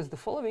like is the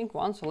following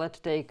one. So let's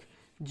take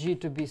G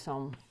to be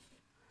some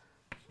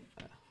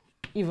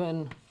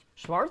even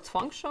Schwarz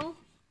function,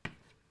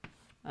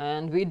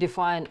 and we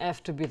define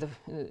f to be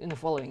in the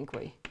following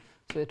way.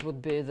 So it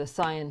would be the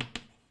sine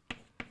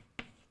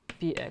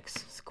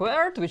px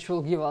squared, which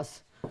will give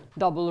us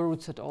double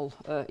roots at all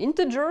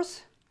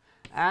integers,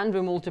 and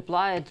we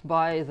multiply it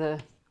by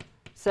the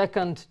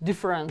second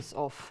difference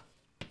of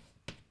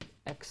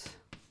x.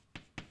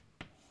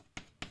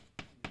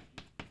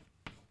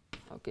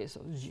 Okay,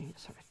 so G,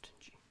 sorry,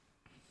 G.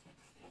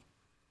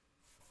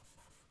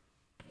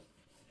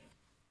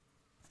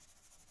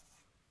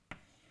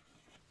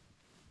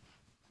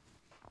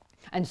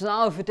 And so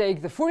now if we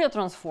take the Fourier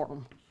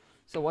transform,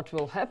 so what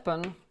will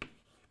happen,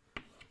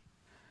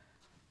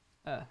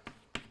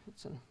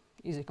 it's an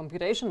easy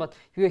computation, but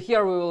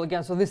here we will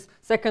again, so this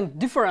second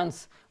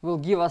difference will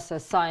give us a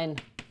sine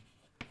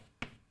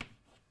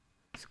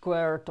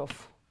squared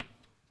of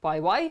pi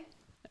y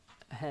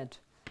ahead.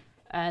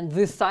 And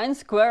this sine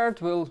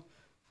squared will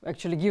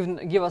actually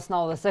give us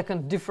now the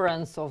second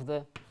difference of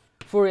the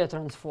Fourier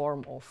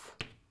transform of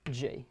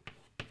J.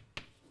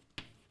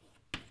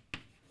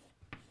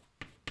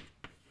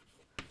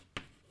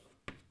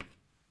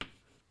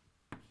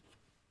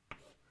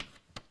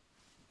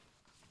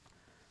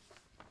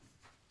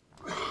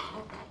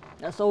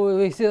 So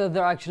we see that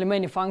there are actually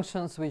many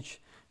functions which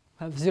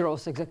have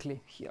zeros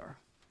exactly here.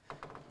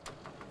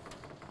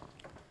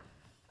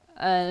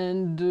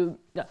 And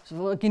so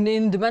like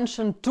in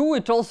dimension 2,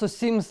 it also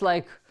seems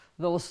like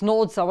those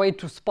nodes are way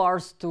too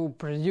sparse to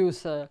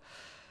produce a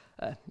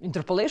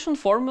interpolation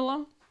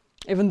formula,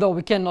 even though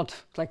we cannot,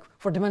 like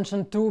for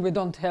dimension 2, we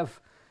don't have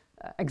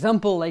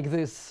example like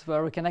this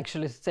where we can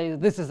actually say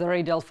that this is a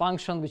radial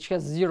function which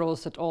has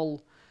zeros at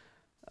all.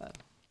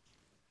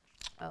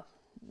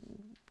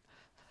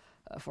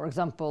 For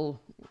example,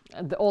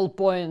 at all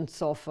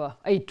points of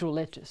A2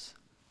 lattice,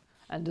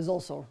 and is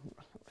also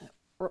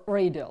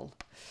radial.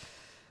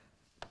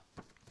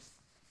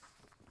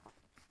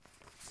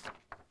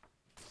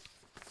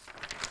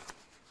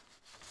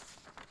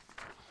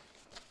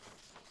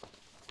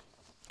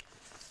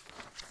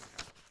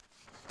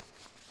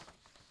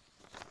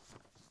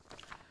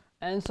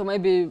 And so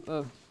maybe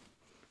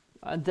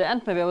at the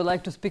end, maybe I would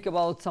like to speak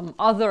about some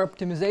other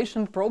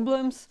optimization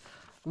problems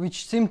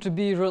which seem to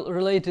be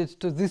related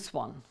to this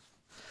one.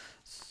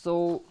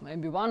 So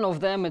maybe one of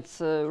them, it's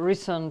a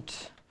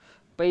recent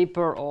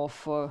paper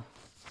of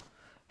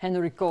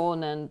Henry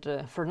Kohn and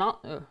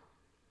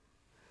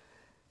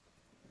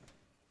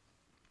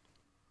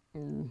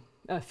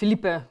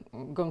Felipe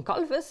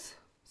Goncalves.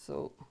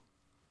 So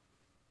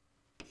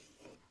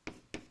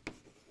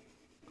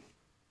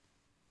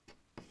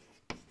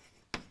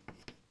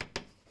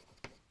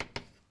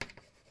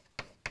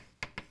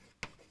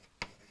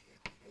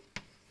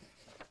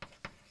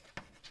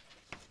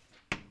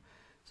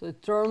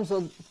it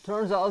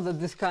turns out that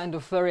this kind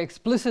of very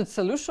explicit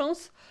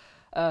solutions,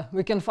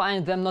 we can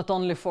find them not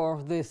only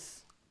for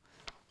this,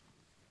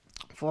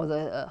 for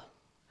the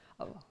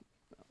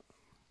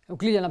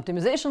Euclidean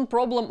optimization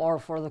problem or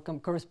for the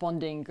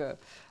corresponding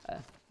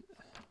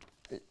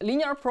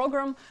linear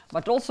program,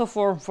 but also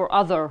for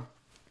other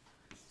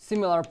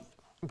similar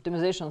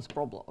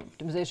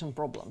optimization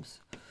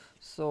problems.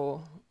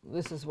 So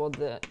this is what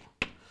the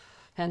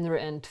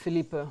Henry and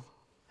Felipe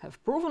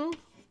have proven.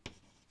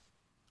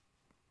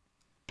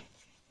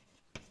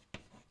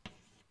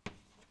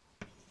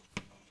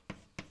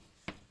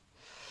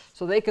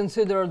 So they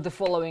considered the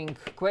following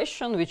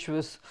question, which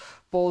was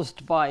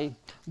posed by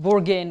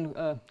Bourgain,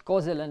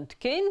 Kozel, and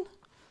Kane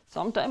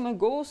some time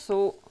ago.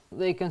 So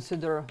they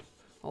consider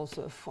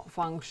also a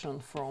function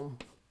from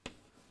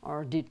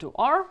Rd to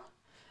R.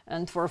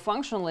 And for a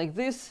function like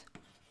this,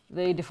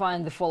 they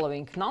define the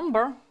following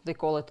number. They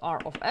call it R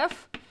of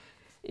f.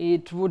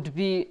 It would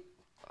be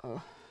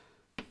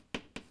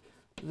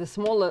the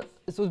smaller.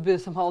 It would be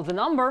somehow the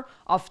number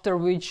after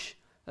which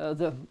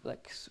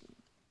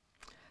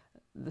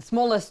the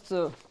smallest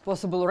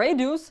possible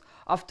radius,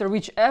 after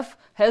which f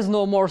has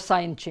no more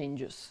sign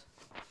changes.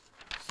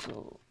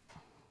 So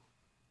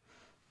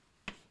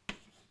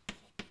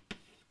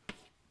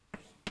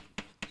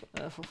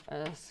f of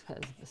s has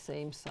the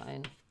same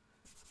sign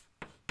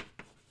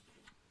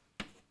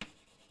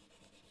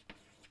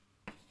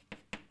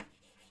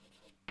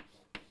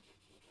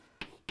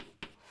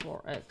for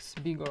for x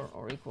bigger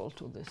or equal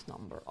to this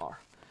number r.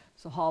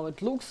 So how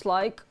it looks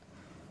like,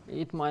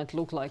 it might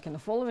look like in the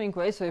following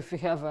way. So if we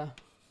have a,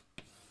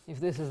 if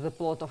this is the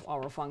plot of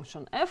our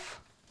function f.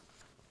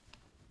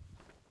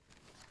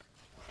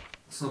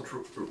 It's not.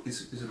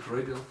 Is it a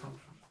radial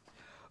function?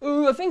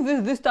 I think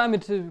this time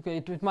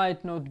it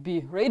might not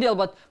be radial,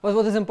 but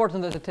what is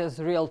important that it has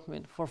real. I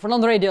mean, for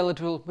non-radial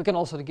we can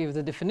also give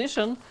the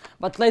definition,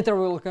 but later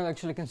we will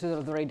actually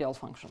consider the radial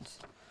functions.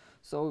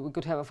 So we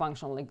could have a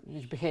function like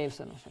which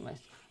behaves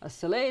as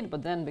scalate,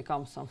 but then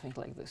becomes something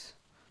like this.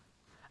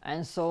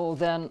 And so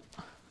then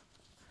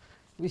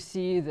we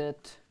see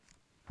that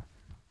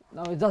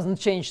now it doesn't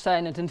change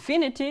sign at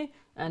infinity,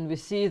 and we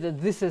see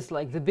that this is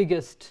like the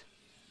biggest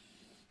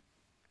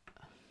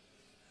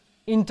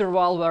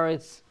interval where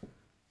it's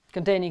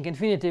containing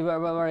infinity,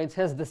 where it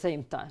has the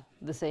same time,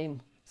 the same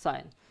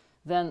sign.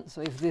 Then,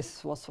 so if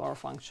this was our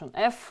function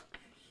f,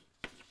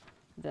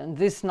 then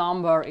this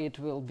number, it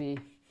will be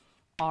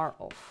r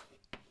of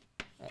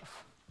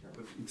f. Yeah,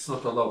 but it's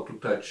not allowed to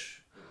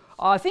touch.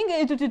 I think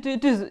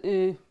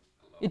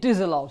it is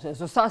allowed. Yeah.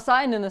 So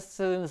sign in a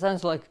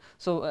sense like,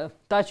 so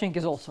touching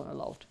is also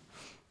allowed.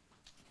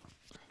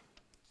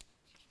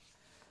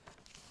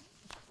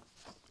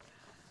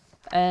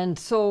 And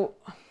so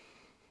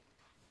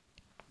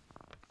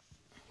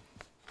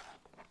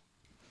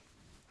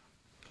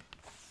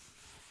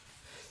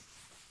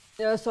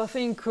yeah, so I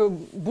think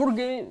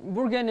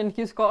Bourgain and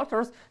his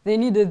co-authors, they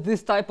needed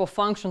this type of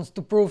functions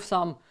to prove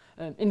some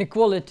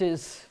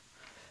inequalities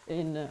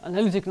in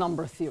analytic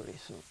number theory.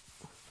 So.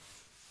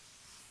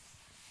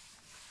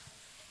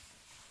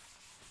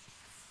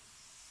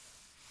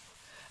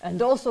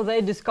 And also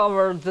they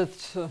discovered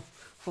that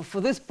for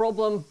this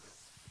problem,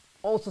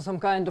 also some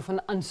kind of an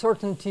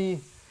uncertainty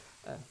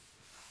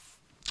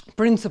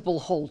principle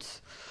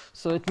holds.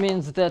 So it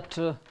means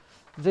that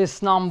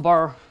this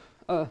number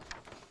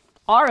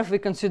r, if we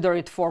consider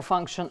it for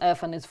function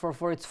f and it's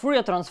for its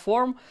Fourier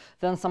transform,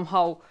 then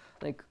somehow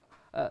like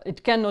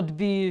it cannot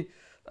be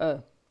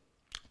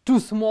too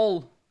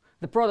small.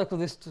 The product of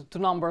these two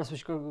numbers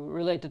which are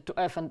related to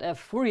f and f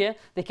Fourier,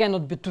 they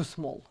cannot be too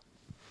small.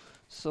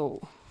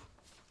 So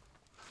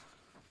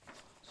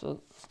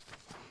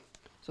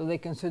they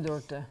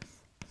considered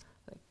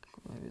like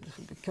maybe this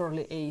would be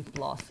curly a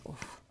plus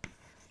of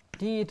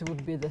d. It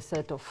would be the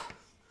set of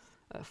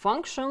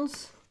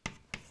functions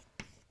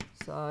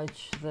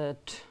such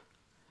that,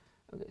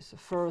 okay, so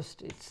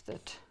first it's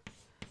that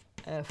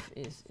f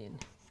is in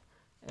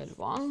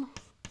L1,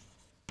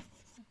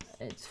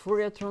 its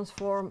Fourier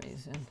transform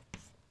is in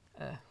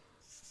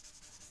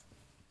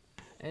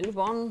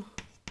L1,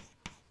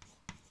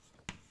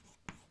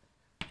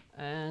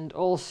 and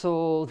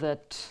also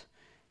that,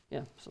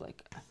 yeah, so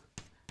like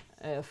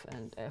f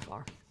and f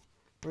are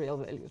real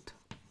valued.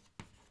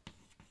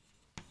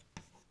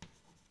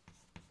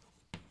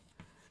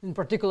 In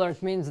particular,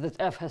 it means that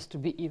f has to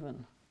be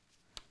even.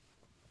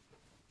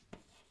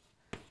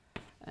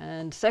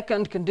 And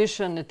second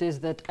condition, it is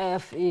that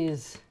f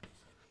is,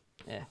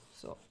 yeah,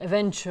 so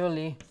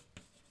eventually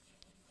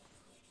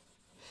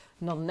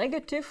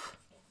non-negative.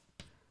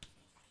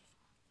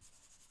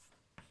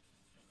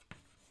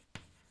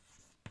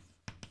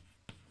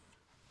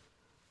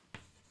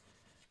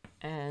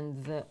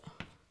 And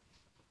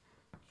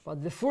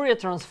but the Fourier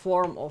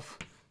transform of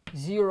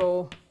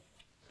 0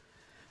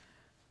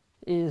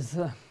 is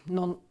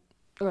non.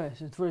 Okay,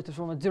 so the Fourier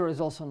transform at 0 is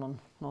also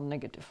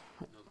non-negative.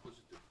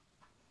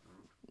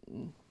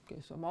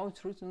 Okay, so now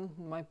it's written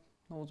in my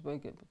notes by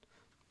Gabe, but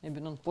maybe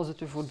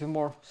non-positive would be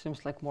more,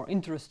 seems like more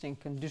interesting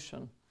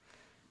condition.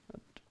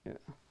 But, yeah.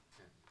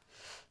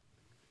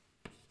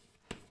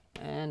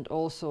 And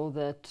also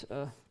that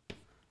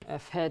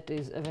f hat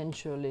is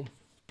eventually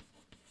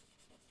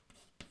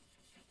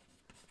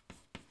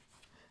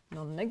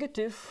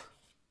non-negative.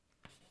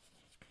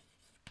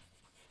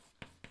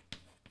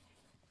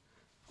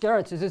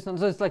 Correct. It's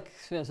like,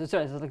 yes, it's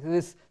right. It's like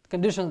these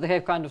conditions, they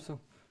have kind of to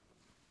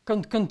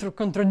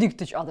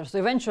contradict each other. So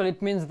eventually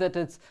it means that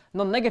it's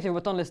non-negative,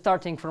 but only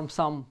starting from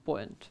some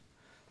point.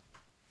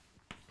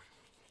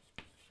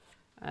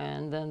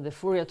 And then the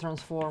Fourier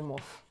transform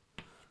of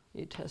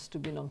it has to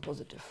be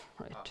non-positive,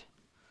 right?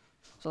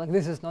 So like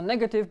this is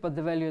non-negative, but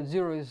the value at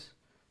 0 is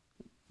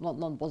not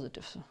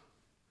non-positive. So.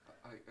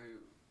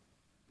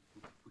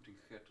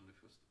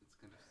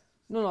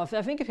 No, I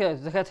think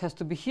the hat has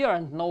to be here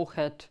and no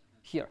hat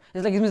here.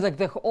 It's like it means like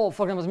the whole,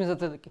 for example, it means that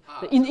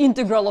the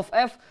integral of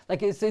f,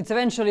 like it's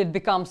eventually it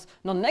becomes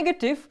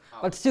non-negative,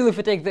 but still if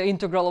you take the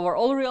integral over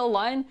all real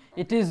line,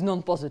 it is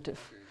non-positive.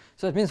 Okay.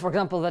 So it means, for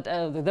example, that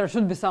there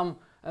should be some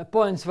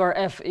points where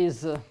f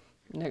is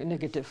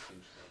negative.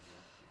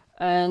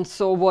 And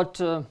so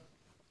what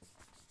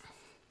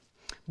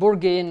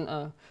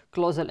Bourgain,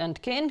 Clausel,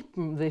 and Kane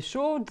they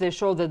showed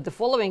that the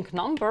following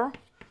number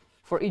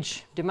for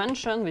each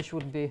dimension, which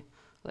would be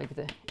like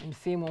the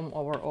infimum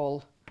over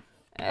all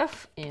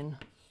f in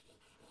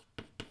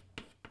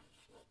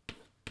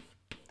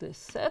this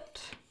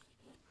set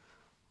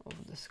of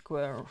the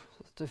square.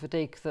 So if you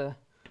take the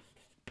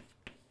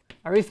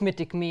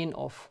arithmetic mean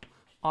of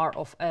R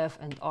of f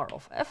and R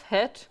of f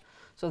hat.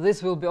 So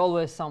this will be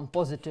always some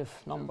positive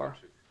number.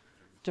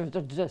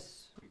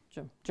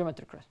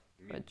 Geometric,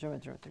 right?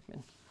 Geometric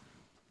mean.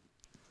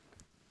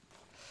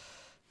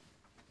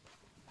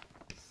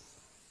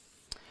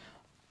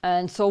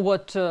 And so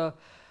what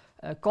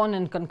Kohn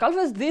and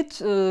Concalves did,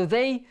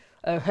 they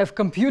have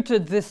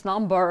computed this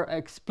number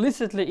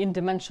explicitly in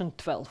dimension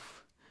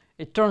 12.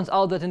 It turns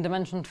out that in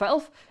dimension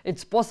 12,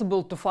 it's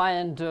possible to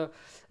find a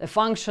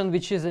function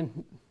which is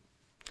an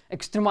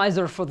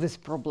extremizer for this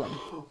problem.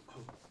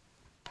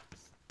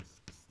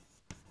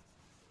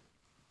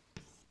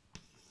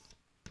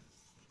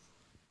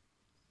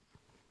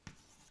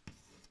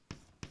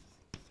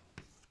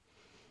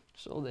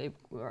 So they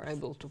were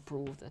able to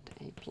prove that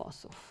a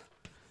plus of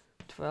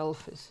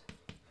 12 is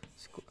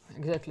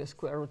exactly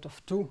square root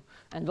of 2,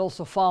 and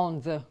also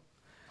found the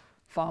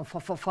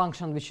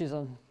function which is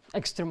an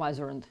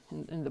extremizer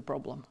in the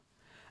problem.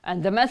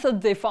 And the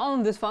method they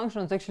found this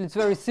function is actually, it's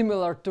very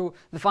similar to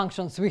the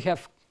functions we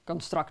have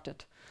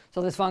constructed.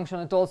 So this function,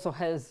 it also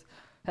has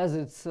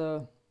its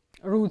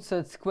roots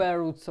at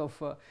square roots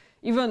of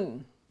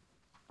even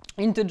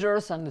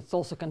integers, and it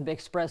also can be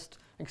expressed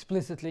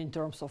explicitly in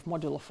terms of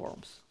modular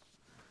forms.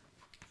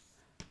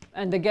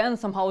 And again,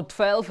 somehow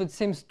 12, it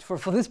seems,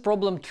 for this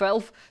problem,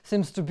 12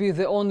 seems to be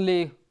the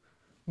only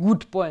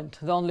good point,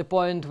 the only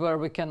point where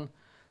we can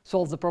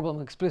solve the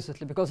problem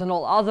explicitly, because in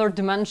all other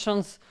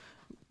dimensions,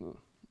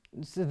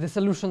 the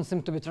solutions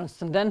seem to be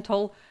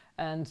transcendental,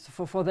 and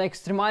for the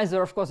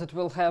extremizer, of course, it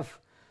will have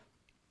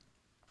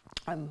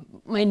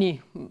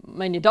many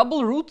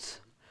double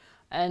roots,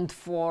 and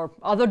for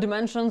other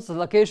dimensions, the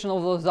location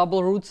of those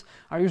double roots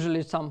are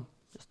usually some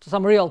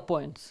real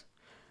points,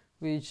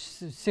 which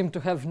seem to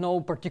have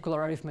no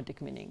particular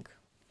arithmetic meaning.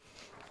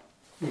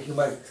 If you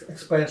make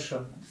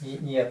expansion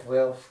near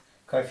 12,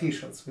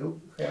 coefficients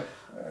will have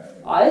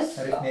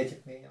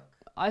arithmetic meaning.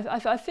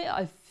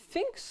 I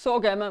think so.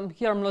 Okay,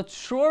 here I'm not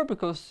sure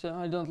because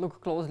I don't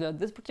look closely at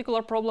this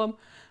particular problem,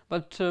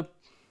 but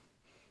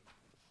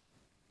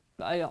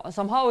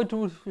somehow it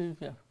would.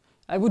 Yeah,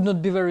 I would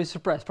not be very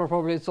surprised.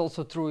 Probably it's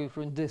also true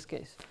in this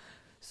case.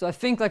 So I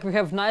think like we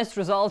have nice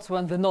results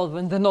when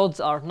the nodes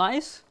are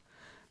nice,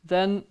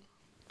 then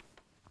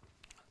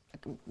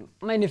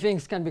many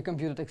things can be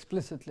computed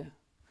explicitly.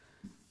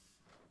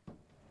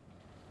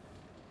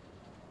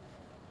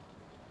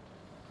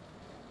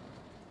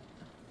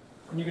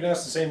 And you can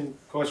ask the same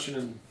question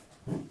in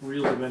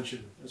real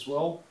dimension as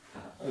well.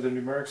 Are there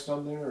numerics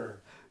done there? Or?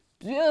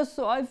 Yeah,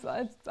 so I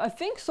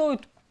think so.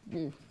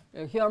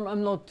 Here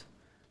I'm not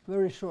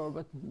very sure,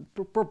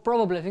 but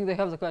probably I think they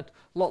have the quite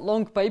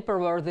long paper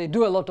where they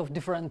do a lot of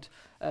different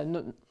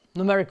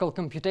numerical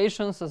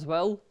computations as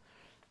well.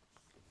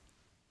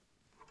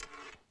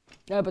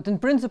 Yeah, but in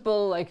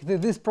principle, like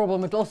this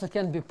problem, it also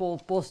can be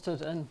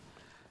posted in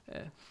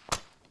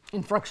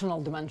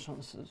fractional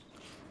dimensions.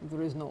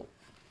 There is no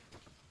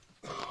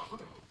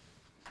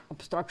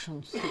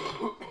obstructions here.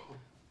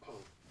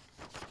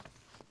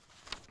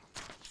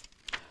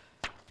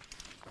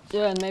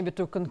 Yeah, and maybe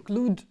to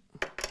conclude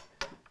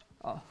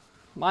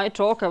my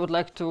talk, I would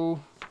like to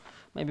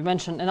maybe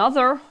mention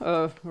another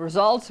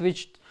results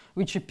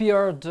which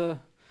appeared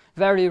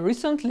very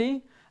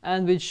recently,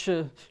 and which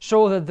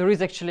show that there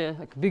is actually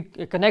a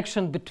big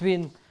connection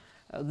between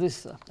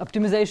this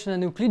optimization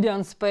in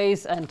Euclidean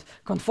space and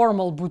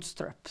conformal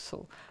bootstrap.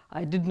 So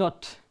I did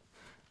not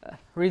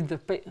read the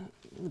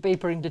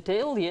paper in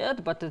detail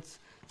yet, but it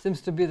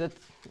seems to be that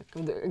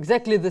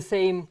exactly the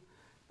same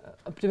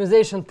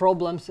optimization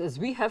problems as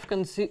we have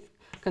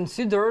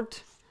considered,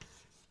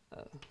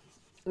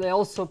 they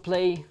also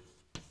play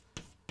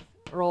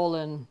a role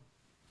in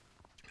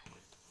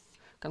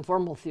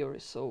conformal theory.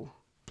 So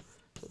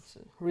it's a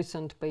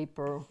recent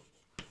paper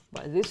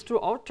by these two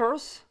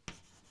authors,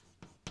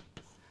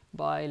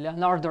 by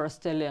Leonardo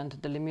Rastelli and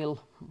Delimil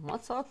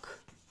Matzak.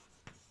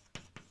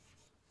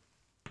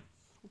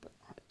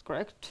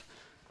 Correct.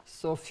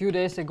 So a few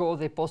days ago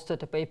they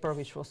posted a paper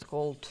which was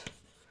called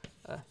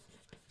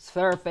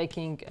Sphere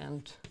Packing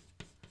and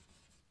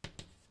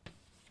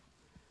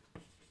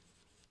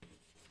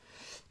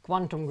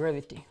Quantum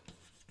Gravity.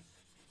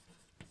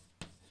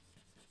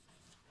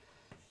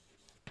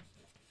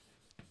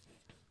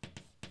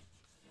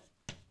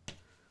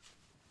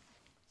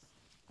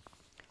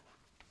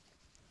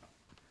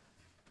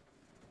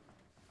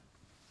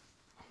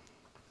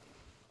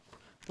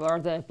 Where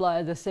they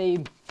apply the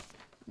same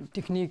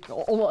technique,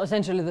 almost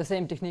essentially the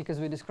same technique as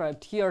we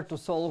described here, to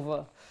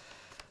solve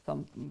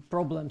some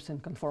problems in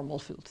conformal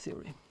field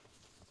theory.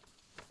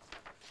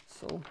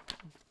 So,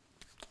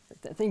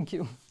 thank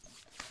you.